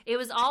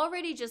was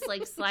already just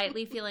like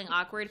slightly feeling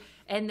awkward.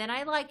 And then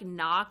I like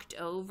knocked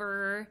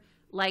over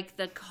like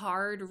the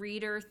card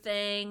reader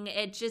thing.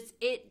 It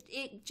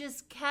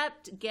just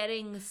kept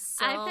getting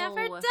so. I've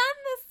never done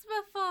this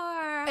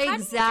before.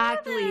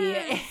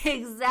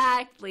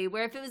 Exactly.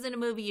 Where if it was in a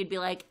movie, you'd be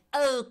like,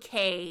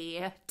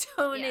 okay,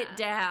 tone it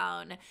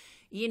down,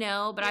 you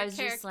know. But Your I was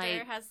just like,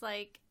 character has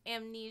like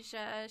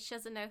amnesia. She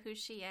doesn't know who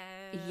she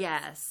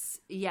is.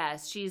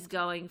 Yes. She's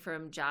going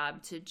from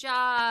job to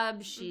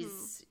job. She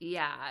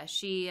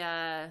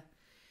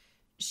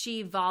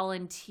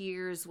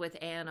volunteers with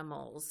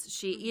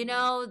animals. You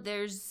know,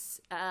 there's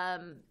a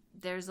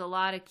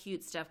lot of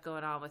cute stuff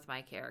going on with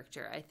my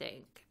character, I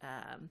think.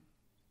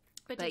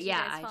 But did you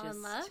guys fall in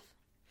love?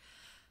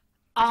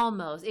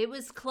 Almost. It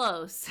was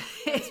close.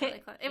 It was really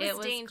close. It was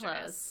dangerous.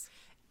 Close.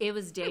 It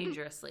was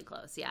dangerously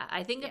close. Yeah.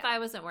 I think if I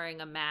wasn't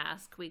wearing a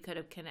mask, we could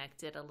have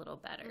connected a little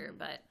better.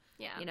 But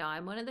you know,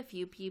 I'm one of the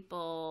few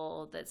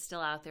people that's still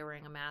out there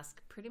wearing a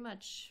mask pretty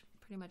much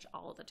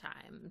all the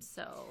time.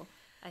 So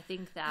I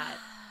think that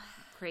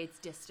creates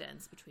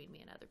distance between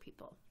me and other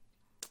people.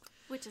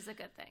 Which is a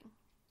good thing.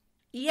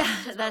 Yeah,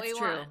 that's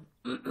true.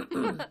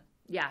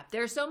 Yeah,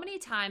 there's so many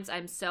times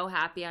I'm so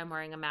happy I'm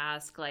wearing a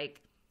mask.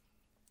 Like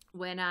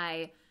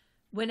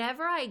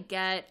whenever I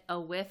get a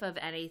whiff of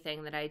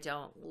anything that I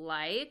don't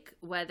like,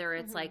 whether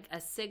it's like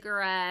a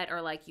cigarette or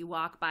like you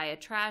walk by a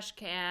trash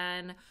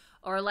can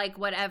or like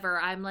whatever,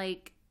 I'm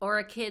like, or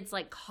a kid's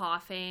like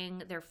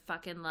coughing their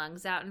fucking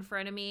lungs out in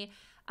front of me,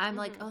 I'm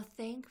like, oh,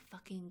 thank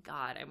fucking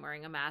God I'm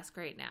wearing a mask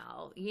right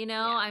now. You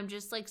know, I'm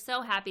just like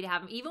so happy to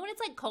have them. Even when it's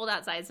like cold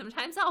outside,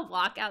 sometimes I'll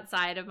walk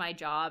outside of my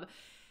job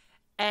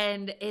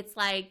and it's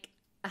like,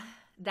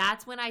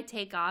 that's when I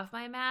take off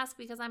my mask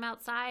because I'm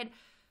outside.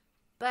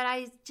 But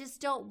I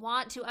just don't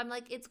want to. I'm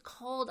like, it's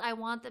cold. I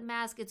want the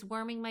mask. It's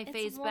warming my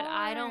face, but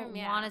I don't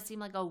want to seem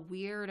like a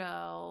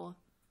weirdo.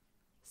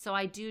 So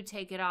I do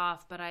take it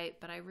off, but I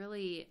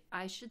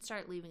should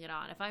start leaving it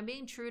on. If I'm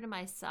being true to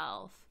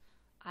myself,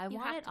 I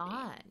want it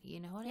on. You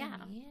know what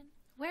I mean?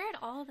 Wear it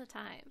all the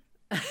time.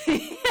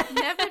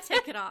 Never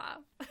take it off.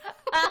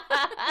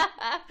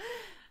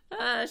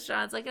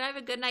 Sean's like, can I have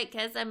a good night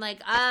kiss? I'm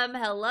like,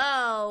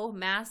 hello,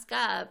 mask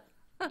up.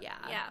 Yeah.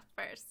 Yeah,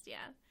 first, yeah.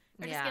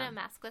 Or just get a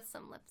mask with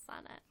some lips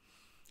on it.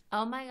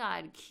 Oh my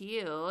God,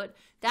 cute.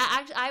 That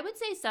actually, I would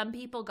say some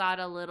people got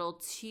a little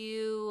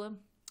too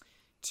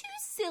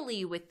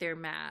silly with their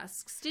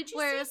masks. Did you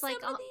see some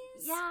of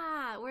these?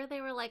 Yeah, where they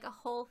were like a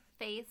whole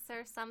face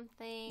or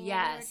something.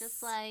 Yes. Or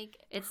just like,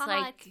 it's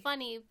it's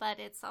funny, but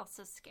it's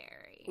also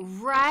scary.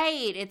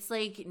 Right. It's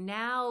like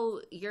now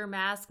your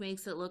mask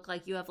makes it look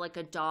like you have like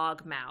a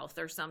dog mouth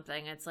or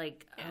something. It's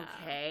like,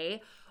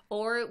 okay.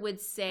 Or it would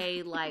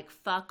say like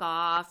fuck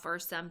off or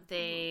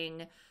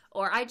something.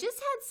 Or I just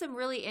had some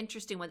really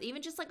interesting ones,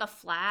 even just like a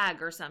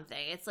flag or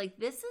something. It's like,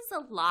 this is a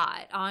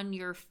lot on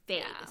your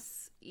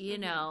face, you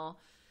know.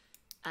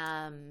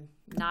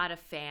 Not a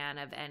fan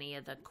of any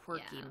of the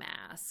quirky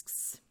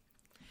masks.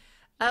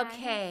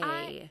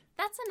 Okay.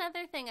 That's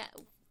another thing.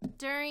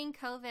 During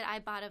COVID, I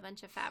bought a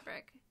bunch of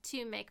fabric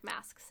to make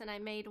masks, and I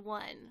made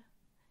one.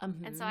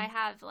 And so I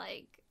have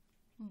like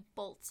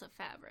bolts of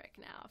fabric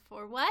now.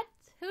 For what?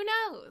 Who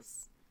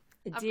knows?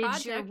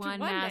 Did your one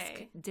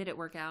mask, did it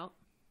work out?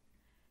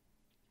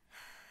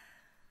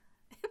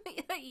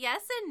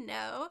 Yes and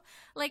no.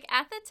 Like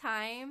at the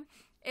time,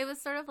 it was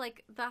sort of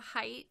like the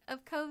height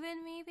of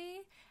COVID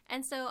maybe.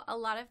 And so a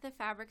lot of the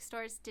fabric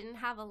stores didn't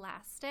have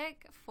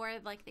elastic for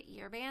like the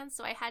ear bands.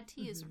 So I had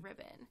to use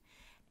ribbon.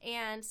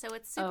 And so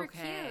it's super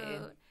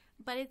cute,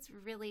 but it's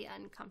really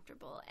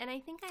uncomfortable. And I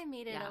think I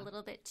made it a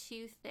little bit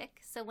too thick.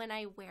 So when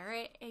I wear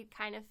it, it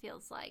kind of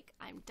feels like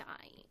I'm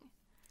dying.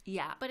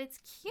 Yeah. But it's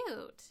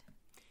cute.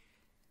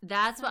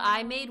 That's what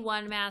I made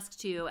one mask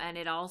too, and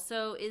it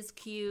also is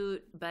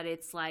cute, but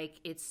it's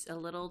like it's a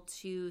little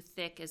too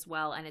thick as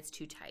well, and it's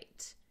too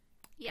tight.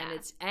 Yeah,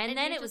 and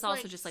then it was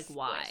also just like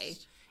why?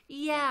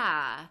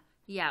 Yeah,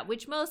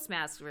 which most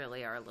masks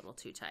really are a little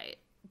too tight.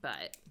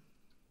 But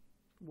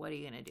what are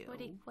you gonna do? What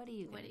are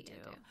you gonna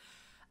do?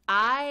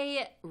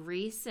 I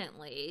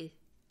recently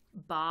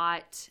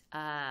bought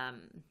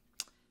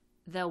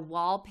the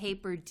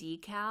wallpaper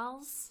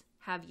decals.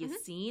 Have you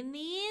seen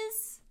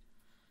these?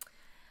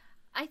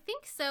 I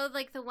think so,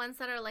 like the ones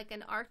that are like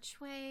an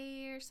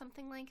archway or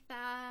something like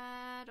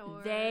that. Or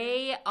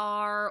they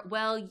are,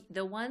 well,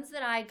 the ones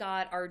that I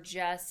got are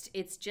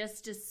it's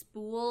just a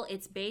spool.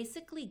 It's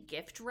basically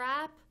gift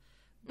wrap,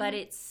 but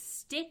it's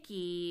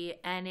sticky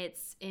and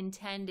it's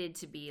intended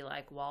to be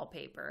like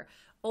wallpaper.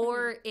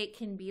 Or it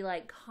can be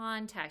like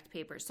contact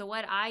paper. So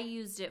what I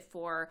used it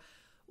for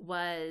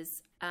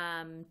was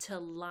to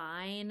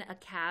line a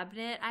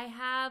cabinet I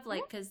have,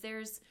 like, because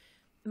there's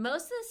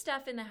most of the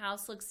stuff in the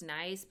house looks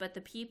nice, but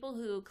the people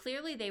who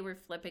clearly they were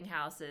flipping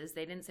houses,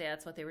 they didn't say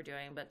that's what they were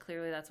doing, but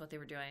clearly that's what they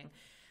were doing.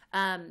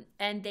 And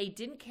they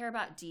didn't care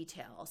about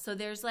detail. So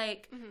there's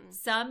like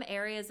some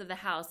areas of the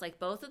house, like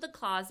both of the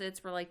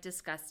closets were like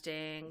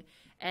disgusting.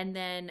 And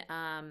then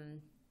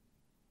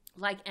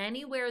like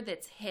anywhere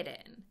that's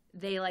hidden,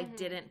 they like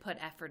didn't put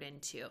effort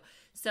into.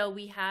 So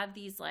we have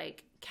these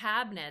like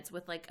cabinets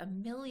with like a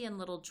million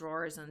little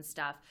drawers and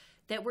stuff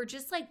that were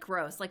just like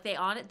gross. Like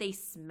they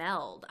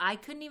smelled. I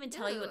couldn't even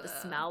tell you what the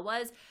smell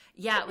was.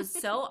 Yeah, it was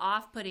so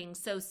off-putting.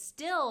 So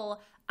still,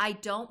 I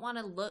don't want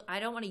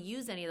to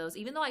use any of those.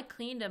 Even though I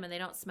cleaned them and they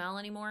don't smell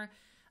anymore,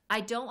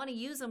 I don't want to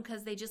use them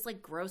because they just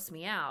like gross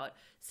me out.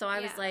 So I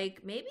was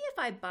like, maybe if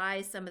I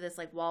buy some of this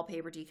like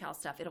wallpaper decal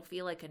stuff, it'll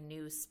feel like a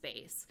new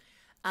space.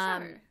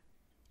 Sure.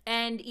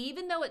 And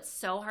even though it's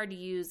so hard to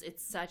use,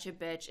 it's such a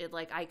bitch. It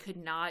like, I could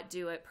not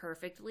do it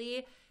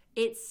perfectly.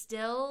 It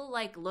still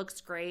like looks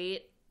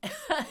great.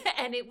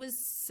 And it was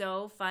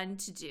so fun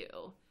to do.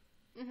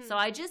 So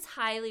I just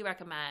highly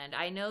recommend.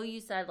 I know you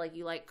said like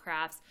you like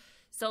crafts.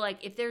 So like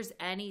if there's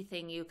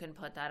anything you can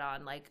put that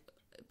on, like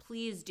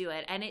please do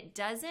it. And it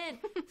doesn't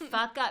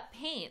fuck up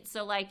paint.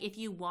 So like if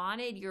you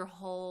wanted your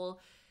whole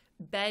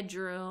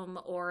bedroom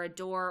or a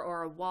door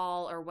or a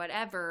wall or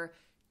whatever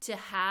to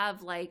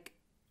have like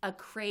a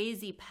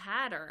crazy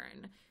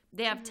pattern,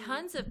 they have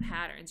tons of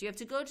patterns. You have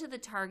to go to the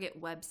Target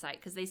website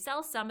because they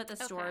sell some at the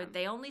store.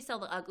 They only sell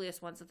the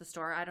ugliest ones at the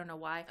store. I don't know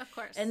why. Of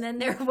course. And then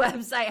their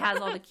website has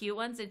all the cute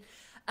ones.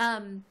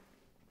 And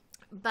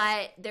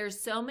but there's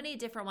so many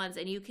different ones,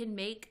 and you can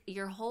make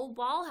your whole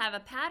wall have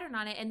a pattern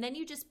on it, and then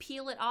you just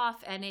peel it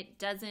off, and it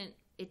doesn't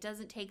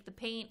take the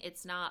paint.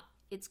 It's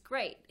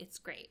great. It's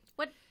great.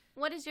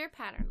 What does your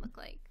pattern look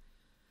like?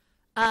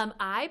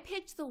 I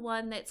picked the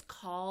one that's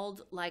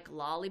called like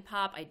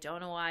lollipop. I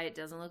don't know why it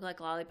doesn't look like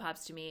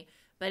lollipops to me,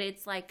 but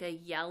it's like a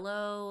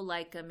yellow,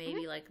 like a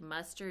maybe like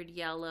mustard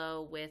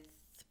yellow with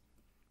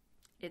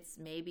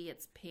maybe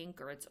it's pink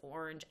or it's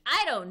orange.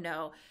 I don't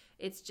know.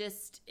 It's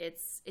just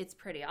it's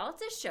pretty. I'll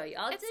just show you.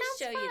 I'll just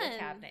show you the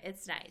cabinet.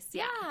 It's nice.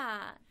 Yeah.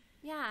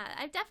 Yeah.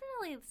 I've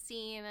definitely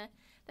seen.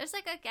 There's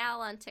like a gal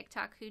on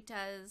TikTok who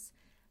does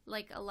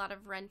like a lot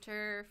of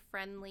renter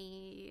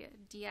friendly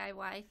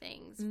DIY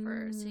things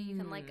so you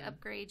can like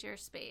upgrade your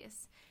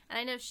space. And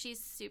I know she's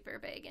super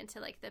big into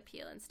like the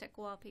peel and stick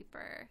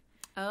wallpaper.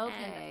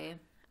 Okay. And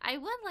I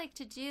would like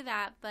to do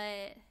that,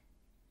 but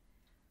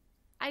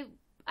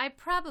I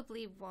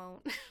probably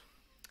won't.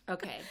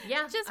 Okay.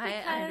 Yeah. Just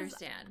because I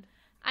understand.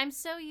 I'm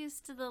so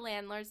used to the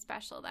landlord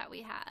special that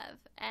we have,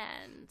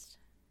 and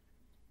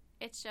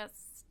it's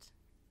just,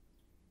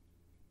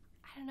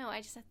 I don't know,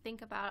 I just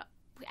think about,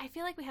 I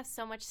feel like we have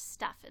so much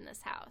stuff in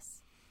this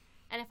house.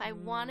 And if I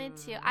wanted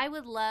to, I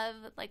would love,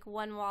 like,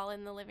 one wall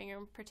in the living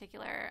room in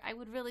particular, I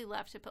would really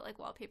love to put, like,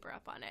 wallpaper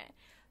up on it.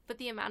 But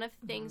the amount of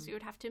things we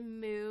would have to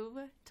move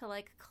to,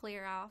 like,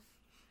 clear off,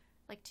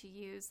 like, to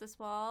use this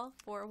wall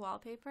for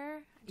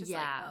wallpaper. Just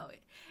like, oh,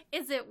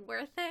 is it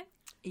worth it?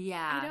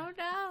 Yeah. I don't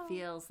know.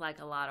 Feels like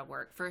a lot of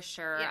work, for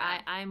sure.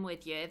 Yeah. I'm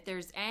with you. If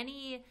there's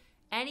any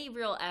any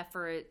real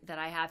effort that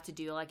I have to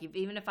do, like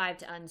even if I have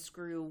to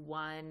unscrew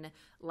one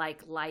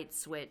like light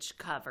switch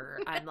cover,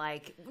 I'm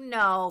like,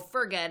 no,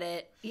 forget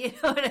it. You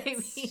know what I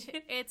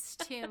mean? It's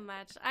too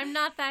much. I'm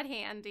not that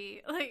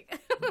handy.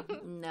 Like,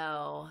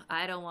 no,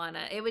 I don't want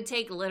to. It would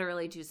take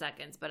literally 2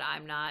 seconds, but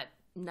I'm not.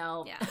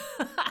 No, yeah.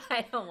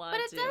 I don't want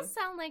to. But it does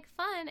sound like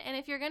fun. And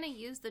if you're going to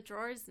use the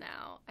drawers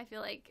now, I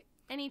feel like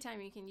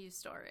anytime you can use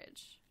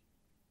storage.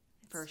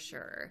 For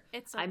sure.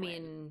 It's I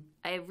mean,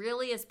 it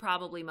really is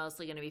probably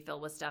mostly going to be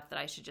filled with stuff that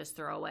I should just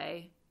throw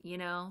away, you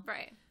know?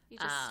 Right. You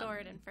just store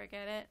it and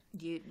forget it.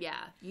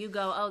 You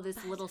go, oh,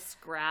 this little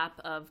scrap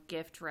of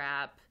gift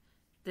wrap,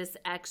 this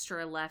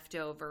extra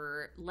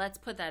leftover, let's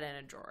put that in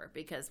a drawer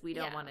because we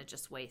don't want to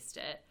just waste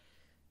it.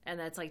 And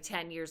that's like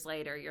 10 years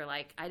later, you're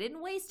like, I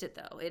didn't waste it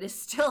though. It is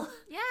still,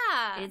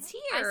 it's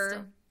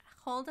here.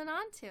 Holding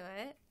on to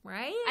it.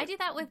 Right? I do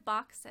that with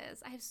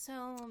boxes. I have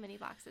so many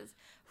boxes.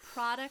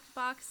 Product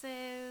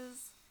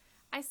boxes.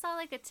 I saw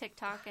like a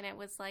TikTok and it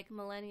was like,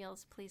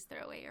 millennials, please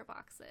throw away your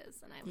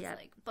boxes. And I was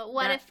like, but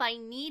what if I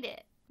need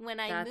it when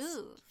I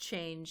move?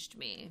 Changed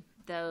me.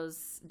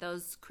 Those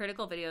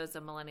critical videos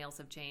of millennials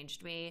have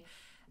changed me.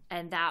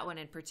 And that one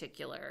in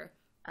particular,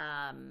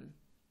 I'm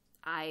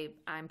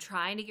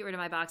trying to get rid of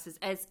my boxes.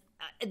 As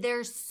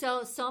there's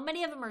so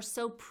many of them are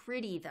so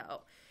pretty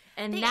though.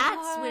 And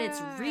that's when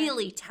it's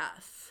really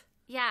tough.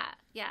 Yeah.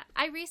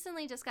 I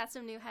recently just got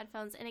some new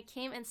headphones, and it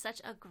came in such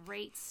a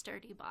great,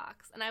 sturdy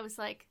box. And I was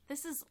like,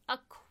 this is a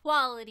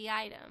quality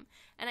item.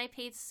 And I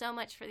paid so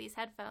much for these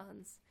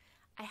headphones.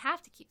 I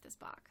have to keep this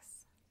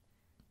box.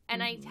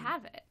 And I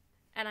have it.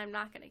 And I'm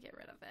not going to get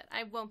rid of it.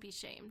 I won't be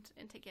shamed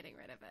into getting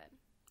rid of it.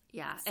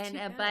 Yeah,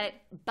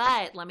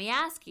 but let me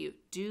ask you,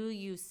 do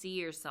you see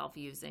yourself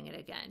using it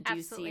again? Do Absolutely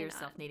you see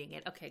yourself not. needing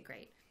it? Okay,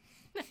 great.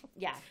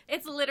 Yeah.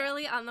 It's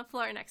literally on the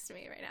floor next to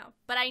me right now.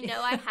 But I know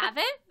I have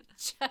it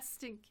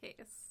just in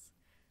case.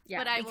 Yeah,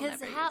 but I will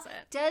never use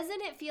it.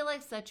 Doesn't it feel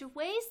like such a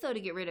waste, though, to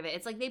get rid of it?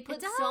 It's like they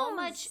put so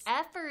much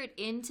effort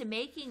into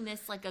making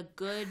this like a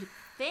good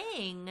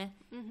thing.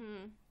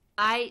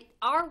 Mm-hmm.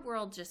 Our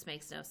world just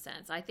makes no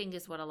sense, I think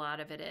is what a lot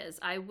of it is.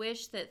 I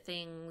wish that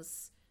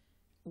things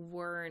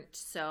weren't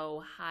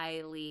so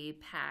highly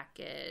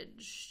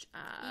packaged.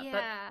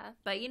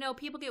 But you know,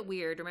 people get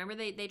weird. Remember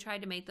they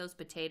tried to make those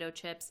potato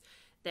chips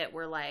that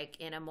were like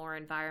in a more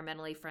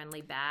environmentally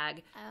friendly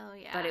bag. Oh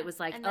yeah. But it was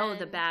like,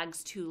 the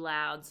bag's too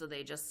loud, so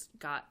they just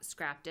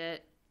scrapped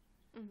it.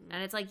 Mm-hmm.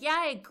 And it's like, yeah,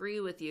 I agree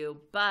with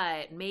you,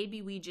 but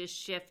maybe we just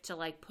shift to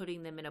like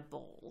putting them in a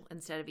bowl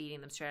instead of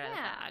eating them straight out of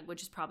the bag,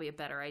 which is probably a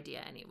better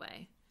idea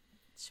anyway.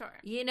 Sure.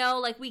 You know,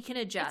 like we can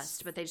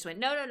adjust, but they just went,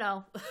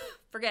 no,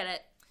 forget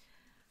it.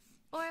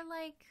 Or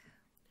like,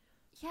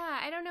 yeah,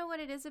 I don't know what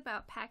it is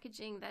about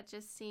packaging that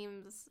just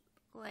seems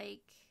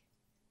like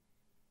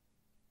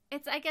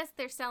I guess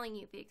they're selling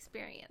you the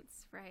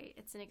experience, right?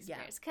 It's an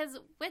experience. Because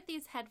with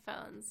these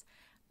headphones,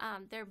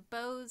 they're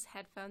Bose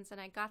headphones,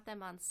 and I got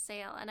them on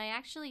sale. And I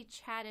actually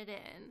chatted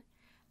in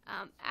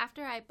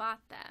after I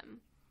bought them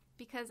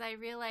because I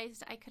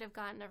realized I could have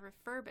gotten a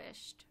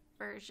refurbished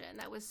version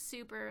that was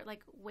super,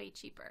 like, way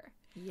cheaper.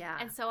 Yeah.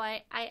 And so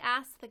I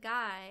asked the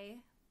guy,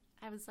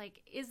 I was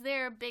like, is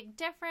there a big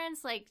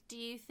difference? Like, do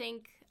you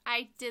think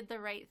I did the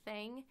right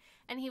thing?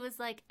 And he was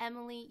like,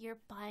 Emily, you're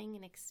buying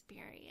an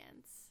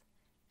experience.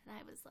 And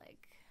I was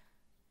like,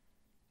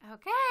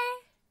 okay.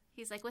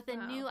 He's like, with a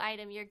new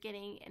item, you're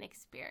getting an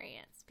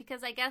experience.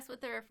 Because I guess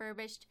with the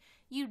refurbished,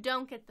 you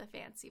don't get the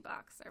fancy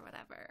box or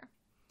whatever.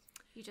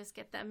 You just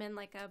get them in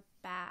like a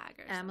bag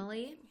or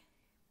Emily, something.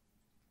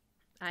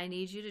 I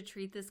need you to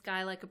treat this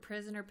guy like a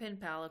prisoner pen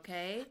pal,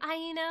 okay?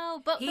 I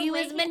know, but he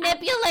was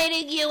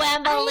manipulating you,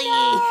 Emily.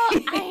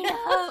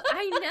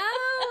 I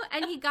know.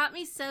 And he got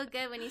me so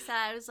good when he said,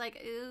 I was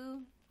like,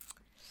 ooh.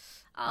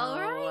 All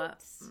right.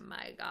 Oh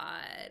my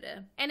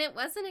God. And it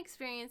was an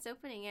experience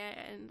opening it,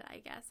 and I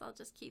guess I'll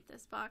just keep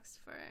this box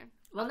for...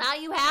 Well, now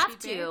you have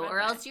to, or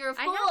else you're a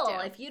fool.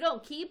 If you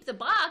don't keep the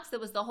box, that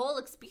was the whole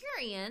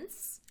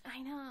experience. I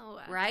know.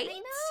 Right? I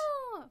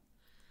know.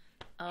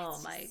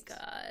 Oh my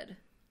God.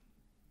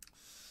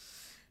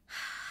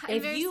 I'm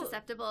very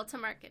susceptible to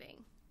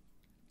marketing.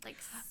 Like,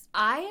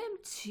 I am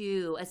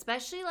too,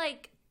 especially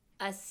like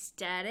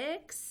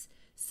aesthetics.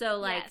 So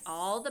like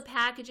all the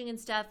packaging and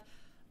stuff.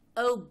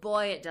 Oh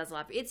boy, it does a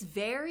lot. It's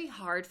very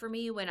hard for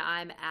me when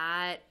I'm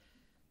at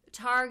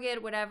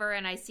Target, whatever,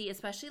 and I see,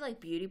 especially like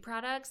beauty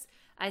products,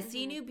 I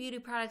see new beauty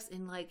products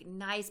in like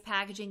nice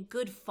packaging,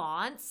 good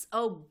fonts.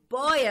 Oh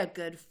boy, a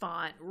good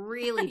font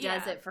really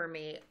does it for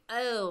me.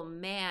 Oh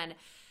man.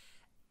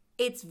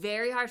 It's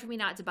very hard for me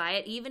not to buy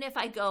it, even if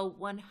I go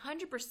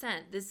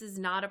 100%, this is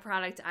not a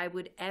product I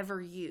would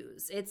ever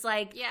use. It's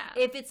like,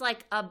 if it's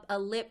like a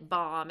lip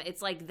balm,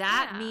 it's like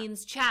that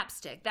means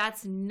chapstick.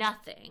 That's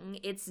nothing.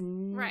 It's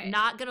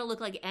not going to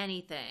look like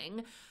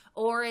anything.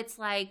 Or it's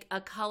like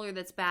a color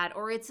that's bad,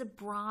 or it's a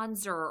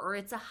bronzer, or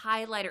it's a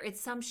highlighter.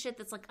 It's some shit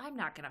that's like, I'm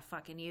not going to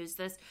fucking use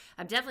this.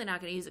 I'm definitely not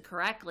going to use it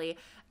correctly.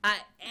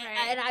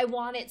 And I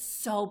want it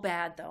so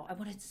bad, though. I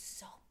want it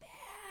so bad.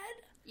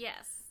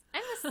 Yes.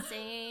 I'm the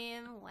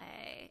same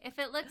way. If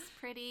it looks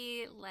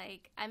pretty,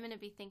 like, I'm going to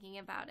be thinking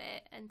about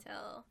it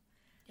until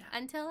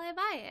I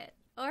buy it.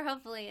 Or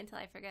hopefully until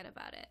I forget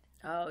about it.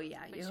 Oh, yeah.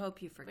 You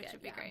hope you forget. Which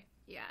would be great.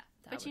 Yeah.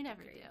 That But you would be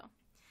never great.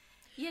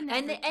 do. You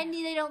never do. And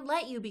they don't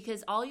let you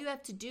because all you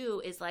have to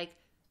do is, like,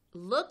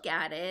 look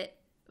at it,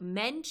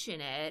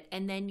 mention it,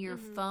 and then your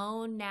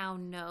phone now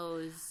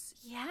knows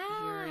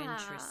you're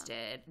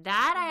interested.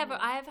 That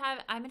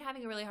I've been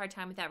having a really hard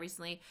time with that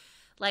recently.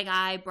 Like,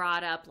 I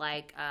brought up,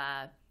 like,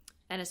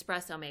 an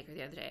espresso maker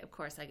the other day. Of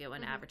course, I get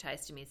one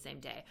advertised to me the same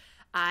day.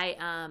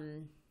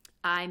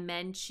 I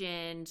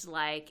mentioned,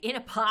 like, in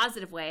a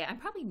positive way, I'm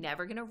probably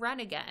never going to run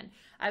again.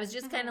 I was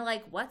just kind of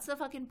like, what's the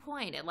fucking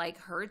point? It, like,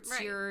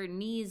 hurts your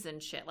knees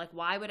and shit. Like,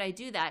 why would I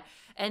do that?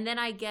 And then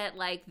I get,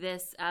 like,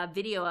 this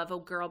video of a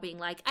girl being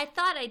like, I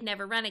thought I'd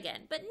never run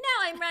again, but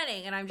now I'm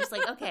running. And I'm just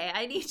like, okay,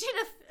 I need you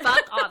to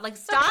fuck off. Like,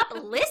 stop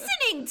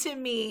listening to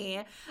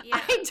me. Yeah.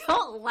 I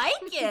don't like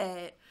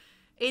it.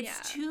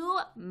 It's too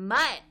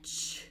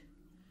much.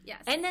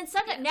 Yes. And then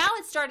now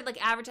it started,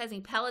 like,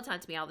 advertising Peloton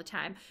to me all the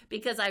time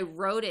because I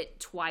rode it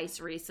twice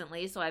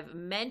recently, so I've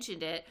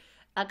mentioned it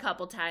a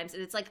couple times,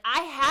 and it's like,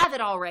 I have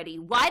it already.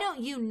 Why don't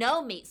you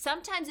know me?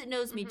 Sometimes it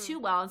knows me too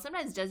well, and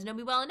sometimes it doesn't know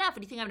me well enough.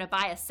 And you think I'm going to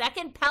buy a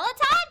second Peloton?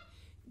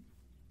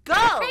 Go!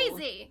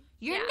 Crazy.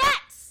 You're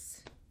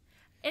nuts!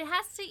 It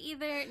has to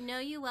either know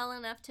you well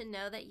enough to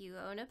know that you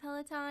own a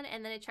Peloton,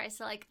 and then it tries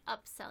to, like,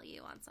 upsell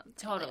you on something.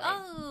 Totally. Like,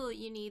 oh,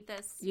 you need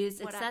this Use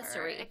whatever.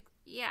 accessory.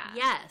 Yeah.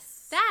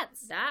 Yes.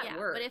 That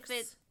works.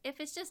 But if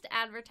it's just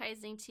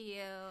advertising to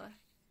you,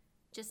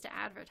 just to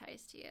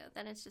advertise to you,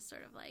 then it's just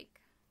sort of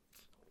like,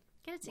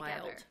 get it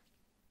together. Wild.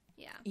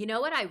 Yeah. You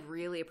know what I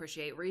really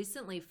appreciate?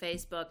 Recently,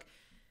 Facebook,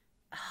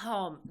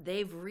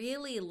 they've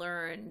really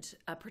learned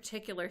a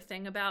particular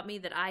thing about me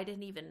that I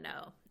didn't even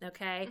know,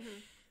 okay?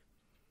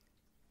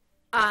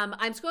 I'm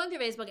scrolling through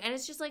Facebook, and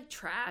it's just, like,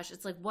 trash.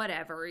 It's like,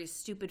 whatever,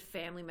 stupid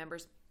family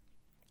members.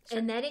 Sure.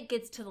 And then it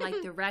gets to,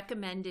 like, the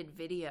recommended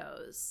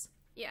videos.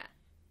 Yeah.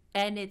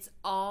 And it's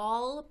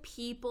all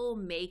people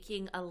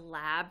making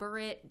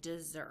elaborate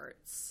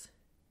desserts.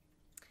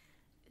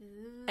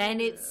 Ooh.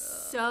 And it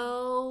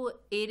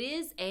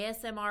is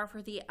ASMR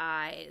for the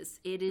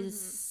eyes. It is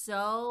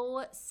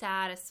so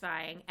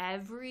satisfying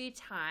every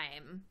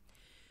time.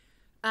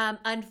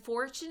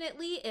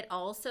 Unfortunately, it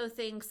also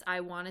thinks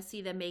I want to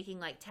see them making,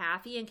 like,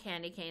 taffy and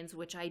candy canes,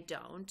 which I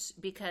don't,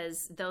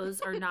 because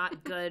those are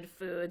not good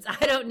foods.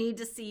 I don't need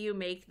to see you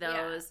make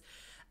those.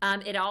 Yeah.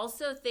 It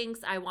also thinks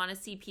I want to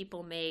see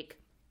people make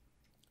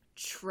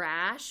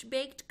trash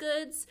baked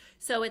goods.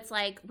 So it's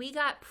like, we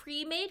got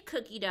pre-made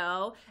cookie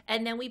dough,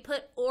 and then we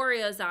put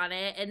Oreos on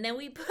it, and then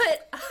we put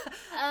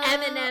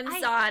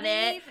M&Ms on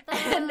it,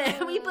 and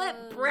then we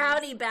put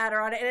brownie batter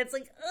on it, and it's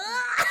like,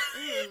 ugh,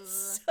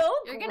 it's so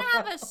You're gross. gonna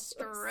have a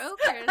stroke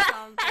or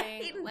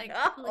something. Like,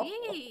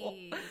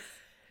 please.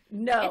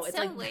 No, it's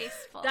so like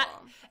wasteful.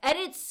 And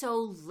it's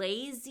so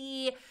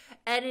lazy,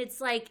 and it's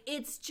like,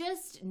 it's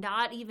just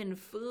not even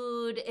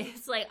food.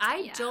 It's like,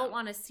 I don't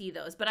want to see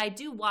those, but I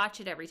do watch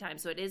it every time,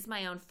 so it is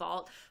my own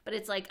fault. But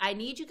it's like, I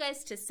need you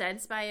guys to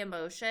sense my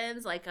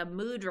emotions, like a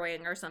mood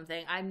ring or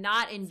something. I'm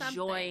not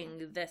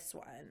enjoying this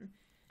one.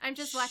 I'm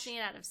just watching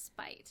it out of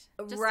spite.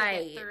 Just to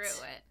get through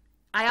it.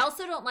 I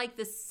also don't like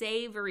the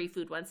savory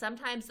food ones.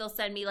 Sometimes they'll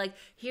send me, like,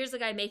 here's a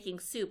guy making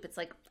soup. It's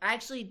like, I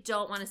actually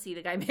don't want to see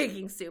the guy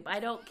making soup. I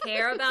don't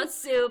care about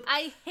soup.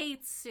 I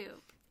hate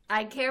soup.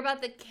 I care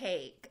about the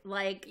cake.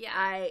 Like,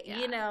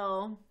 you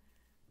know.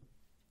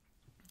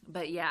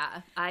 But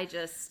yeah, I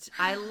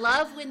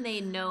love when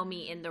they know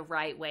me in the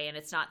right way and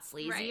it's not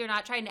sleazy. Right. You're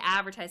not trying to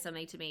advertise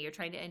something to me. You're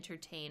trying to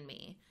entertain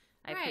me.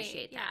 I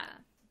appreciate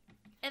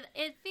that.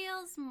 It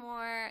feels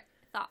more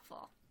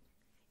thoughtful.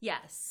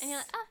 Yes. And you're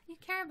like, oh, you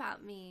care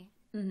about me.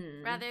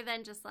 Rather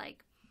than just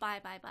like, bye.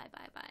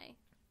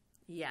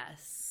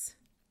 Yes.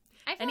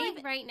 I feel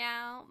like right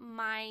now,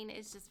 mine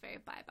is just very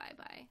bye.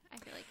 I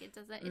feel like it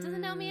doesn't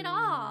know me at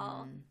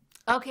all.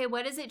 Okay,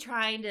 what is it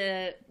trying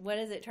to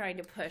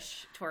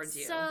push towards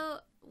you? So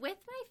with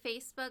my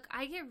Facebook,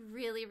 I get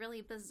really, really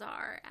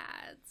bizarre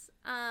ads.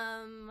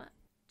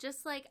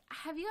 Just like,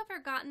 have you ever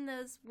gotten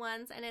those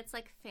ones and it's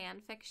like fan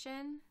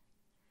fiction?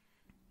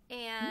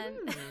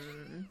 And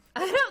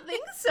I don't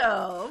think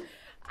so.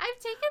 I've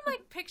taken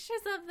like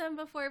pictures of them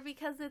before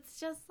because it's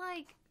just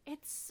like,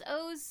 it's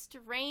so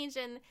strange,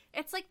 and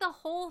it's like the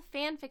whole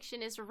fan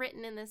fiction is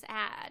written in this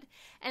ad,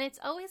 and it's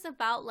always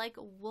about like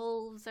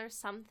wolves or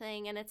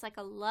something, and it's like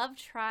a love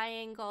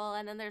triangle,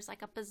 and then there's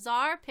like a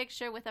bizarre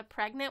picture with a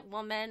pregnant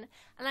woman,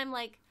 and I'm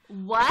like,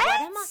 what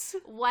am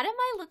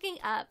I looking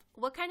up?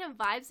 What kind of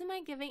vibes am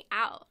I giving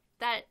out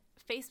that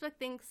Facebook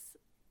thinks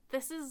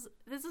this is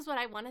what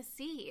I want to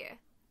see?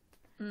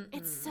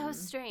 It's so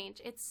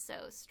strange. It's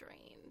so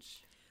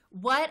strange.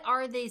 What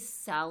are they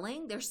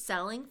selling? They're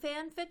selling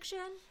fan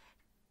fiction?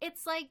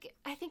 It's like,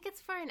 I think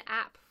it's for an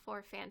app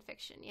for fan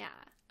fiction, yeah.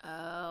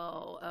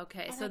 Oh,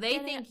 okay. And so I they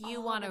get think it you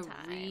all want the to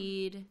time.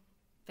 read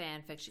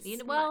fan fiction.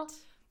 Smart. Well,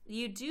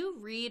 you do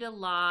read a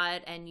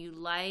lot and you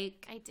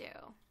like I do.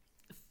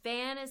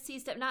 fantasy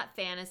stuff, not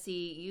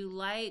fantasy, you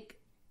like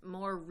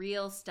more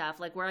real stuff,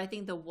 like where I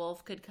think the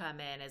wolf could come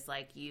in is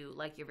like you're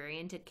very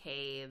into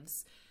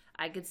caves.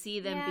 I could see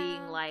them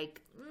being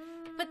like,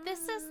 but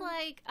this is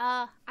like,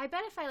 I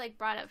bet if I like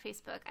brought up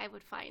Facebook, I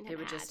would find it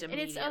would ad. just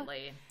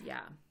immediately,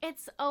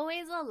 It's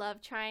always a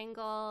love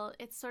triangle.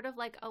 It's sort of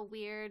like a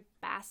weird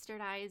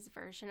bastardized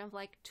version of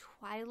like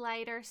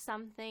Twilight or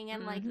something,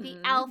 and like the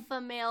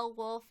alpha male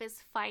wolf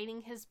is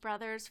fighting his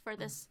brothers for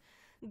this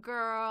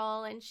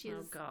girl, and she's,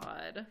 oh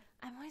god,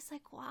 I'm always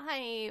like,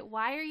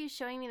 why are you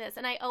showing me this?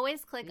 And I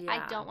always click,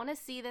 I don't want to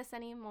see this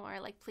anymore,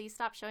 like please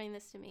stop showing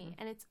this to me.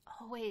 And it's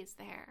always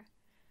there.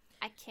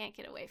 I can't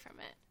get away from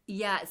it.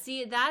 Yeah,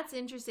 see, that's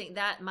interesting.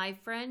 That my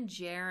friend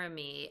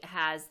Jeremy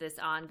has this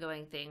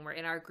ongoing thing where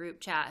in our group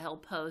chat he'll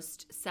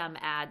post some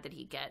ad that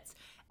he gets,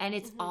 and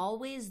it's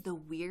always the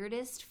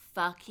weirdest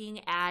fucking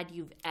ad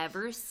you've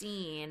ever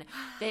seen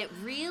that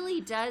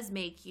really does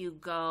make you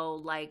go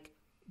like,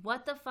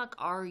 what the fuck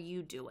are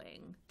you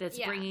doing that's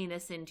bringing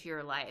this into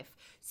your life?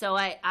 So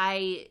it's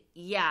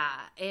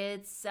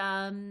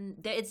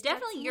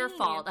definitely your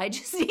fault. I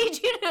just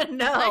need you to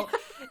know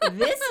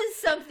this is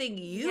something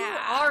you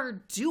are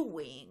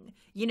doing,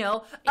 you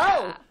know? Yeah.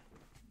 Oh,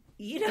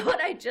 you know what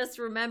I just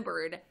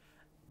remembered?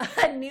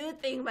 A new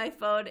thing my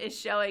phone is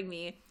showing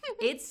me.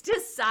 It's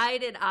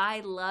decided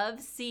I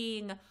love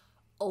seeing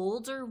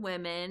older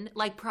women,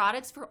 like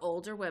products for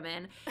older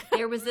women.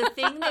 There was a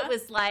thing that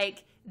was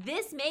like,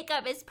 this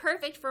makeup is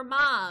perfect for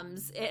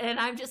moms. And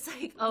I'm just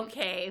like,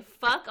 okay,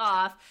 fuck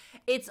off.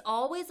 It's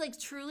always like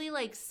truly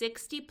like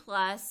 60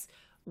 plus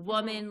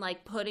woman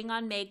like putting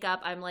on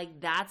makeup. I'm like,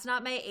 that's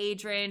not my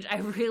age range. I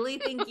really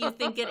think you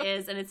think it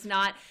is, and it's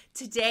not.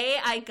 Today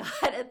I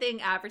got a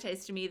thing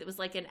advertised to me that was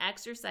like an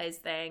exercise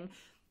thing,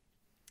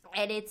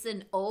 and it's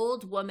an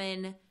old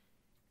woman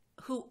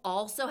who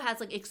also has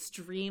like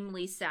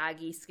extremely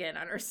saggy skin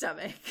on her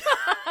stomach.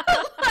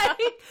 Like,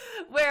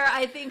 where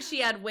I think she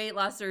had weight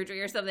loss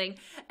surgery or something.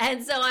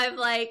 And so I'm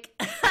like,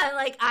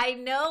 I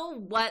know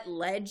what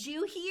led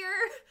you here,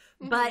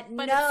 but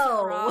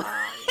no,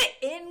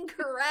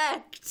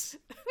 incorrect.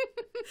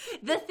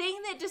 The thing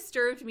that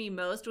disturbed me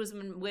most was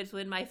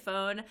when my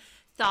phone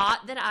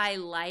thought that I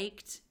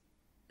liked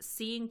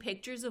seeing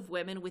pictures of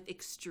women with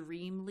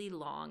extremely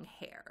long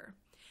hair.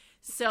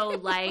 So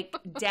like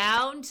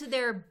down to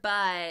their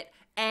butt,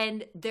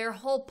 and their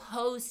whole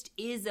post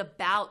is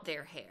about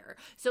their hair.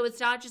 So it's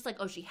not just like,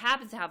 oh, she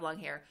happens to have long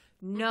hair.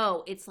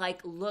 No, it's like,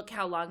 look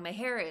how long my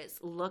hair is.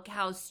 Look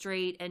how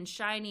straight and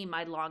shiny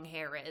my long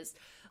hair is.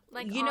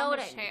 Like, you know what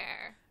I mean?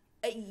 Hair.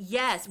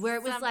 Yes, where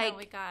it was somehow like,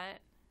 we got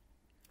it.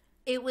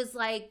 It was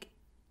like,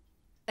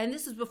 and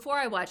this was before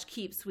I watched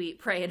Keep Sweet,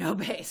 Pray and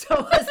Obey, so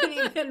it wasn't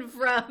even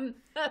from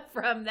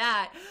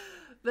that.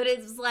 But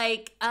it's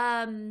like,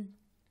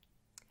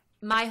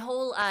 my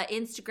whole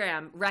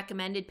Instagram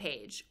recommended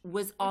page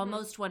was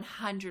almost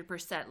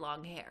 100%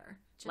 long hair.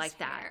 Just like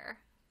hair.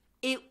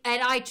 That.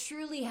 And I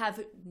truly have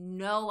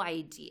no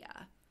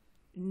idea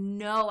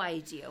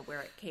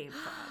where it came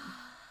from.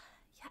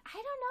 Yeah, I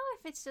don't know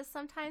if it's just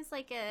sometimes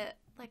like a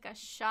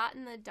shot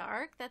in the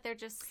dark that they're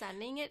just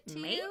sending it to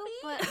you.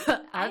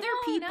 But other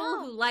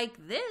people who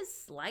like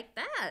this, like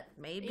that.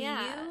 Maybe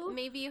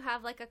you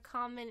have like a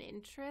common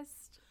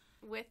interest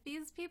with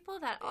these people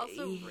that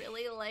also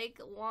really like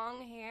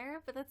long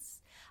hair, but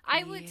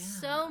I would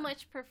so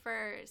much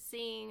prefer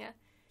seeing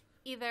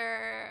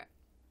either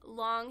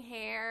long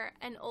hair,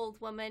 an old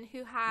woman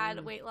who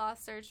had weight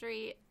loss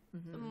surgery,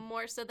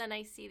 more so than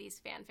I see these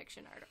fan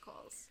fiction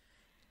articles.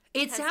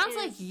 It sounds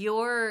like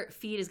your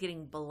feed is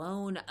getting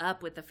blown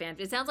up with the fan.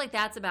 It sounds like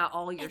that's about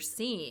all you're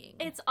seeing.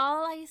 It's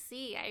all I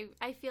see.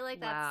 I feel like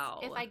that's,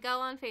 if I go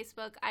on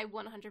Facebook, I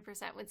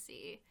 100% would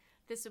see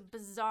this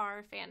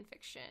bizarre fan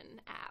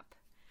fiction app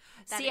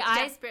that it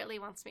desperately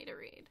wants me to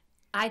read.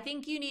 I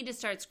think you need to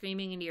start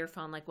screaming into your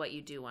phone like what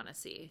you do want to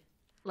see.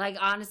 Like,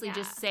 honestly,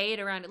 just say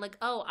it around it. Like,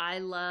 oh, I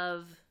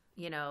love,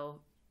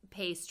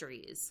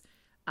 pastries.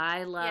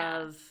 I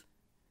love...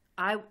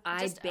 I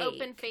just bake.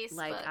 Open Facebook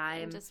like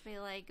and just be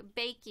like,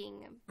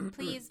 baking,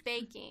 please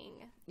baking.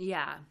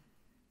 Yeah.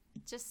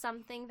 Just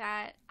something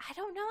that, I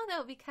don't know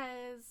though,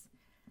 because...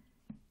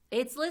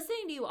 It's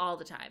listening to you all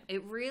the time.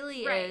 It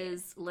really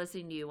is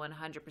listening to you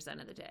 100%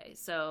 of the day.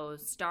 So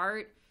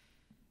start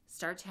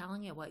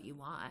telling it what you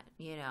want,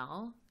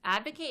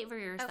 Advocate for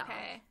yourself.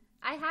 Okay.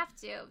 I have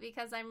to,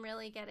 because I'm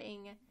really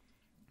getting...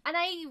 And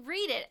I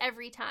read it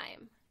every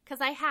time.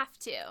 Because I have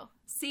to.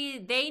 See,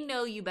 they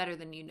know you better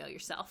than you know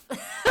yourself.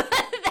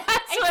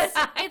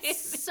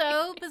 It's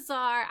so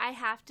bizarre. I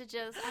have to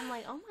I'm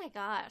like, oh my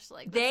gosh.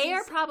 Like, they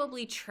are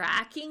probably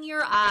tracking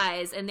your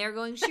eyes, and they're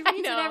going, she reads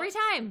it every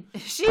time.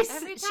 She's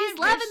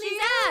loving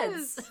these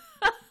ads.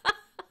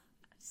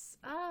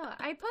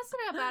 I posted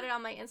about it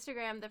on my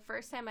Instagram the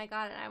first time I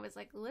got it, and I was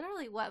like,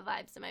 literally, what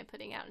vibes am I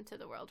putting out into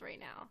the world right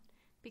now?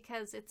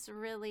 Because it's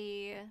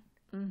really...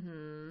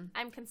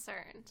 I'm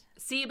concerned.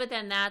 See, but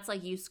then that's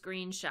like you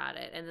screenshot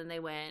it, and then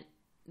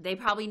they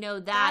probably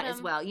know that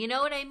as well. You know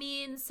what I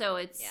mean? So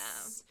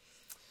it's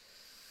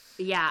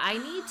Yeah, I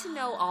need to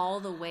know all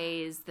the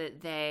ways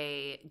that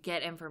they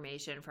get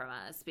information from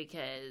us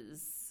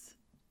because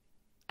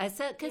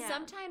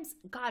sometimes,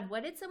 God,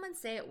 what did someone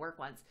say at work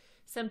once?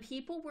 Some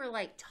people were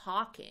like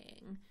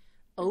talking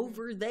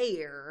over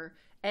there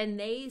and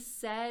they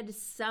said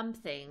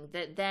something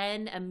that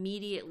then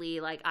immediately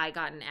like I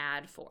got an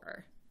ad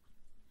for.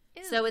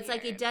 So it's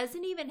like it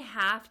doesn't even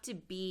have to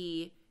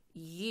be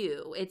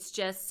you. It's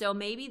just so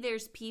maybe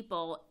there's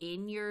people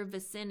in your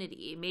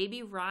vicinity.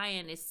 Maybe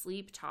Ryan is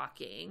sleep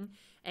talking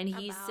and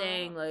he's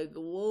saying like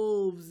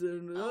wolves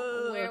and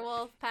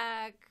werewolf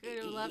pack,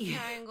 love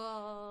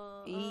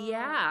triangle.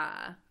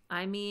 Yeah.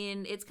 I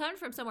mean, it's coming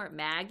from somewhere.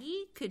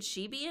 Maggie, could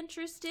she be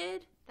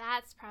interested?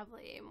 That's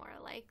probably more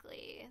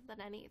likely than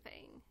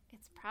anything.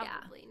 It's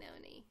probably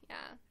Noni. Yeah.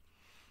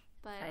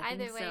 But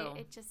either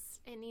way,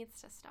 it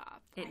needs to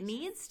stop. It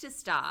needs to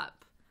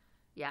stop.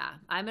 Yeah,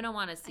 I'm gonna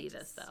want to see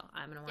this though.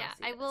 I'm gonna want to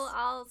see. Yeah, I will.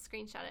 I'll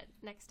screenshot it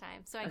next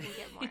time so I can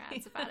get more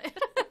ads about it.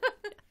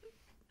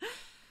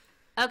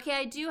 Okay,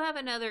 I do have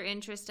another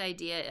interest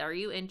idea. Are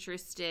you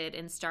interested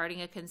in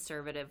starting a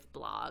conservative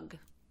blog?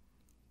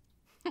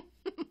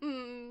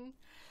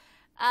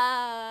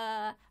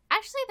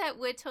 Actually, that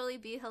would totally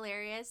be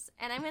hilarious,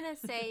 and I'm gonna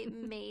say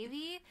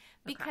maybe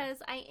because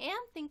I am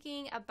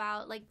thinking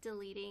about like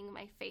deleting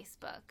my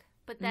Facebook.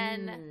 But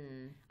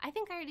then, I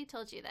think I already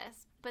told you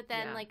this, but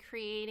then like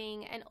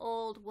creating an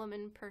old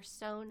woman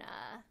persona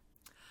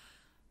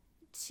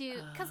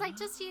because I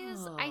just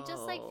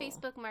like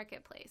Facebook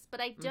Marketplace, but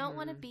I don't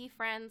want to be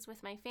friends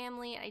with my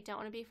family. I don't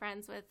want to be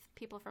friends with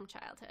people from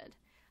childhood.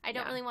 I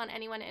don't really want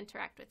anyone to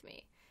interact with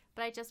me,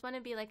 but I just want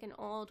to be like an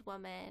old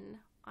woman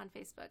on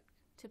Facebook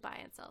to buy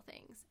and sell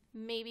things.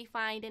 Maybe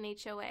find an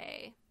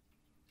HOA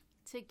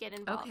to get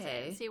involved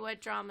in, see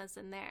what drama's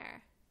in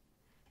there.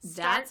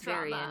 That's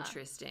very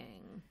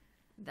interesting.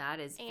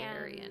 That is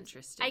very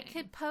interesting. I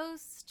could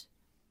post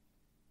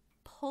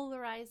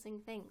polarizing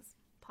things,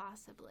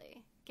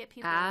 possibly. Get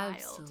people riled.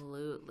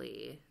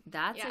 Absolutely.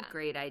 That's a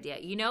great idea.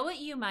 You know what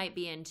you might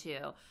be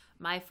into?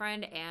 My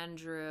friend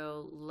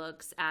Andrew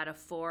looks at a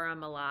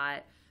forum a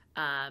lot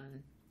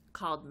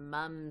called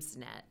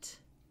Mumsnet.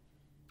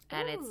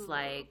 And it's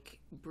like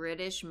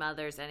British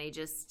mothers, and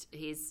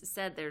he's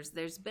said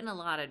there's been a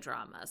lot of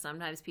drama.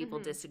 Sometimes people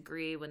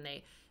disagree when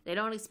they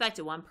don't expect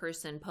it. One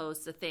person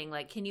posts a thing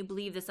like, can you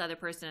believe this other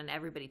person? And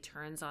everybody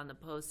turns on the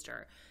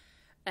poster.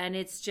 And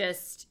it's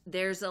just,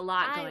 there's a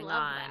lot going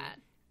on. That.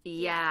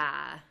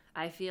 Yeah.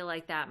 I feel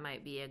like that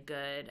might be a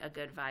good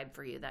vibe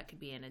for you. That could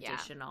be an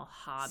additional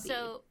hobby.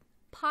 So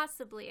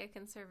possibly a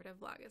conservative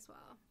blog as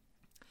well.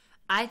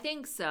 I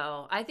think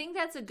so. I think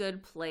that's a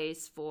good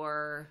place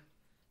for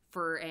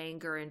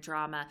anger and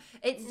drama.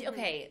 It's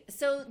okay.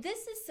 So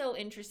this is so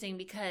interesting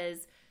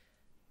because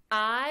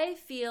I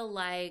feel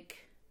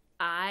like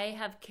I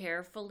have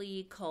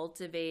carefully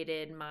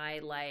cultivated my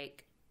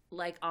like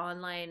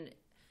online,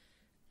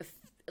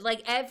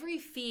 like every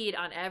feed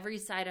on every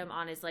site I'm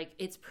on is like,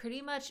 it's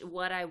pretty much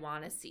what I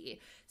want to see.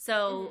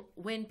 So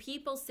when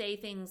people say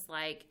things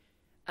like,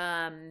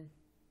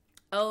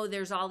 oh,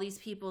 there's all these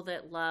people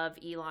that love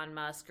Elon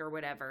Musk or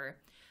whatever,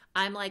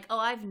 I'm like, oh,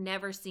 I've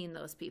never seen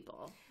those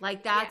people.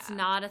 Like, that's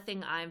not a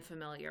thing I'm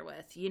familiar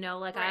with. You know,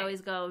 like I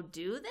always go,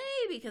 do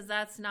they? Because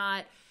that's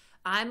not,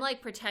 I'm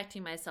like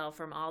protecting myself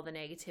from all the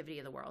negativity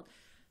of the world.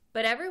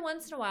 But every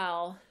once in a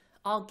while,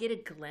 I'll get a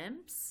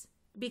glimpse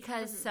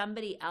because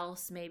somebody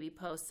else maybe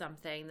posts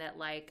something that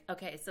like,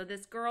 okay, so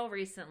this girl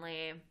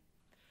recently,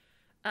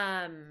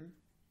 I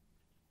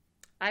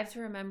have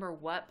to remember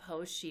what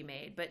post she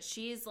made, but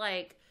she's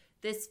like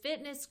this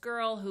fitness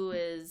girl who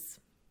is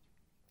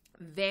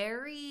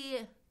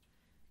very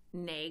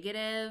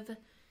negative.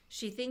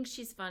 She thinks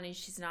she's funny.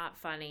 She's not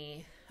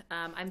funny.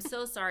 I'm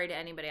so sorry to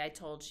anybody I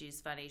told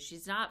she's funny.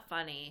 She's not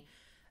funny,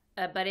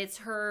 but it's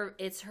her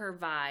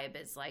vibe.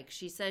 It's like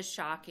she says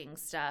shocking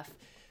stuff.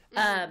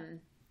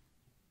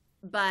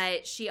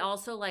 But she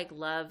also like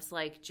loves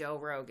like Joe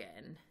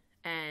Rogan,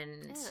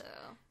 and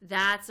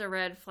that's a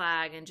red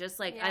flag. And just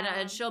like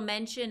and she'll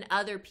mention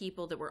other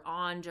people that were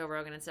on Joe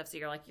Rogan and stuff. So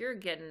you're like, you're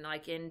getting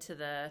like into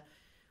the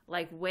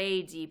like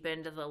way deep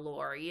into the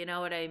lore, you know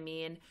what I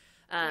mean?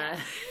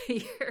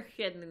 You're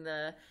getting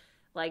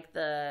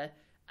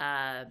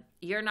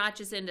you're not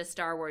just into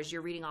Star Wars,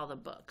 you're reading all the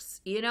books.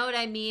 You know what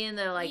I mean?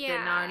 They're like,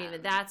 they're not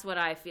even, that's what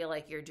I feel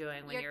like you're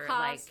doing when you're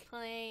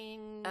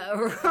cosplaying.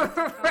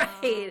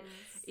 Right.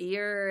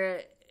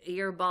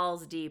 You're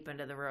balls deep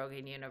into the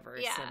Rogan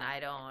universe, and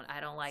I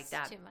don't like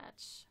that. Too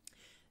much.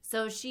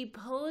 So she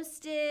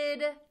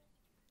posted,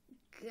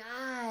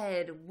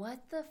 God,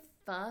 what the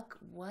fuck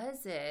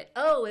was it?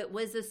 Oh, it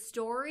was a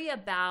story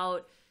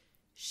about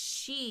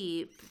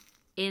sheep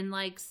in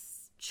like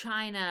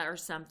China or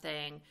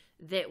something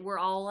that were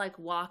all like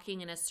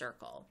walking in a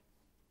circle.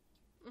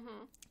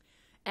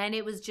 And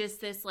it was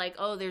just this like,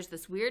 oh, there's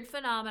this weird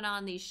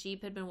phenomenon. These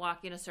sheep had been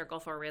walking in a circle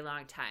for a really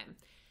long time.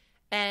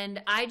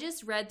 And I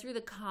just read through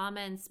the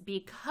comments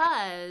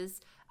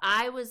because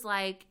I was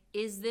like,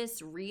 is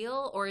this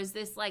real or is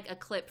this like a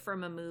clip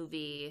from a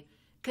movie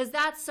Because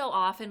that's so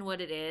often what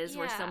it is,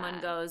 where Yeah.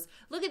 someone goes,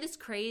 look at this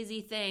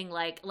crazy thing.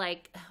 Like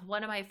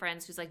one of my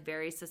friends who's like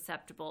very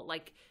susceptible,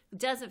 like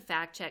doesn't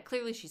fact check.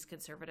 Clearly she's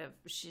conservative.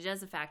 She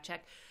doesn't fact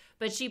check.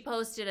 But she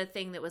posted a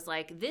thing that was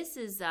like, this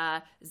is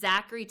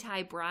Zachary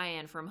Ty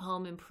Bryan from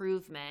Home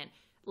Improvement,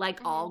 like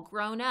all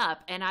grown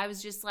up. And I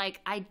was just like,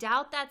 I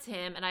doubt that's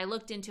him. And I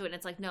looked into it and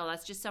it's like, no,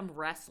 that's just some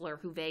wrestler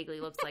who vaguely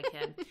looks like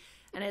him.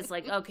 And it's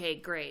like, okay,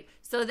 great.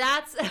 So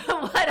that's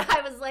what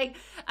I was like.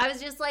 I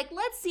was just like,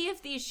 let's see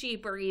if these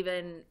sheep are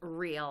even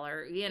real,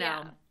 or, you know.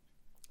 Yeah.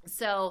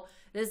 So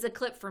this is a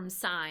clip from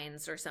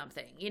Signs or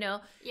something, you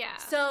know? Yeah.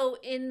 So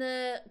in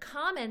the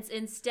comments,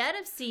 instead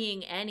of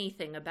seeing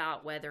anything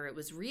about whether it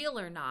was real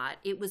or not,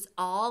 it was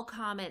all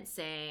comments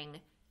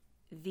saying,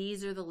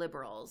 these are the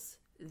liberals.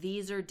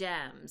 These are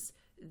Dems.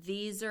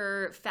 These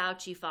are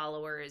Fauci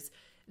followers.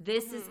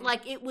 This is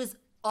like, it was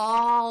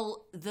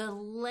all the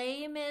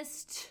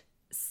lamest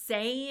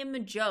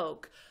same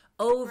joke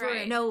over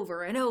and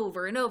over and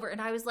over and over.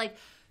 And I was like,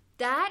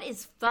 that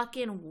is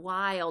fucking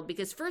wild,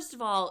 because first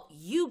of all,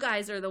 you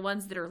guys are the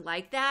ones that are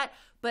like that,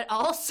 but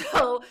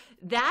also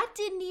that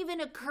didn't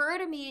even occur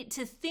to me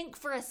to think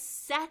for a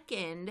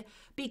second,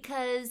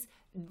 because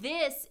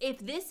if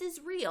this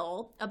is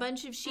real, a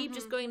bunch of sheep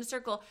just going in a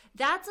circle,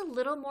 that's a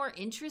little more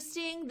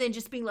interesting than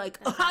just being like,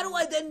 how do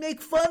I then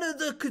make fun of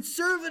the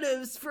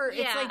conservatives for,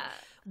 it's like,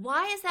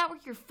 why is that where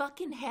your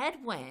fucking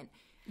head went?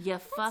 You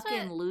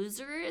fucking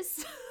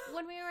losers.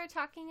 When we were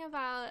talking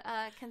about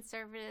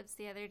conservatives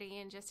the other day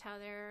and just how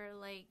they're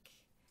like,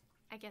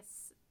 I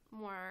guess,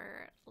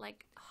 more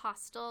like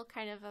hostile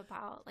kind of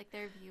about like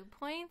their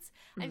viewpoints,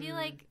 I feel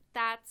like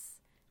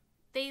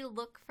they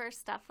look for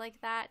stuff like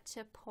that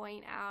to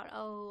point out,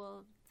 oh,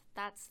 well,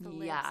 that's the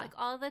libs, like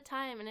all the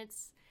time. And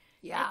it's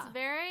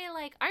very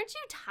like, aren't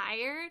you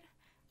tired?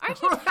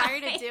 Aren't you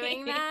tired of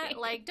doing that?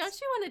 Like, don't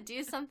you want to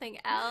do something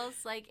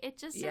else? Like, it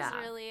just is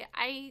really,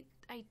 I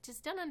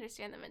just don't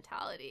understand the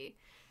mentality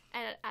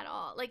at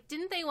all. Like,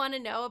 didn't they want to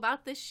know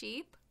about the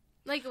sheep?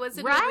 Like, was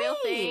it a real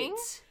thing?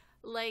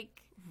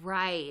 Like,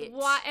 why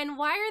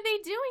are they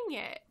doing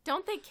it?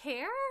 Don't they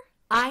care?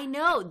 I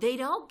know. They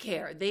don't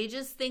care. They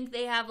just think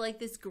they have like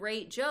this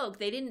great joke.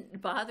 They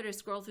didn't bother to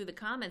scroll through the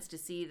comments to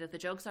see that the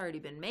joke's already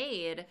been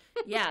made.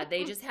 Yeah,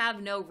 they just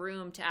have no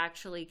room to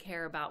actually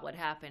care about what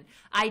happened.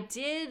 I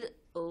did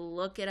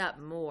look it up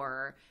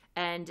more,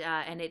 and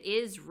it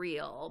is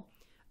real.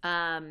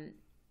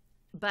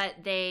 But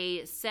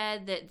they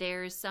said that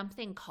there's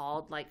something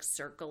called like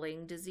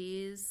circling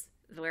disease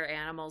where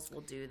animals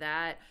will do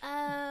that.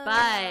 Oh.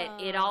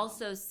 But it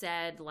also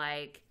said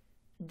like,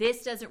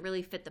 this doesn't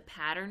really fit the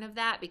pattern of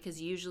that,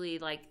 because usually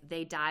like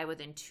they die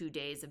within 2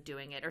 days of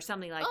doing it or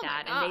something like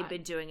that. And they've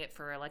been doing it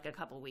for like a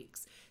couple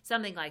weeks,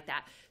 something like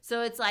that.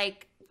 So it's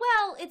like,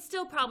 well, it's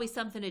still probably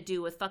something to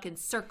do with fucking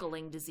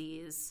circling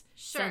disease,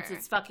 since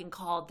it's fucking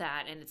called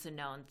that and it's a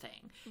known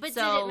thing. But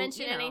did it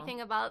mention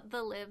anything about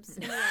the libs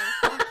in the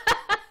article?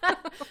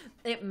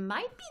 It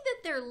might be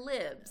that they're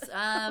libs.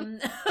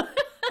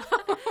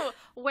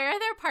 Where are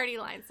their party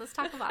lines? Let's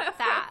talk about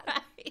that.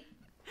 Right.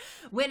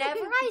 Whenever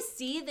I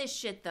see this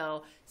shit,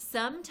 though,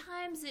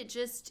 sometimes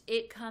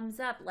it comes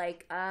up.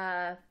 Like,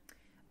 I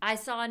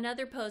saw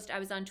another post. I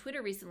was on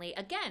Twitter recently.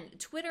 Again,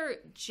 Twitter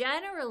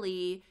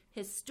generally,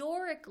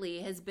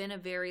 historically, has been a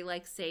very,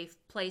 like, safe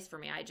place for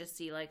me. I just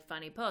see, like,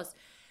 funny posts.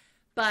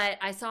 But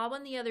I saw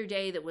one the other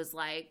day that was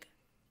like,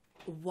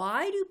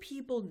 why do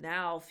people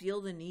now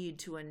feel the need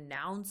to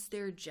announce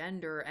their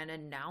gender and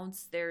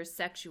announce their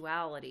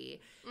sexuality?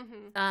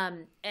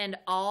 And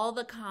all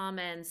the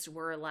comments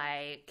were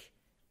like,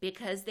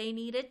 because they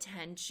need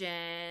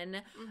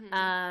attention,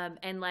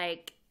 and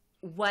like,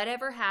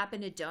 whatever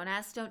happened to Don't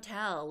Ask, Don't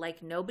Tell?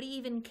 Like, nobody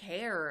even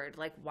cared.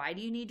 Like, why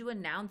do you need to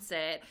announce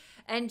it?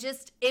 And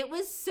just, it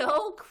was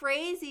so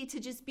crazy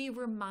to just be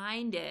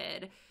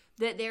reminded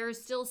that there are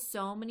still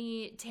so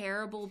many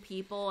terrible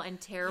people and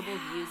terrible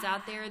views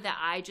out there that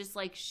I just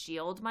like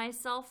shield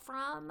myself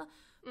from.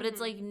 But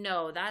it's like,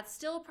 no, that's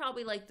still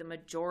probably like the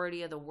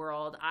majority of the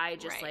world. I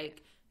just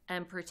like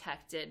am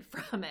protected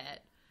from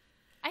it.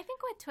 I think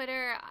with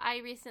Twitter, I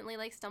recently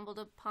like stumbled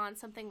upon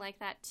something like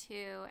that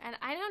too. And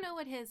I don't know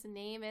what his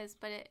name is,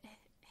 but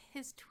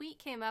his tweet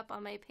came up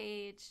on my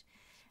page,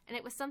 and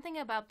it was something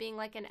about being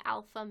like an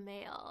alpha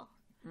male.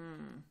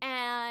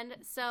 And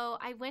so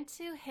I went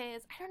to I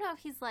don't know if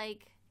he's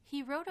like,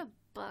 he wrote a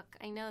book,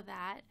 I know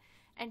that,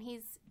 and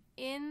he's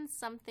in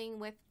something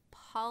with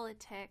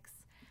politics,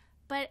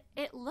 but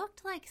it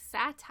looked like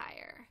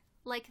satire.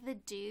 Like the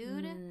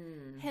dude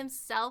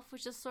himself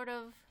was just sort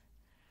of,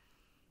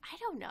 I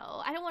don't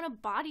know, I don't want to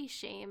body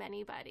shame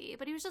anybody,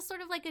 but he was just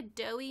sort of like a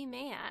doughy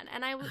man.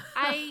 And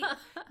I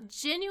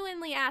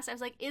genuinely asked, I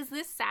was like, is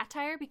this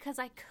satire? Because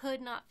I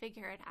could not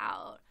figure it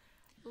out.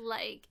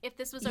 Like, if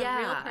this was a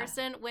real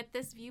person with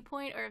this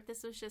viewpoint, or if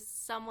this was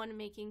just someone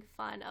making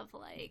fun of,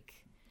 like,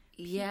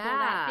 people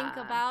that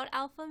think about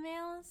alpha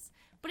males.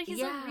 But he's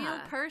a real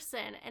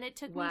person, and it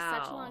took me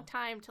such a long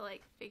time to,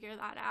 like, figure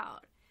that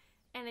out.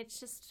 And it's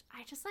just,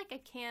 I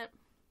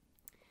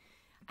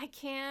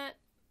can't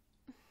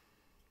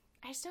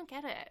just don't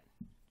get it.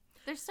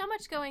 There's so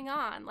much going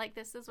on. Like,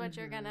 this is what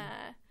you're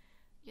gonna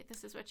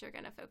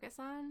focus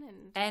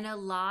on, and a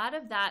lot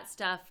of that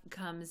stuff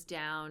comes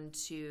down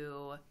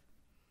to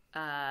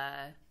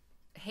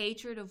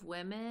hatred of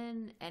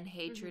women and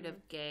hatred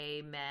of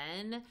gay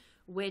men,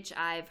 which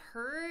I've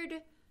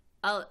heard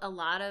a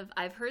lot of.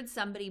 I've heard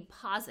somebody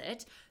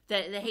posit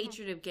that the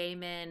hatred of gay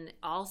men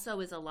also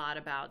is a lot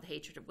about the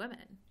hatred of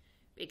women,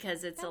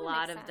 because it's a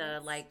lot of the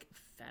like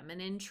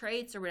feminine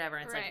traits or whatever.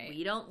 And it's like,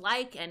 we don't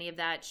like any of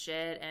that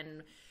shit.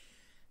 And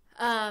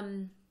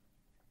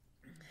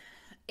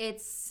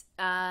it's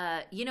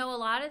you know, a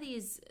lot of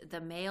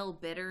the male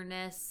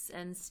bitterness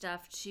and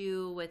stuff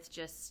too, with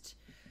just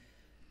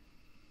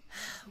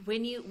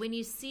when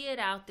you see it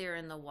out there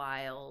in the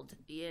wild,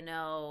 you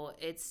know,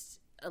 it's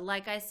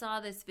like, I saw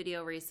this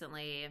video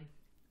recently.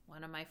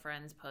 One of my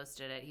friends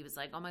posted it. He was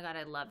like, oh my God,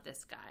 I love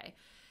this guy.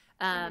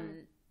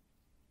 And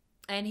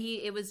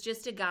it was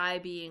just a guy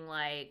being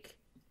like,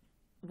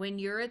 when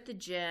you're at the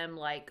gym,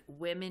 like,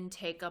 women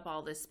take up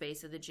all this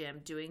space of the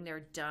gym doing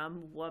their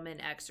dumb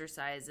woman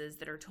exercises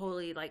that are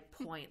totally like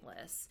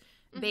pointless,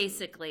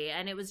 basically.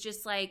 And it was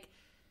just like,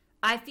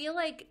 I feel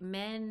like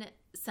men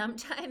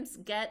sometimes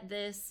get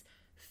this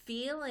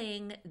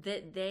feeling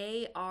that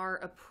they are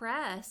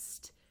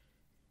oppressed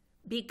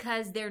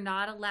because they're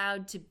not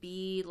allowed to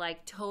be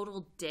like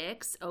total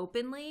dicks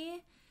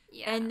openly.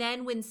 Yeah. And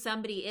then when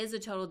somebody is a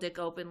total dick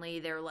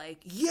openly, they're like,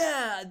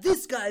 yeah,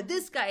 this guy.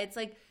 It's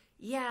like,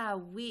 yeah,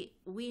 we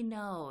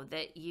know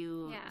that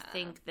you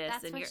think this,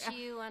 that's and what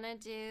you want to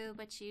do,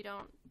 but you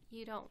don't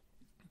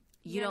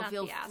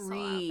feel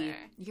free.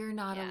 You're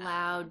not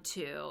allowed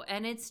to.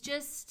 And it's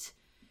just,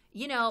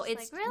 you know,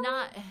 it's like, really?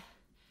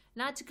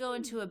 Not to go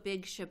into a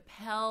big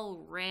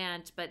Chappelle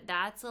rant, but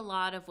that's a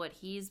lot of what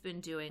he's been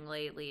doing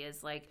lately,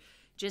 is like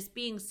just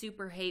being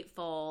super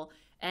hateful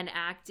and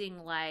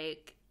acting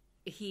like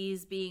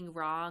he's being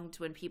wronged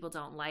when people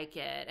don't like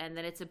it, and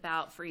that it's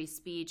about free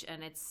speech,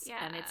 and it's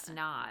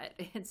not.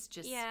 It's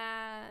just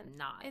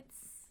not.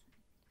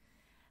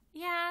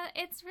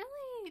 It's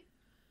really,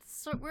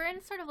 so we're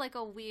in sort of like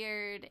a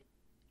weird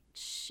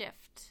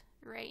shift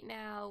right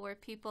now where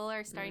people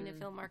are starting to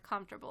feel more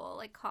comfortable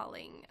like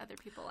calling other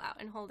people out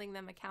and holding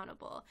them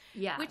accountable.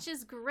 Yeah. Which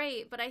is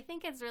great, but I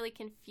think it's really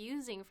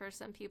confusing for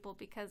some people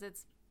because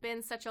it's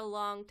been such a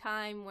long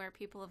time where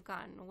people have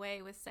gotten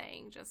away with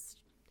saying just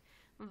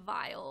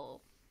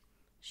vile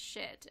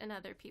shit, and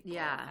other people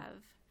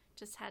have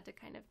just had to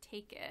kind of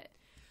take it.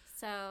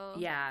 So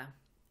yeah.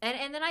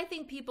 And then I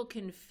think people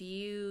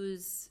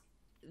confuse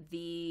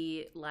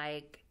the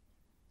like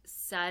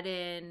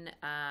sudden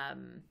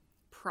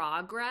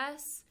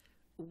progress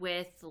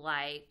with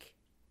like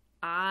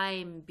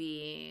I'm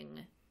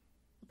being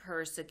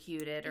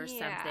persecuted or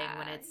something,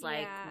 when it's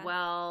like,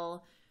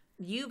 well,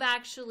 you've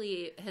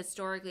actually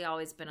historically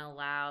always been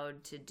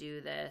allowed to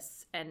do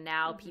this, and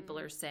now people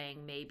are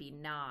saying maybe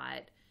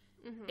not.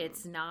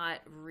 It's not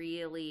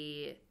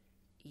really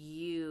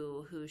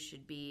you who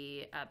should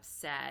be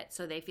upset,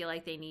 so they feel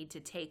like they need to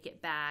take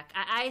it back.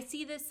 I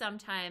see this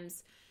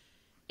sometimes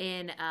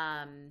in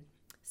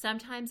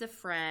sometimes a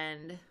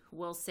friend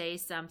will say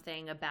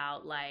something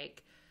about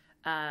like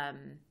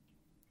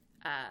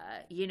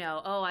you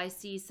know, oh, I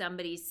see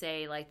somebody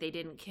say like they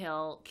didn't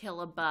kill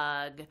a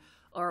bug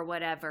or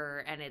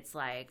whatever, and it's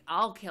like,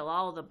 I'll kill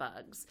all the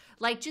bugs.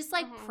 Like, just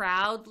like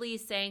proudly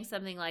saying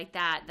something like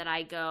that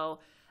I go,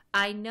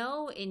 I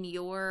know in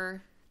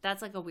your,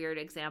 that's like a weird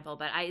example,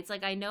 but it's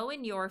like, I know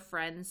in your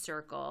friend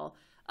circle,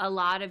 a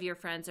lot of your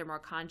friends are more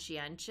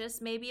conscientious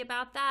maybe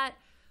about that,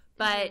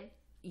 but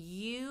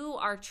you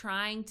are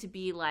trying to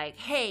be like,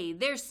 hey,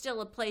 there's still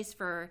a place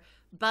for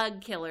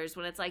bug killers,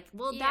 when it's like,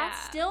 well,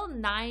 that's still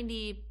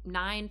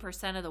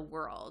 99% of the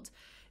world.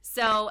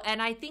 So,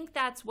 and I think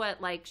that's what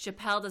like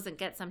Chappelle doesn't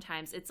get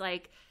sometimes. It's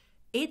like,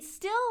 it's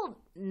still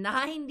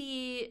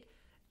 90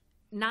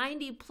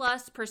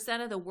 plus %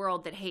 of the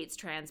world that hates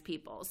trans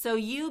people. So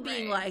you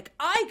being like,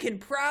 I can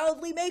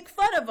proudly make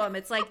fun of them.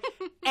 It's like,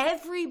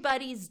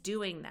 everybody's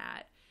doing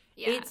that.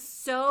 Yeah. It's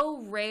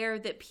so rare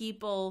that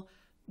people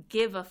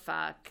give a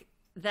fuck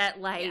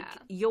that like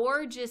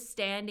you're just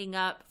standing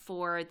up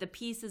for the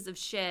pieces of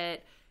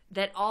shit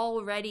that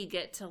already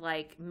get to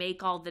like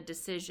make all the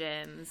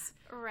decisions.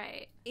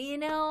 Right. You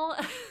know?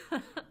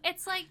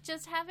 It's like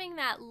just having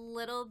that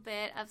little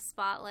bit of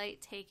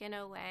spotlight taken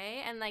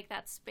away and like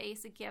that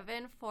space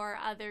given for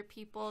other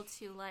people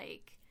to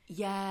like,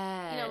 you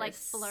know, like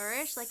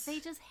flourish. Like they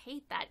just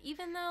hate that.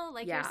 Even though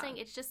like you're saying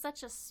it's just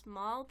such a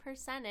small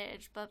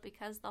percentage, but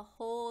because the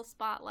whole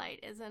spotlight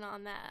isn't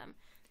on them,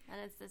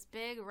 and it's this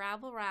big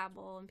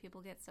rabble and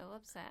people get so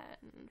upset.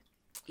 And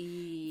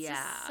it's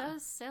just so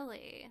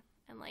silly.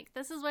 And, like,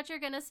 this is what you're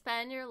going to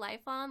spend your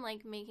life on,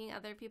 like, making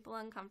other people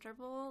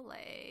uncomfortable?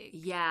 Like,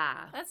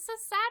 that's so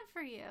sad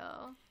for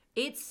you.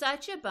 It's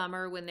such a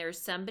bummer when there's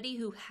somebody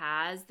who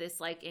has this,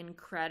 like,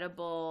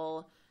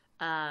 incredible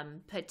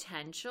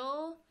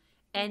potential,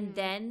 and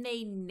then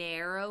they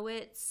narrow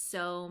it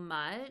so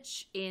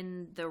much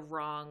in the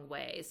wrong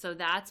way. So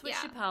that's what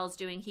Chappelle's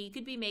doing. He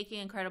could be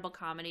making incredible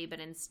comedy, but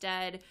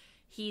instead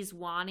he's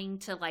wanting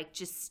to like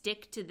just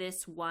stick to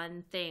this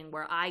one thing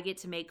where I get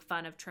to make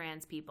fun of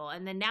trans people,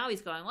 and then now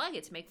he's going, well, I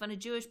get to make fun of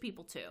Jewish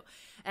people too,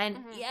 and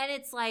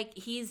it's like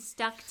he's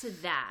stuck to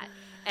that,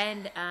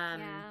 and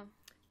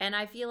and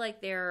I feel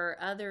like there are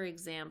other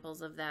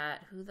examples of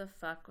that. Who the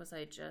fuck was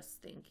I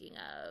just thinking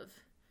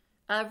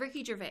of?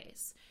 Ricky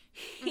Gervais.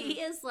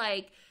 He is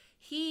like,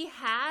 he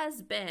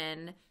has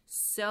been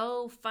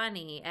so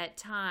funny at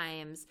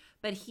times,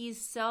 but he's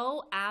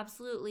so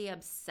absolutely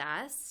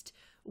obsessed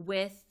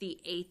with the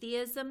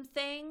atheism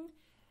thing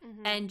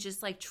and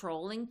just like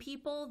trolling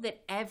people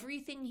that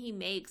everything he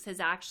makes has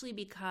actually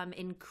become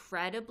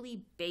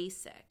incredibly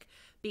basic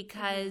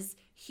because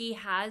he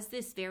has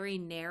this very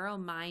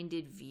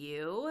narrow-minded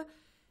view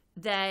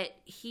that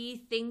he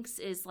thinks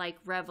is like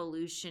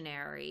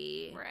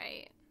revolutionary.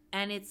 Right.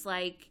 And it's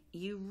like,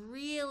 you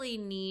really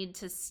need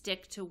to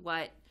stick to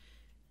what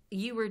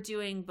you were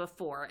doing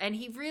before. And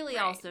he really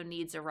also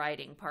needs a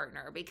writing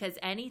partner, because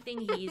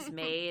anything he's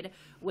made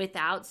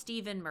without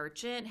Stephen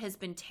Merchant has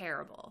been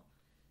terrible.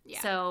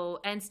 Yeah. So,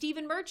 and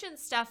Stephen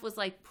Merchant's stuff was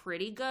like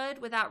pretty good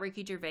without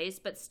Ricky Gervais,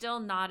 but still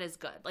not as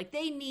good. Like,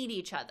 they need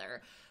each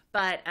other.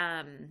 But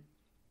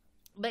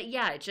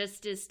yeah, it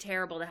just is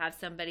terrible to have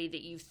somebody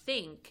that you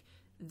think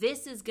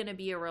this is going to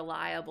be a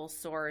reliable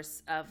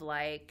source of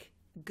like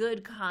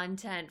good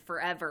content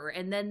forever,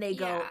 and then they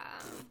go,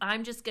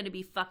 I'm just gonna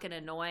be fucking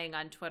annoying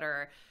on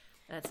Twitter.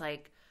 And it's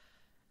like,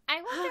 I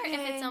wonder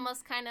if it's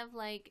almost kind of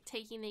like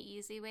taking the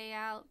easy way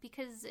out,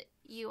 because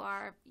you're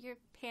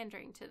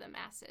pandering to the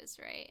masses,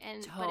 right?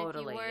 And but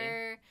if you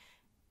were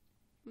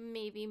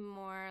maybe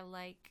more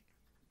like,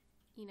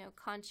 you know,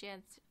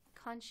 conscientious,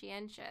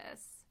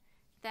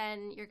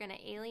 then you're gonna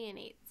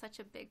alienate such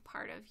a big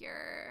part of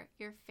your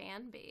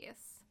fan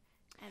base.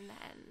 And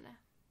then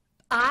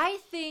I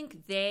think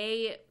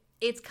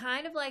it's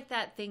kind of like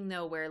that thing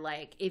though, where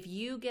like, if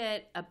you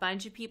get a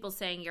bunch of people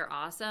saying you're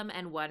awesome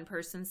and one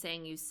person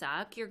saying you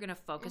suck, you're going to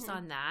focus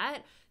on that.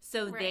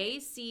 So they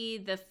see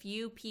the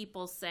few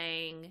people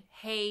saying,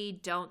 hey,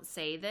 don't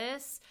say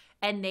this,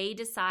 and they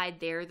decide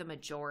they're the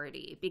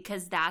majority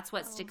because that's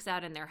what sticks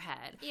out in their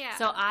head. Yeah.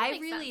 So I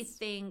really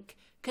think,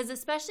 because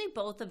especially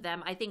both of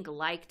them, I think,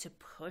 like to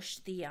push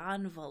the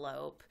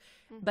envelope,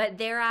 but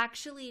they're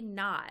actually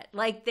not.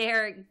 Like,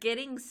 they're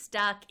getting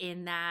stuck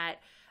in that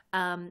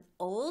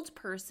old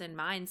person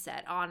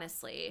mindset,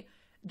 honestly.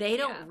 They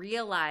don't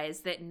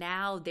realize that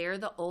now they're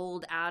the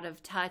old, out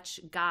of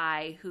touch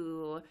guy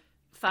who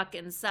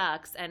fucking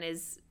sucks and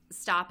is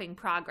stopping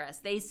progress.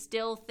 They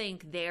still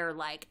think they're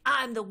like,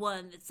 I'm the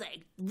one that's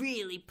like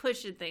really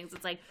pushing things.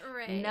 It's like,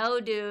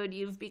 no, dude,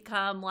 you've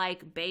become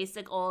like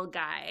basic old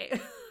guy.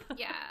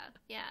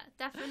 Yeah,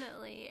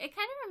 definitely. It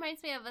kind of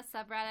reminds me of a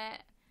subreddit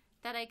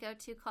that I go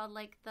to called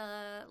like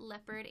The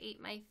Leopard Ate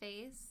My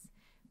Face,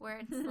 where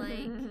it's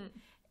like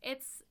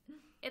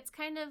it's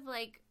kind of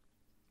like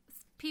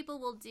people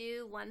will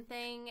do one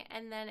thing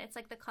and then it's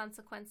like the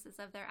consequences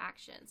of their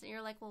actions, and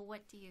you're like, well,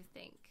 what do you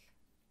think?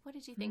 What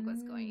did you think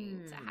was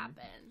going to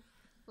happen?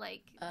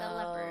 Like, the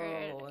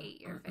leopard ate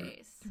your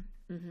face.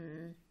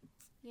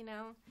 You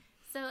know?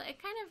 So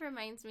it kind of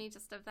reminds me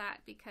just of that,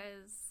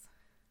 because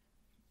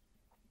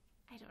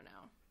I don't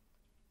know.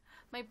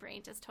 My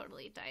brain just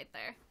totally died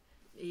there.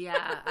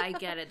 Yeah, I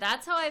get it.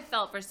 That's how I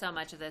felt for so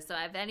much of this. So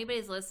if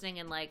anybody's listening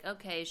and like,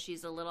 okay,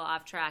 she's a little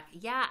off track.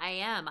 Yeah, I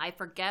am. I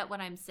forget what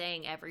I'm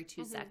saying every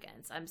 2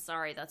 seconds. I'm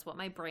sorry. That's what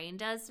my brain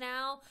does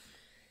now.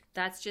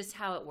 That's just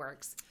how it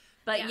works.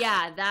 But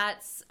yeah,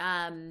 that's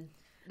I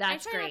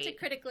try not to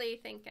critically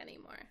think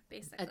anymore,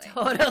 basically.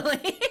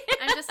 Totally.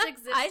 I'm just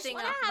existing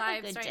off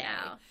vibes right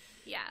now.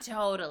 Yeah.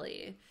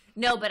 Totally.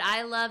 No, but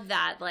I love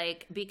that,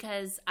 like,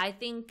 because I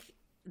think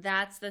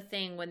that's the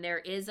thing. When there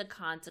is a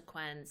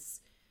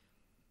consequence,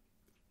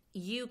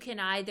 you can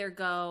either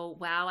go,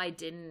 wow, I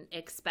didn't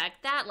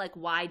expect that. Like,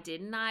 why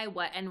didn't I?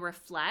 And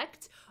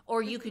reflect.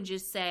 Or you can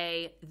just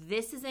say,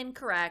 this is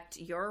incorrect.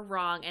 You're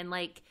wrong. And,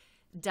 like,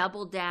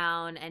 double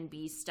down and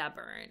be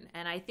stubborn.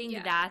 And I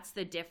think that's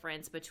the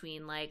difference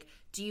between, like,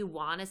 do you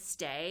want to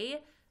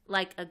stay,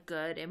 like, a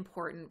good,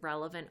 important,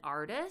 relevant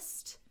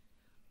artist?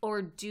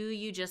 Or do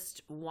you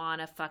just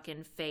want to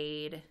fucking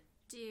fade?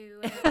 Do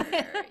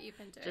whatever you've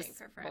been doing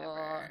for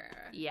forever.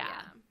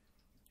 Yeah.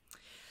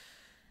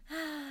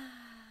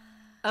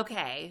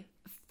 Okay,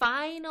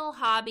 final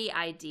hobby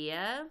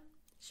idea.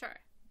 Sure.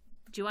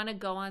 Do you want to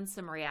go on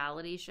some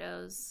reality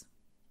shows?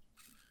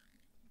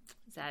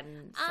 Is that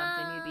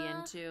something you'd be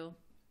into?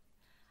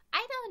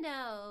 I don't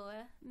know.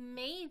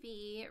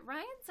 Maybe.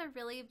 Ryan's a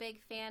really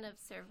big fan of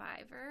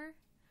Survivor.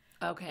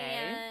 Okay.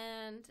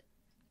 And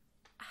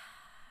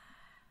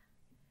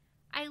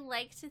I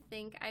like to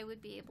think I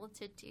would be able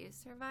to do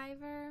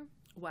Survivor.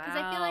 Wow.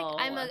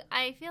 Because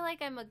I feel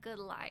like I'm a good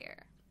liar.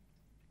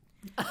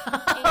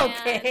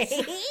 Okay.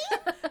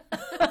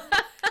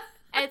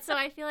 And so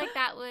I feel like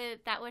that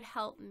would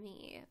help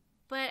me.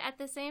 But at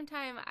the same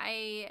time,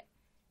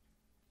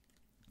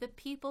 the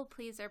people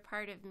pleaser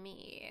part of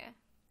me,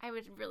 I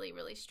would really,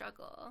 really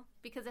struggle.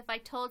 Because if I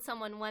told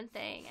someone one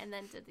thing and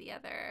then did the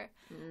other,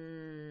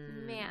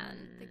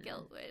 man, the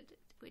guilt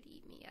would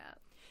eat me up.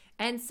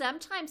 And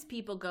sometimes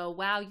people go,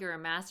 wow, you're a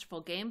masterful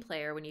game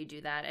player when you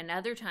do that. And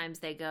other times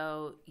they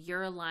go,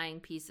 you're a lying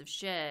piece of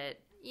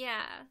shit.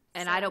 Yeah.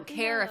 And so I don't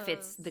care if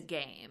it's the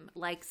game.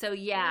 Like, so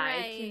yeah,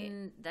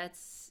 Right.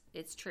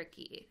 it's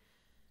tricky.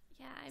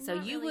 Yeah, I'm So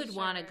not you really would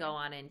want to sure. go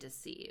on and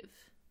deceive,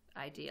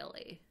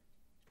 ideally.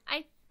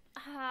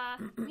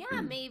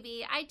 Yeah,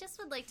 maybe. I just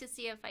would like to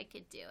see if I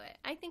could do it.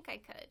 I think I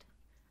could.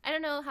 I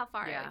don't know how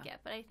far I Yeah. would get,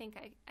 but I think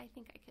I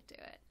could do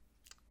it.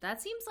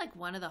 That seems like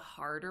one of the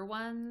harder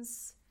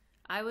ones,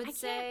 I would I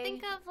say. can't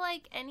think of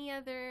like any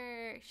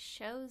other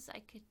shows I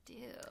could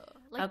do.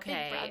 Like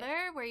Okay. Big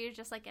Brother, where you're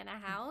just like in a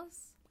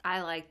house.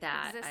 I like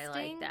that. I Existing?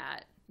 like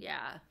that.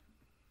 Yeah.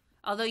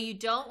 Although you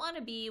don't want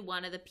to be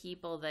one of the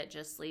people that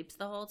just sleeps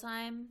the whole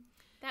time.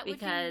 That would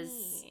Because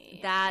be me.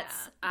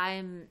 that's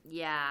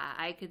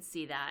I could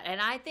see that.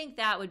 And I think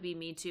that would be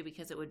me too,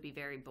 because it would be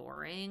very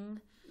boring.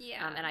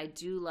 Yeah. And I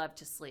do love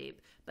to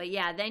sleep. But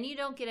yeah, then you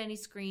don't get any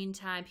screen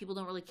time. People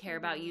don't really care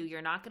about you.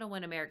 You're not going to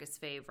win America's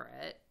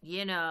Favorite,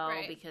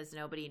 Right. because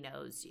nobody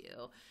knows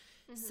you.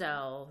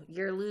 So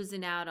you're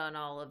losing out on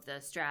all of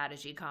the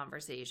strategy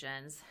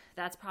conversations.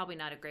 That's probably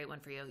not a great one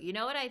for you. You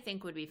know what I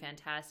think would be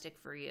fantastic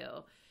for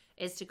you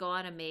is to go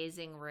on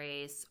Amazing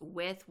Race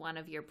with one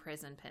of your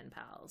prison pen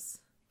pals.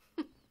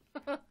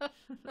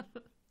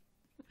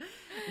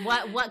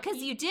 What? Because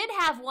you did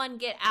have one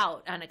get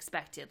out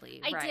unexpectedly,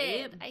 right?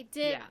 I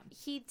did. Yeah.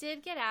 He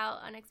did get out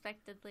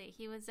unexpectedly.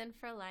 He was in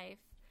for life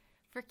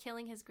for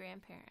killing his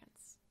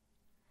grandparents.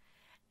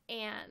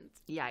 And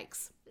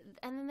Yikes.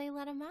 then they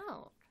let him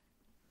out.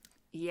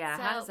 Yeah,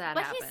 So- how does that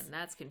but happen?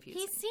 That's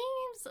confusing.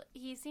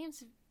 He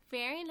seems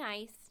very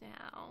nice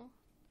now.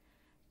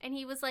 And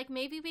he was like,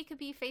 maybe we could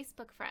be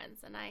Facebook friends.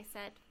 And I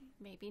said,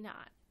 maybe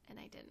not. And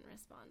I didn't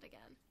respond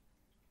again.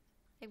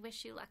 I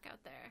wish you luck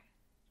out there,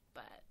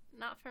 but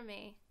not for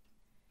me.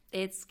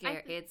 It's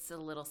scary. It's a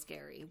little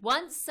scary.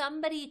 Once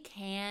somebody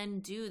can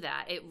do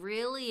that, it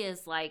really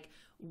is like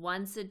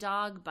once a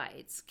dog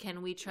bites,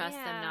 can we trust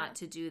them Yeah. not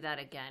to do that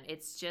again?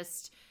 It's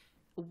just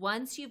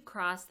once you've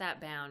crossed that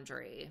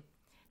boundary.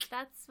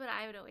 That's what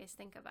I would always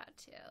think about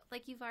too.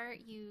 Like you've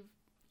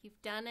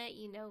done it,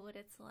 you know what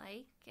it's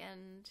like,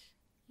 and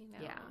you know.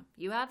 Yeah,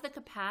 you have the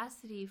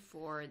capacity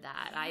for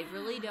that. I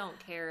really don't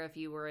care if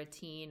you were a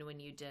teen when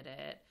you did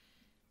it.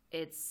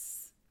 It's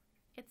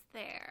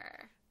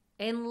there.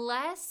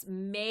 unless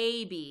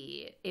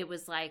maybe it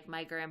was like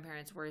my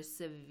grandparents were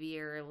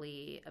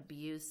severely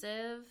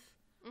abusive.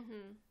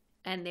 Mm-hmm.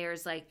 And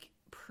there's like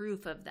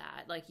proof of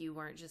that, like you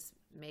weren't just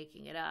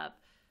making it up.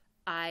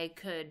 I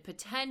could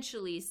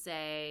potentially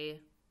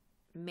say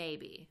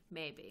maybe,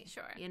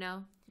 Sure.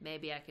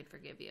 maybe I could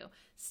forgive you.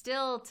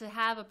 Still, to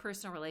have a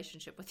personal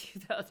relationship with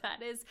you though,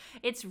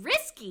 it's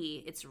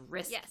risky. It's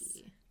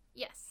risky.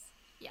 Yes.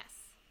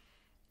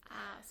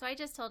 So I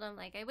just told him,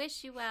 like, I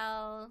wish you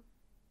well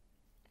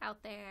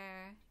out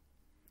there.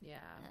 Yeah.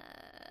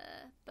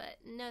 But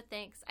no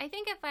thanks. I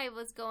think if I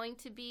was going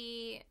to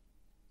be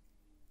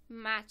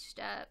matched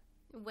up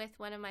with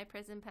one of my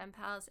prison pen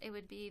pals, it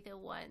would be the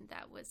one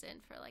that was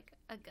in for like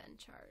a gun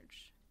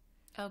charge.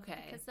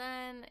 Okay. Because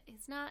then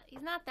he's not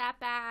that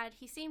bad.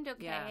 He seemed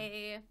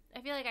okay.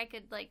 I feel like I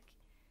could like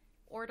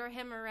order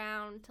him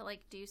around to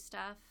like do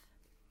stuff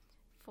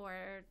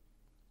for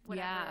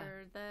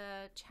whatever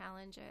the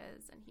challenge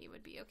is, and he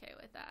would be okay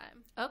with that.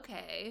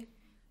 Okay.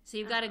 So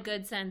you've got a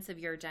good sense of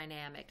your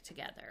dynamic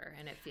together,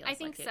 and it feels I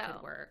think like it so.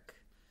 could work.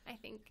 I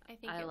think I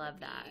it love would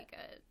be that.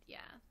 good. Yeah.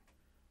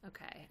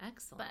 Okay,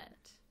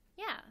 excellent.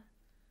 Yeah.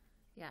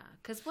 Yeah,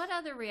 because what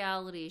other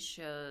reality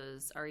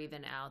shows are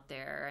even out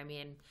there? I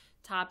mean,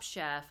 Top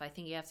Chef, I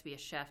think you have to be a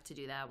chef to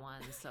do that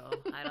one, so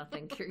I don't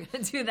think you're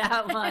going to do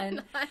that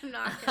one. I'm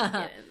not going to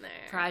get in there.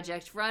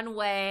 Project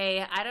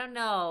Runway, I don't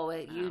know.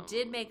 You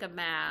did make a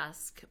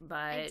mask,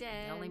 but did.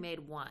 you only made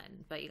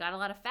one. But you got a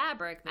lot of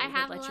fabric. Maybe I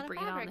have they'd a let lot you bring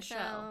of it on fabric, the show.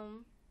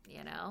 though.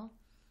 You know?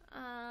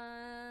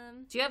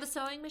 Do you have a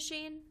sewing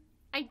machine?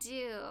 I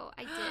do.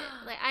 I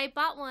did. Like I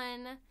bought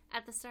one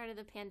at the start of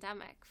the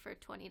pandemic for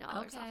 $20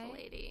 off Okay. a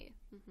lady.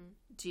 Mm-hmm.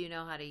 Do you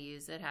know how to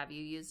use it? Have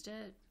you used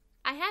it?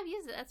 I have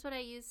used it. That's what I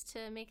used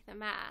to make the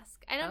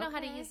mask. I don't know how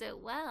to Okay. use it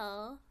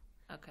well,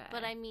 Okay.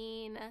 but I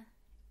mean,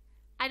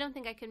 I don't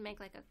think I could make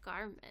like a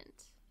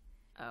garment.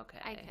 Okay.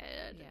 I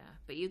could. Yeah.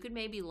 But you could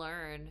maybe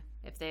learn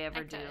if they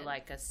ever I do could.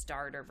 like a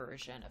starter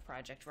version of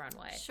Project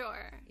Runway.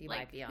 Sure. You like,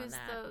 might be on who's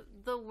that.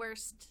 the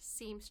worst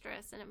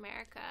seamstress in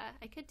America?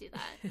 I could do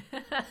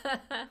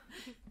that.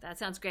 That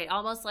sounds great.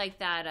 Almost like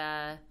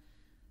that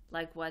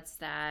like what's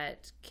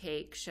that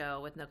cake show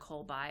with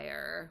Nicole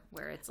Byer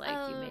where it's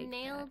like you make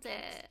nailed cakes.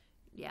 it.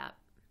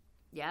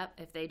 Yep.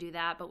 If they do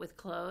that but with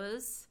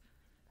clothes,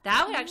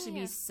 that would actually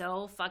yeah. be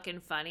so fucking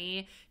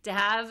funny to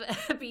have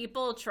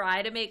people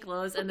try to make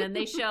clothes and then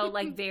they show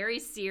like very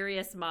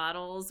serious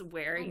models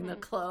wearing the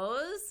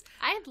clothes.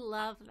 I'd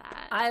love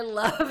that. I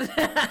love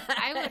that.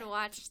 I would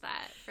watch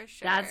that for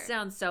sure. That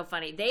sounds so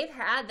funny. They've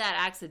had that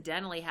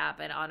accidentally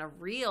happen on a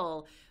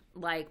real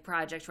like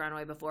Project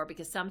Runway before,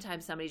 because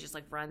sometimes somebody just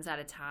like runs out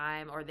of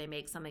time or they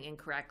make something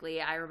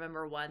incorrectly. I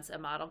remember once a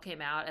model came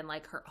out and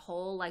like her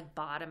whole like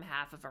bottom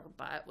half of her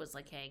butt was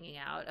like hanging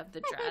out of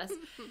the dress.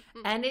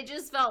 And it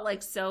just felt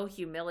like so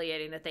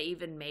humiliating that they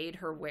even made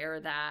her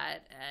wear that.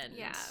 And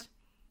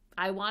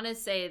I want to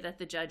say that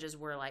the judges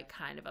were like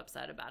kind of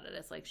upset about it.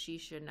 It's like, she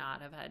should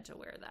not have had to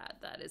wear that.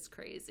 That is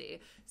crazy.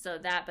 So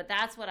but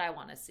that's what I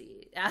want to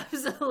see.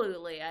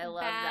 Absolutely. I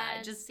love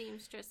that. Just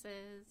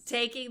seamstresses.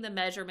 Taking the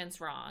measurements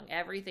wrong.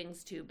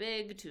 Everything's too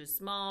big, too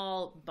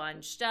small,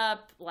 bunched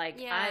up. Like,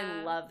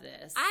 I love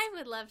this. I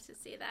would love to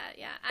see that.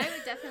 Yeah. I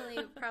would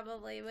definitely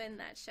probably win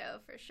that show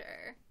for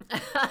sure.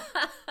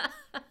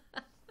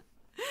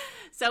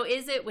 So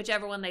is it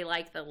whichever one they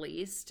like the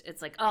least?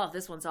 It's like, oh,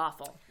 this one's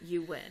awful.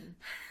 You win.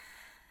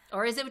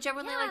 Or is it whichever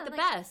one they like the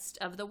best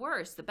of the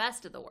worst, the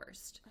best of the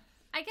worst?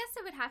 I guess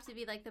it would have to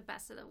be like the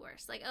best of the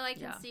worst. Like, oh, I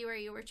can see where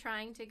you were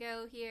trying to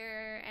go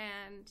here,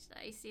 and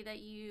I see that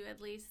you at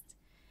least,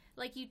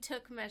 like, you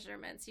took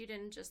measurements. You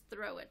didn't just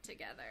throw it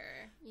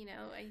together. You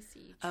know, I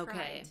see you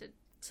tried to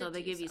so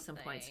they give you some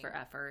something. points for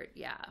effort.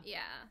 Yeah.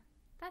 Yeah.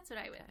 That's what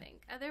I would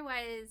think.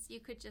 Otherwise,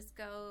 you could just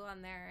go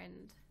on there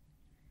and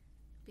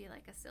be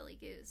like a silly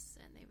goose,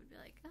 and they would be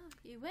like, oh,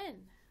 you win.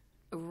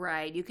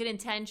 Right. You could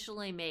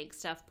intentionally make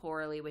stuff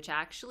poorly, which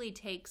actually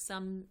takes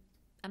some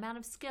amount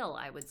of skill,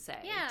 I would say.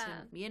 Yeah.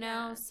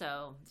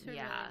 So, to really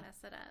mess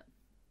it up.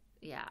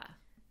 Yeah.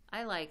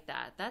 I like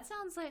that. That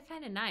sounds like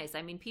kind of nice.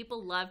 I mean,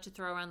 people love to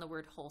throw around the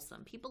word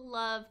wholesome. People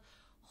love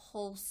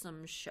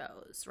wholesome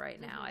shows right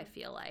now, I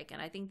feel like.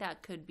 And I think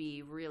that could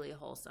be really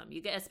wholesome.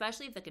 You get,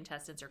 especially if the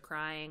contestants are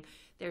crying.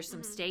 There's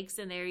some stakes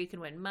in there. You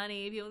can win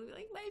money. People will be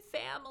like, my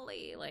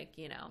family. Like,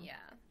 you know. Yeah.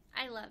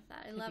 I love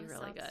that. I love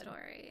really sob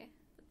story.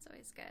 It's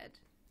always good.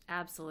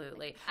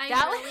 Absolutely. I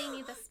really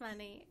need this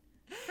money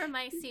for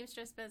my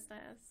seamstress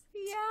business.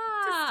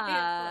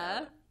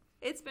 Yeah.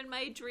 It's been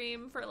my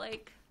dream for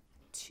like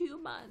 2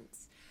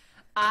 months.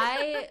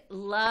 I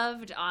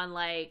loved on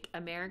like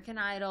American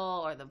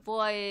Idol or The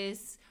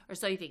Voice or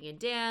So You Think You Can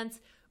Dance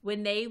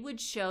when they would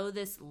show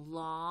this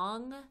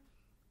long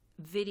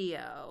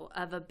video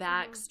of a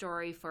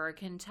backstory for a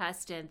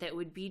contestant that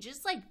would be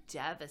just like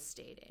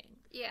devastating.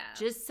 Yeah.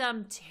 Just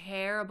some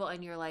terrible,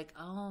 and you're like,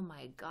 oh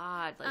my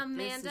God, like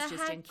Amanda this is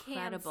just had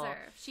incredible. Cancer.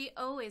 She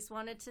always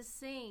wanted to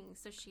sing,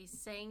 so she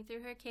sang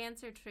through her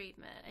cancer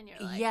treatment, and you're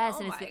like, yes, oh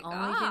and it's the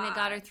only thing that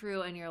got her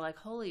through, and you're like,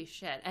 holy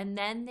shit. And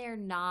then they're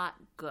not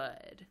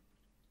good.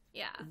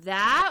 Yeah.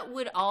 That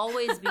would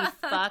always be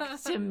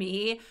fucked to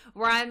me,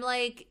 where I'm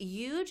like,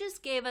 you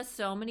just gave us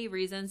so many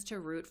reasons to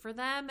root for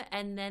them,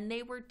 and then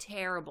they were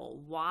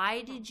terrible.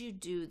 Why did you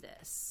do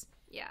this?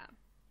 Yeah.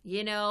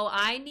 You know,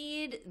 I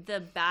need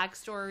the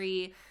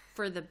backstory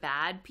for the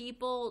bad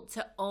people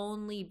to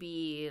only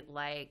be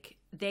like,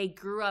 they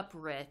grew up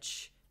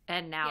rich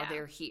and now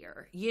they're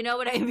here. You know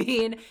what I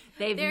mean?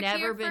 They're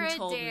never been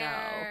told no.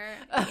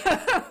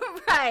 Yeah.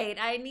 Right.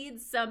 I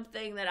need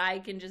something that I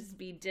can just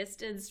be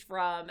distanced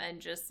from and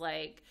just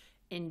like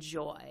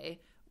enjoy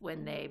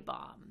when they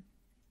bomb.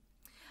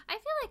 I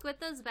feel like with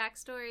those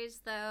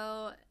backstories,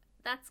 though,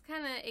 that's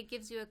kind of, it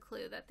gives you a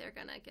clue that they're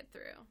going to get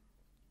through.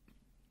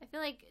 I feel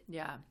like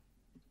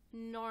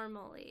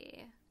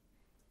normally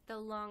the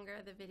longer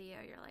the video,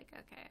 you're like,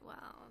 okay,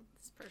 well,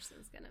 this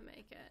person's going to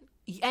make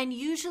it. And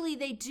usually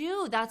they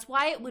do. That's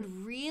why it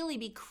would really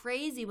be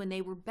crazy when they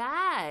were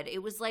bad.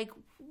 It was like,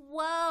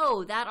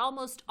 whoa, that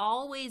almost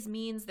always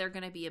means they're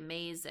going to be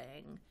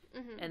amazing.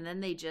 Mm-hmm. And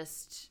then they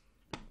just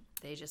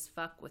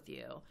fuck with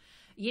you.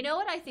 You know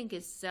what I think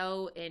is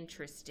so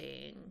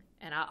interesting,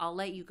 and I'll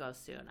let you go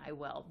soon, I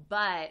will,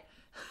 but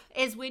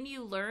is when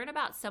you learn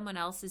about someone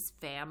else's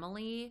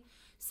family,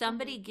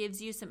 somebody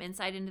gives you some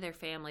insight into their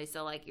family.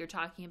 So like you're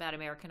talking about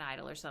American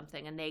Idol or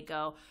something, and they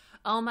go,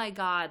 oh my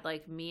God,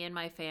 like me and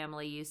my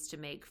family used to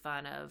make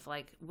fun of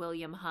like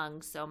William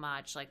Hung so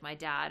much. Like my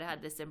dad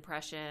had this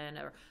impression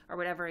or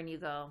whatever. And you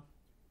go,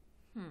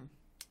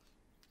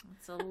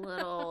 it's a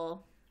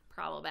little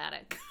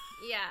problematic.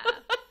 Yeah.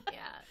 Yeah,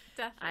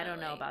 definitely. I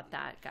don't know about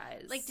that,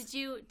 guys. Like, did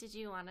you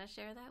want to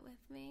share that with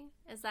me?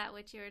 Is that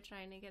what you were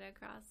trying to get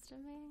across to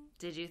me?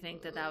 Did you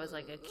think that was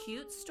like a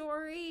cute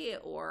story,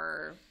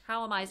 or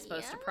how am I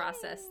supposed to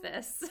process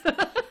this?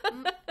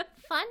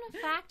 Fun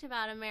fact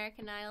about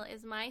American Idol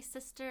is my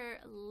sister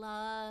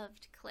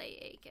loved Clay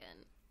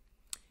Aiken.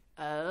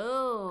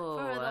 Oh.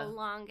 For the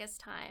longest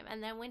time.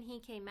 And then when he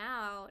came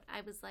out,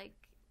 I was like,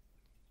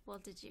 well,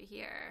 did you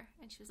hear?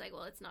 And she was like,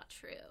 well, it's not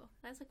true.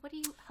 And I was like, what do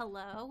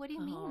you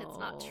mean it's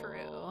not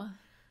true?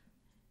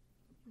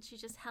 And she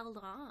just held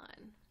on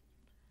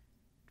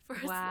for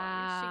as long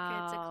as she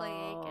could to Clay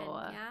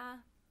Aiken. Yeah.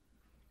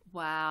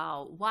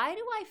 Wow. Why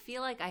do I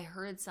feel like I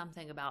heard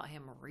something about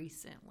him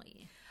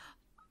recently?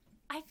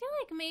 I feel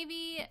like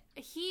maybe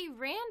he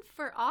ran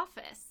for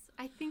office.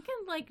 I think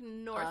in like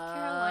North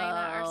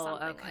Carolina or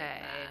something like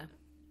that.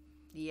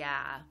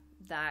 Yeah,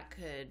 that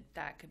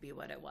could be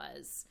what it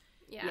was.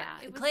 Yeah,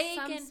 it was Clay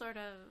some Aiken, sort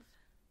of.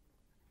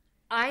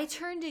 I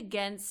turned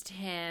against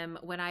him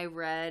when I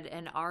read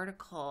an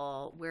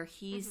article where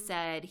he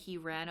said he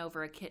ran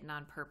over a kitten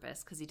on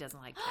purpose because he doesn't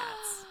like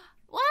cats.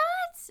 What?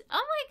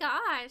 Oh my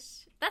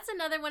gosh. That's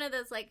another one of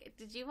those, like,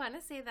 did you want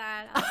to say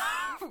that?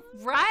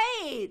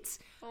 Right.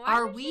 Why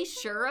Are would we you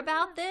say sure that?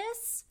 about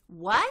this?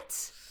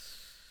 What?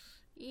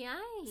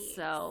 Yikes.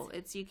 So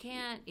you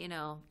can't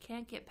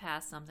get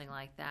past something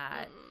like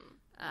that.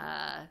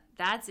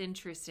 That's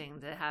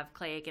interesting to have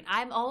Clay Aiken.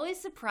 I'm always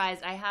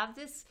surprised. I have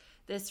this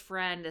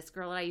friend, this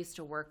girl that I used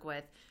to work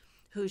with,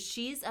 who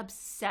she's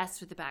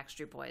obsessed with the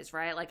Backstreet Boys,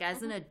 right? Like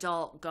as an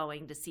adult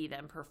going to see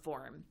them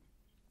perform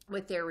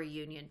with their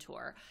reunion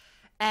tour.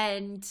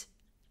 And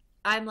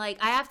I'm like,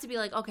 I have to be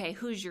like, okay,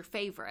 who's your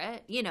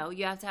favorite? You know,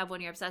 you have to have one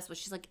you're obsessed with.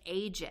 She's like,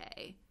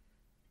 AJ.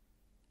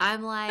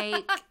 I'm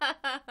like,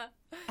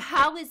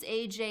 how is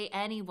AJ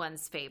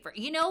anyone's favorite?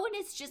 You know, when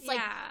it's just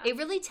like, it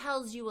really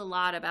tells you a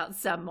lot about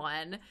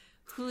someone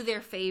who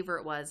their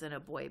favorite was in a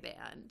boy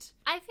band.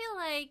 I feel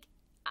like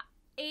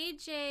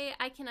AJ,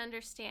 I can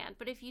understand,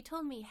 but if you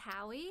told me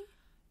Howie,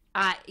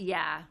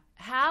 yeah,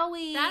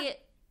 Howie.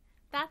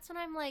 That's when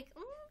I'm like,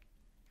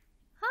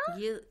 huh?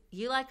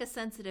 You like a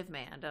sensitive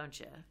man, don't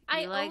you?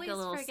 I like always a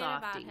little forget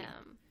softy. about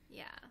him.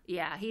 Yeah.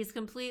 Yeah, he's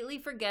completely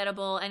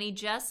forgettable, and he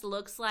just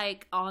looks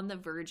like on the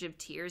verge of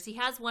tears. He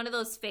has one of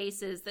those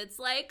faces that's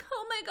like,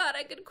 oh my God,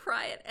 I could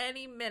cry at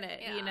any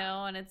minute, you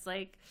know? And it's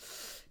like,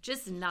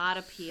 just not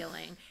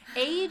appealing.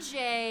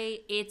 AJ,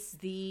 it's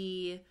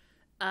the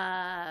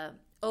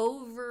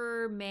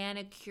over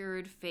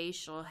manicured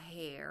facial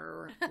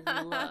hair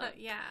look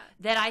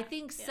that I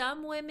think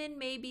some women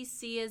maybe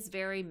see as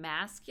very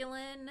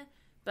masculine,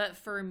 but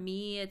for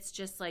me it's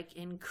just like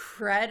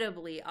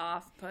incredibly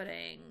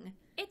off-putting.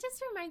 It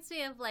just reminds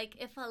me of like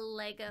if a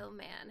Lego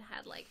man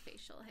had like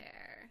facial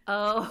hair.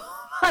 Oh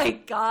my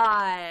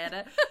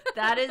God.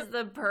 That is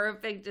the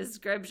perfect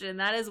description.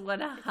 That is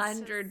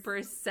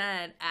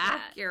 100%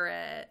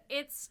 accurate.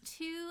 It's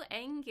too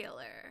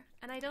angular.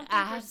 And I don't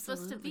think we're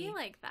supposed to be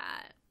like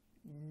that.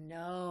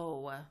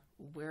 No,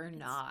 we're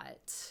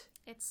not.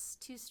 It's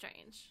too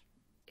strange.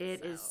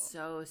 It is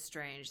so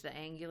strange, the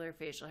angular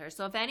facial hair.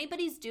 So if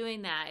anybody's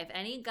doing that, if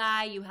any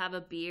guy, you have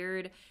a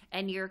beard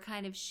and you're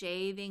kind of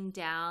shaving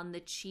down the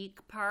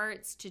cheek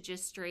parts to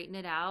just straighten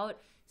it out,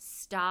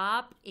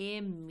 stop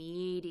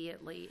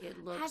immediately.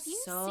 It looks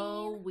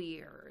so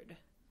weird.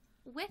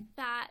 With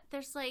that,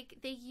 there's like,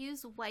 they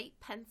use white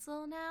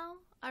pencil now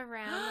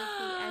around like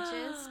the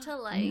edges to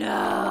like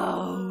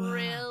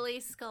really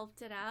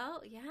sculpt it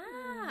out. Yeah.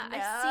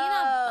 I've seen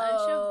a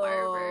bunch of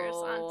barbers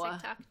on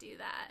TikTok do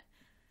that.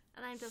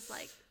 And I'm just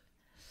like,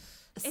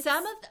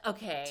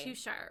 too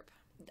sharp.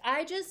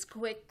 I just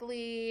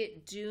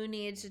quickly do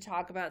need to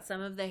talk about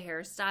some of the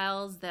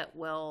hairstyles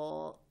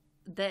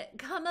that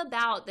come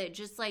about that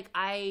just like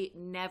I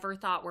never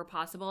thought were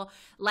possible.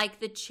 Like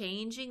the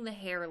changing the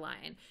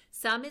hairline.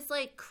 Some is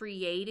like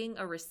creating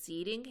a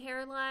receding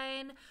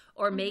hairline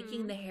or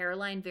making the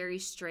hairline very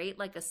straight,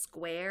 like a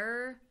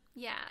square.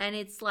 Yeah. And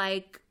it's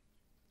like,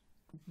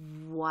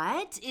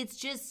 what?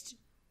 It's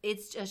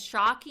a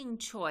shocking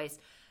choice.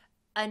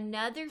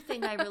 Another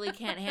thing I really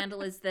can't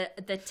handle is the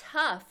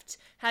tuft.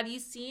 Have you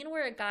seen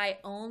where a guy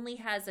only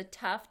has a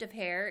tuft of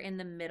hair in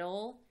the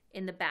middle,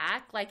 in the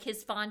back? Like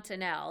his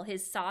fontanelle,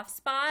 his soft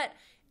spot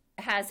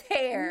has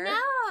hair. No,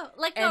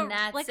 like a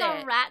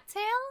rat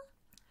tail?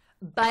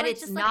 But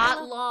it's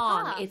not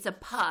long. Puff? It's a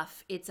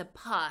puff. It's a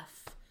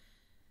puff.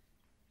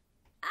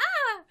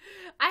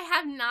 I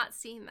have not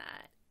seen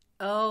that.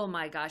 Oh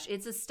my gosh.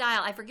 It's a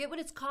style. I forget what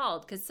it's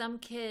called because some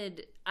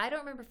kid, I don't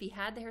remember if he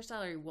had the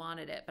hairstyle or he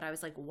wanted it, but I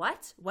was like,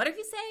 what? What are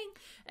you saying?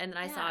 And then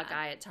I saw a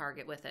guy at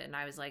Target with it and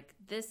I was like,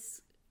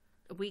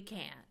 we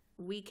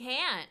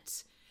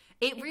can't.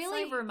 It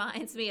really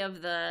reminds me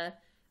of the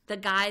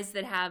guys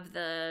that have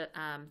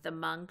the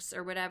monks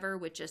or whatever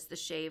with just the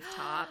shaved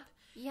top.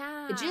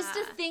 Yeah. Just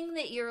a thing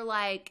that you're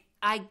like,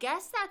 I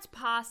guess that's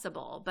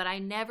possible, but I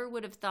never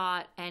would have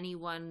thought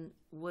anyone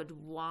would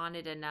want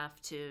it enough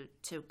to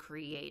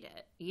create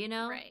it, you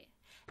know? Right.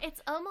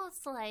 It's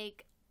almost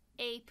like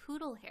a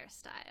poodle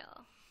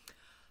hairstyle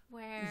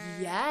where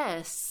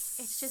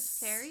it's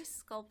just very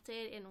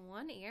sculpted in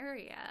one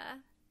area.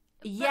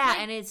 Yeah,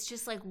 and it's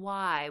just like,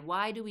 why?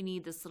 Why do we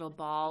need this little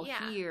ball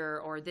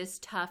here or this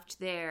tuft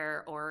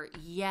there or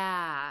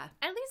At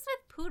least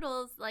with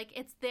poodles, like,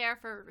 it's there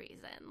for a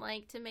reason,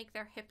 like, to make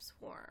their hips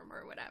warm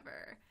or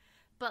whatever.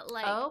 But,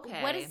 like,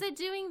 what is it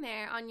doing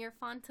there on your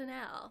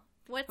fontanelle?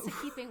 What's it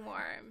keeping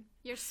warm?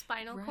 Your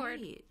spinal cord?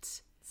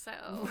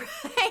 So.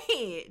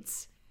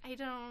 Right.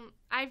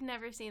 I've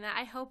never seen that.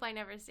 I hope I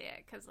never see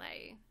it because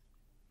I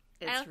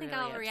don't think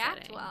I'll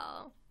react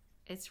well.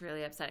 It's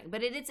really upsetting.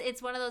 But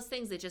it's one of those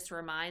things that just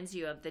reminds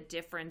you of the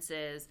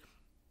differences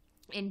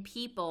in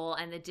people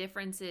and the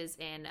differences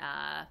in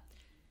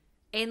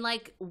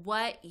like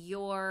what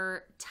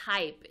your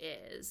type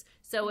is.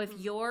 So if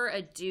you're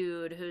a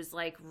dude who's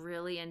like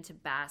really into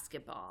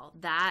basketball,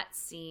 that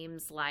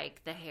seems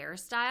like the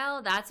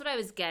hairstyle. That's what I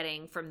was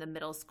getting from the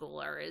middle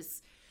schooler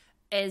is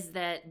is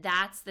that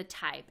that's the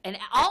type. And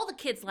all the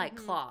kids like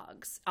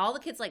clogs. All the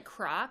kids like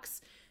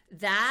Crocs.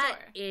 That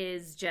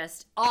is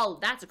just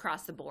that's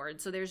across the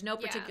board. So there's no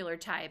particular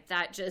type.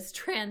 That just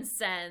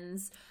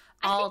transcends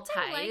all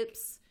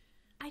types.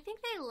 I think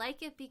they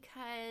like it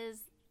because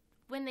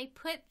when they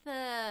put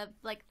the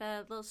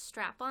little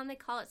strap on, they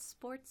call it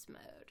sports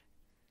mode.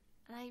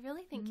 And I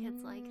really think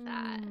kids like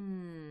that.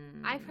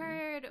 I've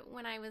heard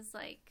when I was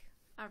like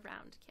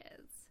around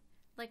kids,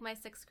 like my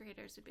 6th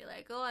graders would be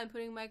like, "Oh, I'm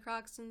putting my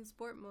Crocs in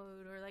sport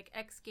mode or like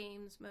X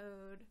Games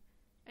mode."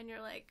 And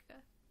you're like,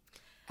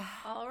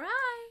 "All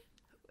right.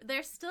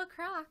 They're still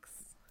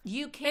Crocs.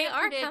 You can't They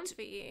are predict.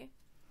 comfy."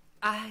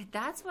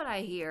 That's what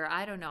I hear.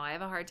 I don't know. I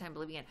have a hard time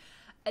believing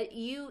it.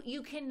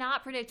 You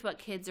cannot predict what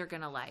kids are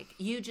going to like.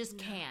 You just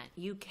can't.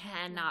 You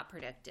cannot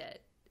predict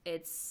it.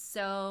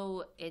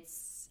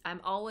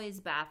 I'm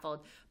always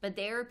baffled. But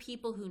there are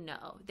people who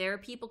know. There are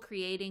people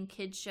creating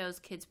kids shows,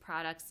 kids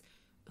products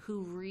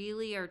who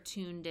really are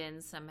tuned in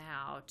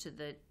somehow to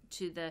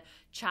the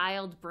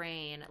child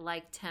brain,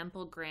 like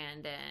Temple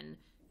Grandin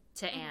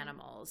to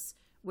animals,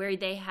 where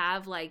they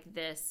have like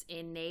this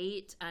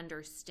innate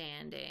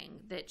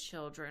understanding that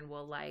children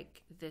will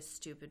like this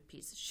stupid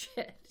piece of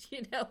shit,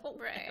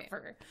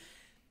 whatever.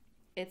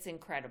 It's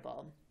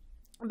incredible.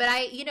 But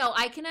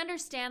I can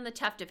understand the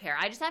tuft of hair.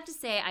 I just have to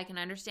say I can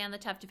understand the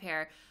tuft of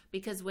hair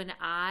because when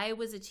I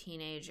was a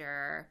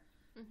teenager,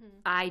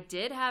 I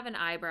did have an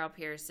eyebrow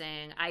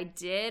piercing. I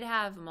did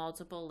have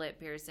multiple lip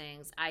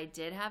piercings. I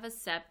did have a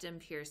septum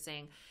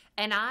piercing.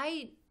 And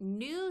I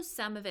knew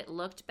some of it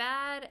looked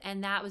bad,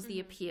 and that was the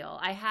appeal.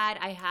 I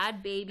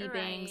had baby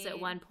bangs at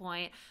one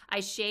point.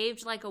 I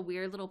shaved like a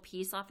weird little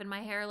piece off in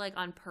my hair, like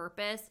on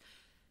purpose.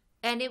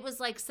 And it was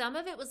like, some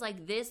of it was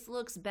like, this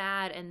looks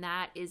bad, and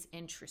that is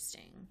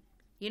interesting.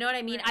 You know what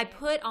I mean? Right. I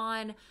put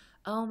on,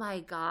 oh my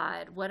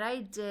God, what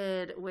I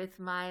did with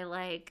my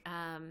like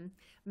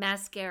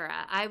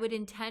mascara. I would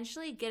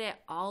intentionally get it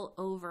all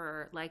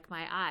over like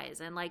my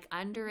eyes and like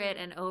under it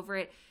and over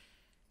it.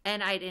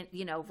 And I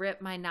didn't,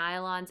 rip my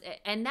nylons.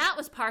 And that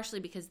was partially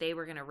because they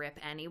were going to rip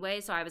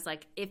anyway. So I was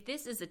like, if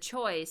this is a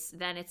choice,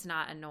 then it's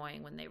not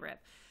annoying when they rip.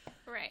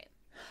 Right.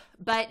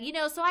 But,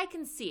 so I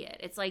can see it.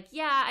 It's like,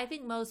 yeah, I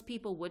think most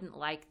people wouldn't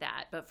like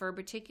that. But for a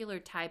particular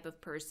type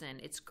of person,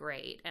 it's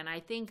great. And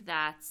I think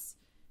that's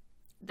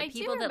the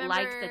people that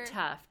like the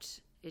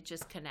tuft, it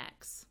just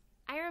connects.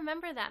 I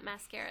remember that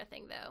mascara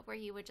thing, though, where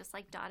you would just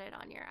like dot it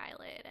on your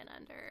eyelid and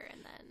under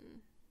and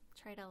then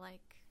try to like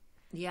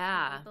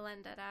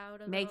blend it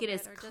out. Make it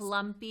as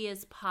clumpy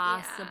as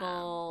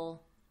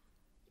possible.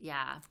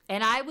 Yeah.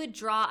 And I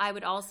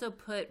would also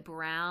put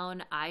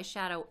brown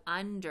eyeshadow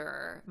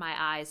under my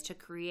eyes to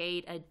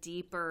create a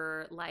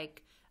deeper,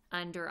 like,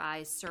 under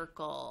eye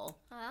circle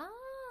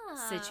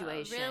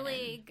situation.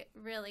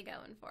 Really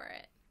going for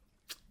it.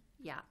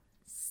 Yeah.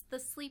 The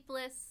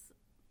sleepless,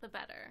 the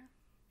better.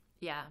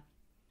 Yeah.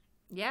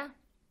 Yeah.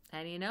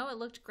 And it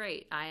looked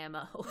great.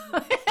 IMO.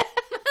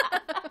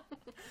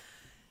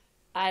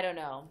 I don't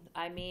know.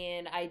 I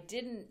mean, I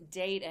didn't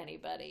date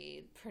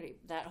anybody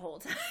that whole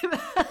time.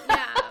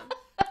 Yeah.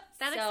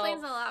 That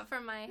explains a lot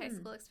from my high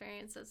school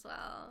experience as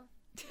well.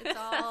 It's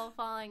all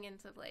falling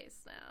into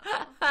place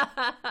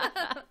now.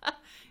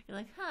 You're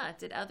like,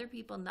 did other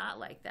people not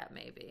like that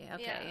maybe?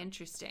 Okay,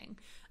 Interesting.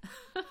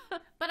 But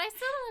I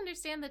still don't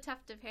understand the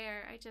tuft of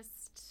hair. I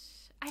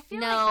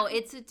feel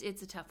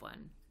it's a tough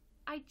one.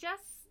 I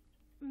just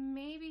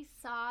maybe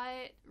saw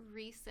it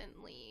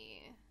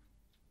recently.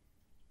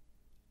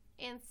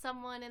 And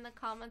someone in the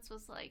comments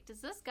was like,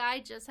 does this guy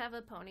just have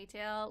a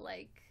ponytail,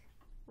 like,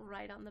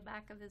 right on the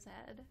back of his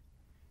head?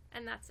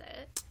 And that's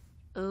it.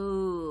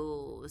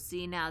 Oh,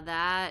 see, now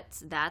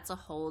that's a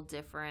whole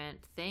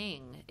different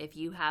thing. If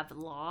you have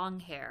long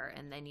hair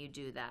and then you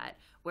do that,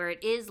 where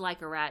it is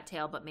like a rat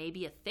tail, but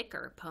maybe a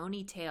thicker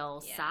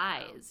ponytail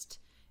sized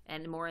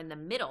and more in the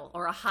middle,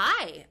 or a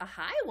high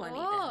one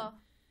even.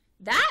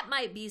 That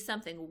might be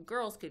something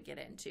girls could get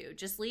into.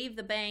 Just leave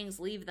the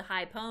bangs, leave the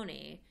high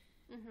pony.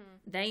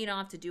 Then you don't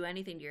have to do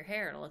anything to your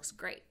hair. It looks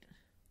great.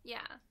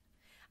 Yeah.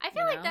 I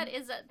feel like that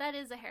is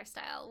a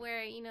hairstyle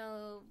where,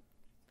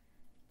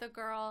 the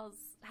girls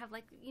have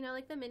like,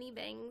 like the mini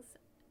bangs,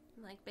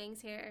 like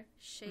bangs hair,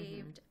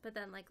 shaved, but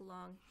then like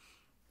long.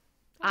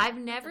 I've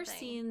never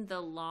seen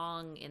the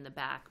long in the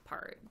back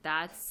part.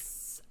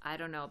 I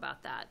don't know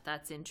about that.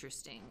 That's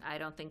interesting. I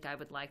don't think I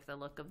would like the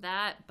look of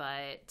that,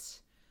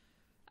 but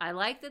I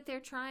like that they're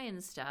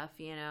trying stuff,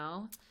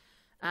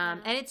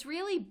 And it's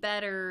really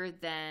better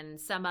than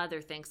some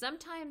other things.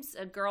 Sometimes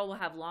a girl will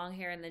have long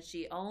hair and then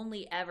she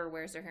only ever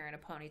wears her hair in a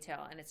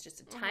ponytail. And it's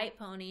just a tight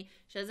pony.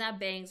 She doesn't have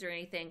bangs or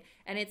anything.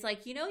 And it's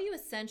like, you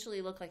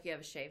essentially look like you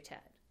have a shaved head.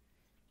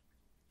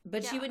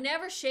 But she would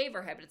never shave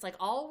her head. But it's like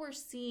all we're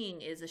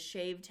seeing is a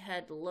shaved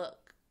head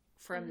look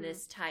from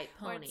this tight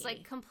pony. Or it's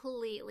like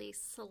completely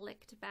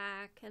slicked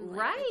back and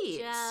like the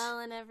gel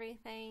and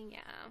everything. Yeah.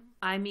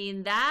 I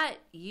mean, that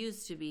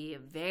used to be a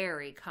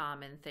very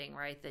common thing,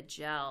 right? The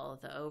gel,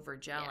 the over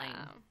gelling.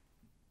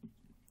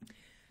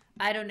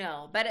 I don't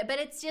know, but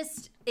it's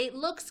just, it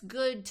looks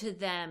good to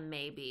them,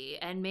 maybe,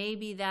 and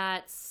maybe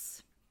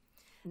that's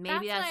something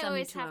what I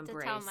always to have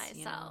embrace. to tell myself.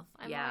 You know?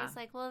 I'm always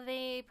like, well,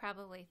 they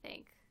probably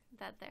think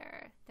that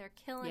they're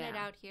killing it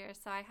out here,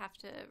 so I have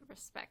to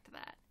respect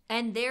that.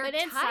 And their but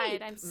inside,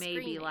 type I'm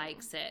maybe screaming.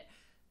 likes it.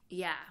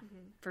 Yeah,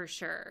 for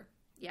sure.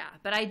 Yeah,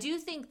 but I do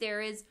think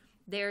there's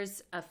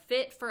a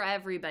fit for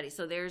everybody.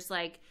 So there's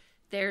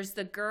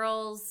the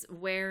girls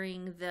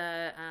wearing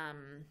the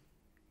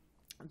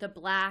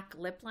black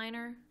lip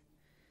liner.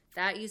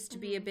 That used to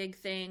be a big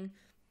thing,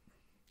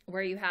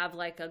 where you have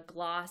like a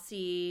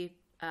glossy,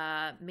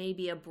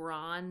 maybe a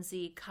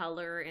bronzy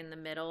color in the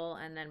middle,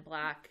 and then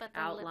black but the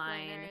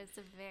outline. lip liner is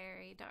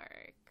very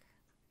dark.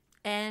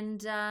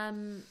 And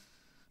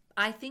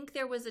I think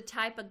there was a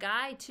type of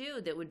guy too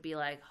that would be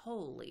like,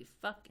 "Holy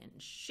fucking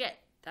shit,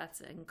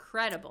 that's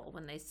incredible!"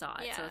 when they saw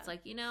it. So it's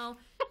like,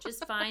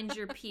 just find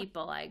your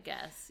people, I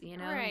guess. You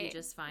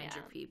just find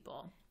your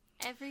people.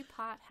 Every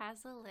pot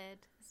has a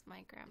lid, as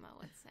my grandma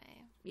would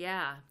say.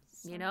 Yeah.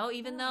 So,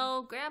 even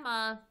though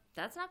grandma,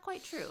 that's not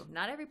quite true.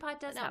 Not every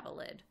pot does have a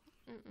lid.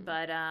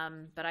 But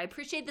I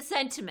appreciate the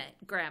sentiment,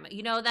 grandma.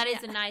 That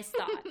is a nice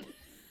thought.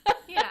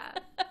 Yeah.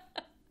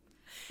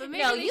 But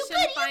maybe you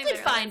could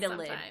find a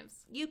lid.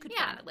 Sometimes. You could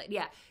find a lid.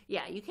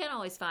 Yeah, you can't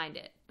always find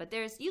it. But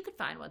you could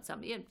find one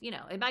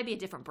it might be a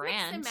different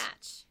brand. Mix and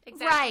match.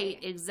 Exactly. Right,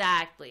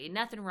 exactly.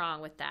 Nothing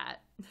wrong with that.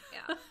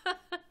 Yeah.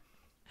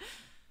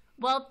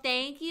 Well,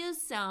 thank you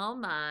so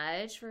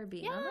much for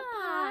being on the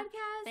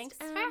podcast. Thanks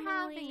for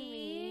having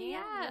me.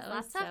 Yeah, it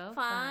was lots of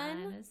fun.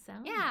 It was so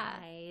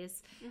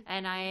nice.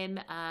 And I am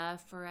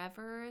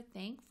forever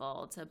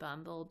thankful to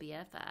Bumble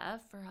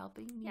BFF for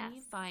helping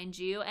me find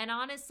you. And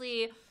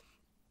honestly,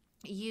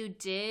 you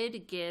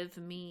did give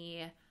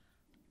me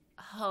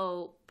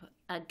hope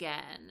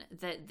again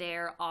that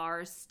there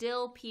are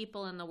still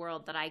people in the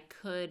world that I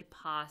could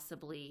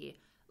possibly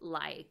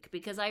like,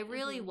 because I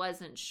really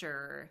wasn't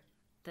sure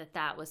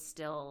that was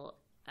still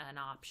an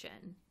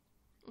option,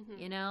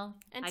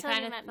 Until I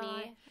you met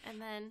me,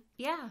 and then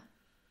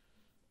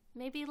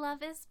maybe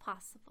love is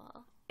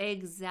possible.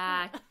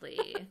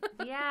 Exactly.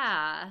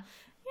 Yeah,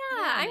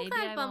 I'm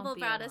glad Bumble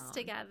brought us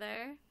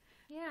together.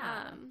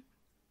 Yeah.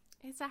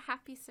 It's a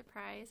happy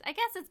surprise. I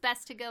guess it's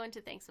best to go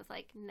into things with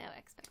like no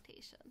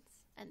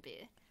expectations and be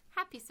a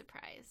happy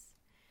surprise.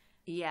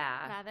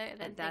 Yeah. Rather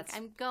than think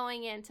I'm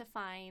going in to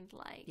find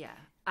like. Yeah.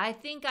 I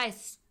think I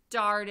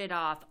started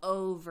off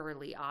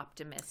overly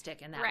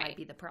optimistic, and that might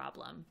be the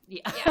problem. Yeah.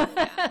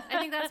 I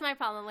think that's my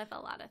problem with a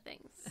lot of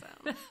things. So.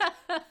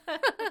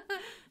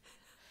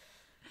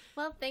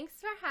 Well, thanks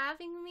for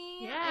having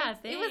me. Yeah,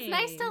 It was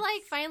nice to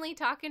like finally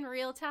talk in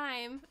real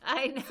time.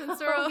 I know.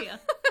 Since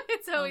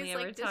it's always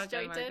like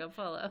disjointed. Marco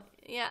Polo.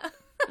 Yeah.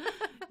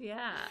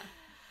 Yeah.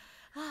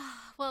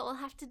 Well, we'll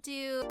have to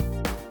do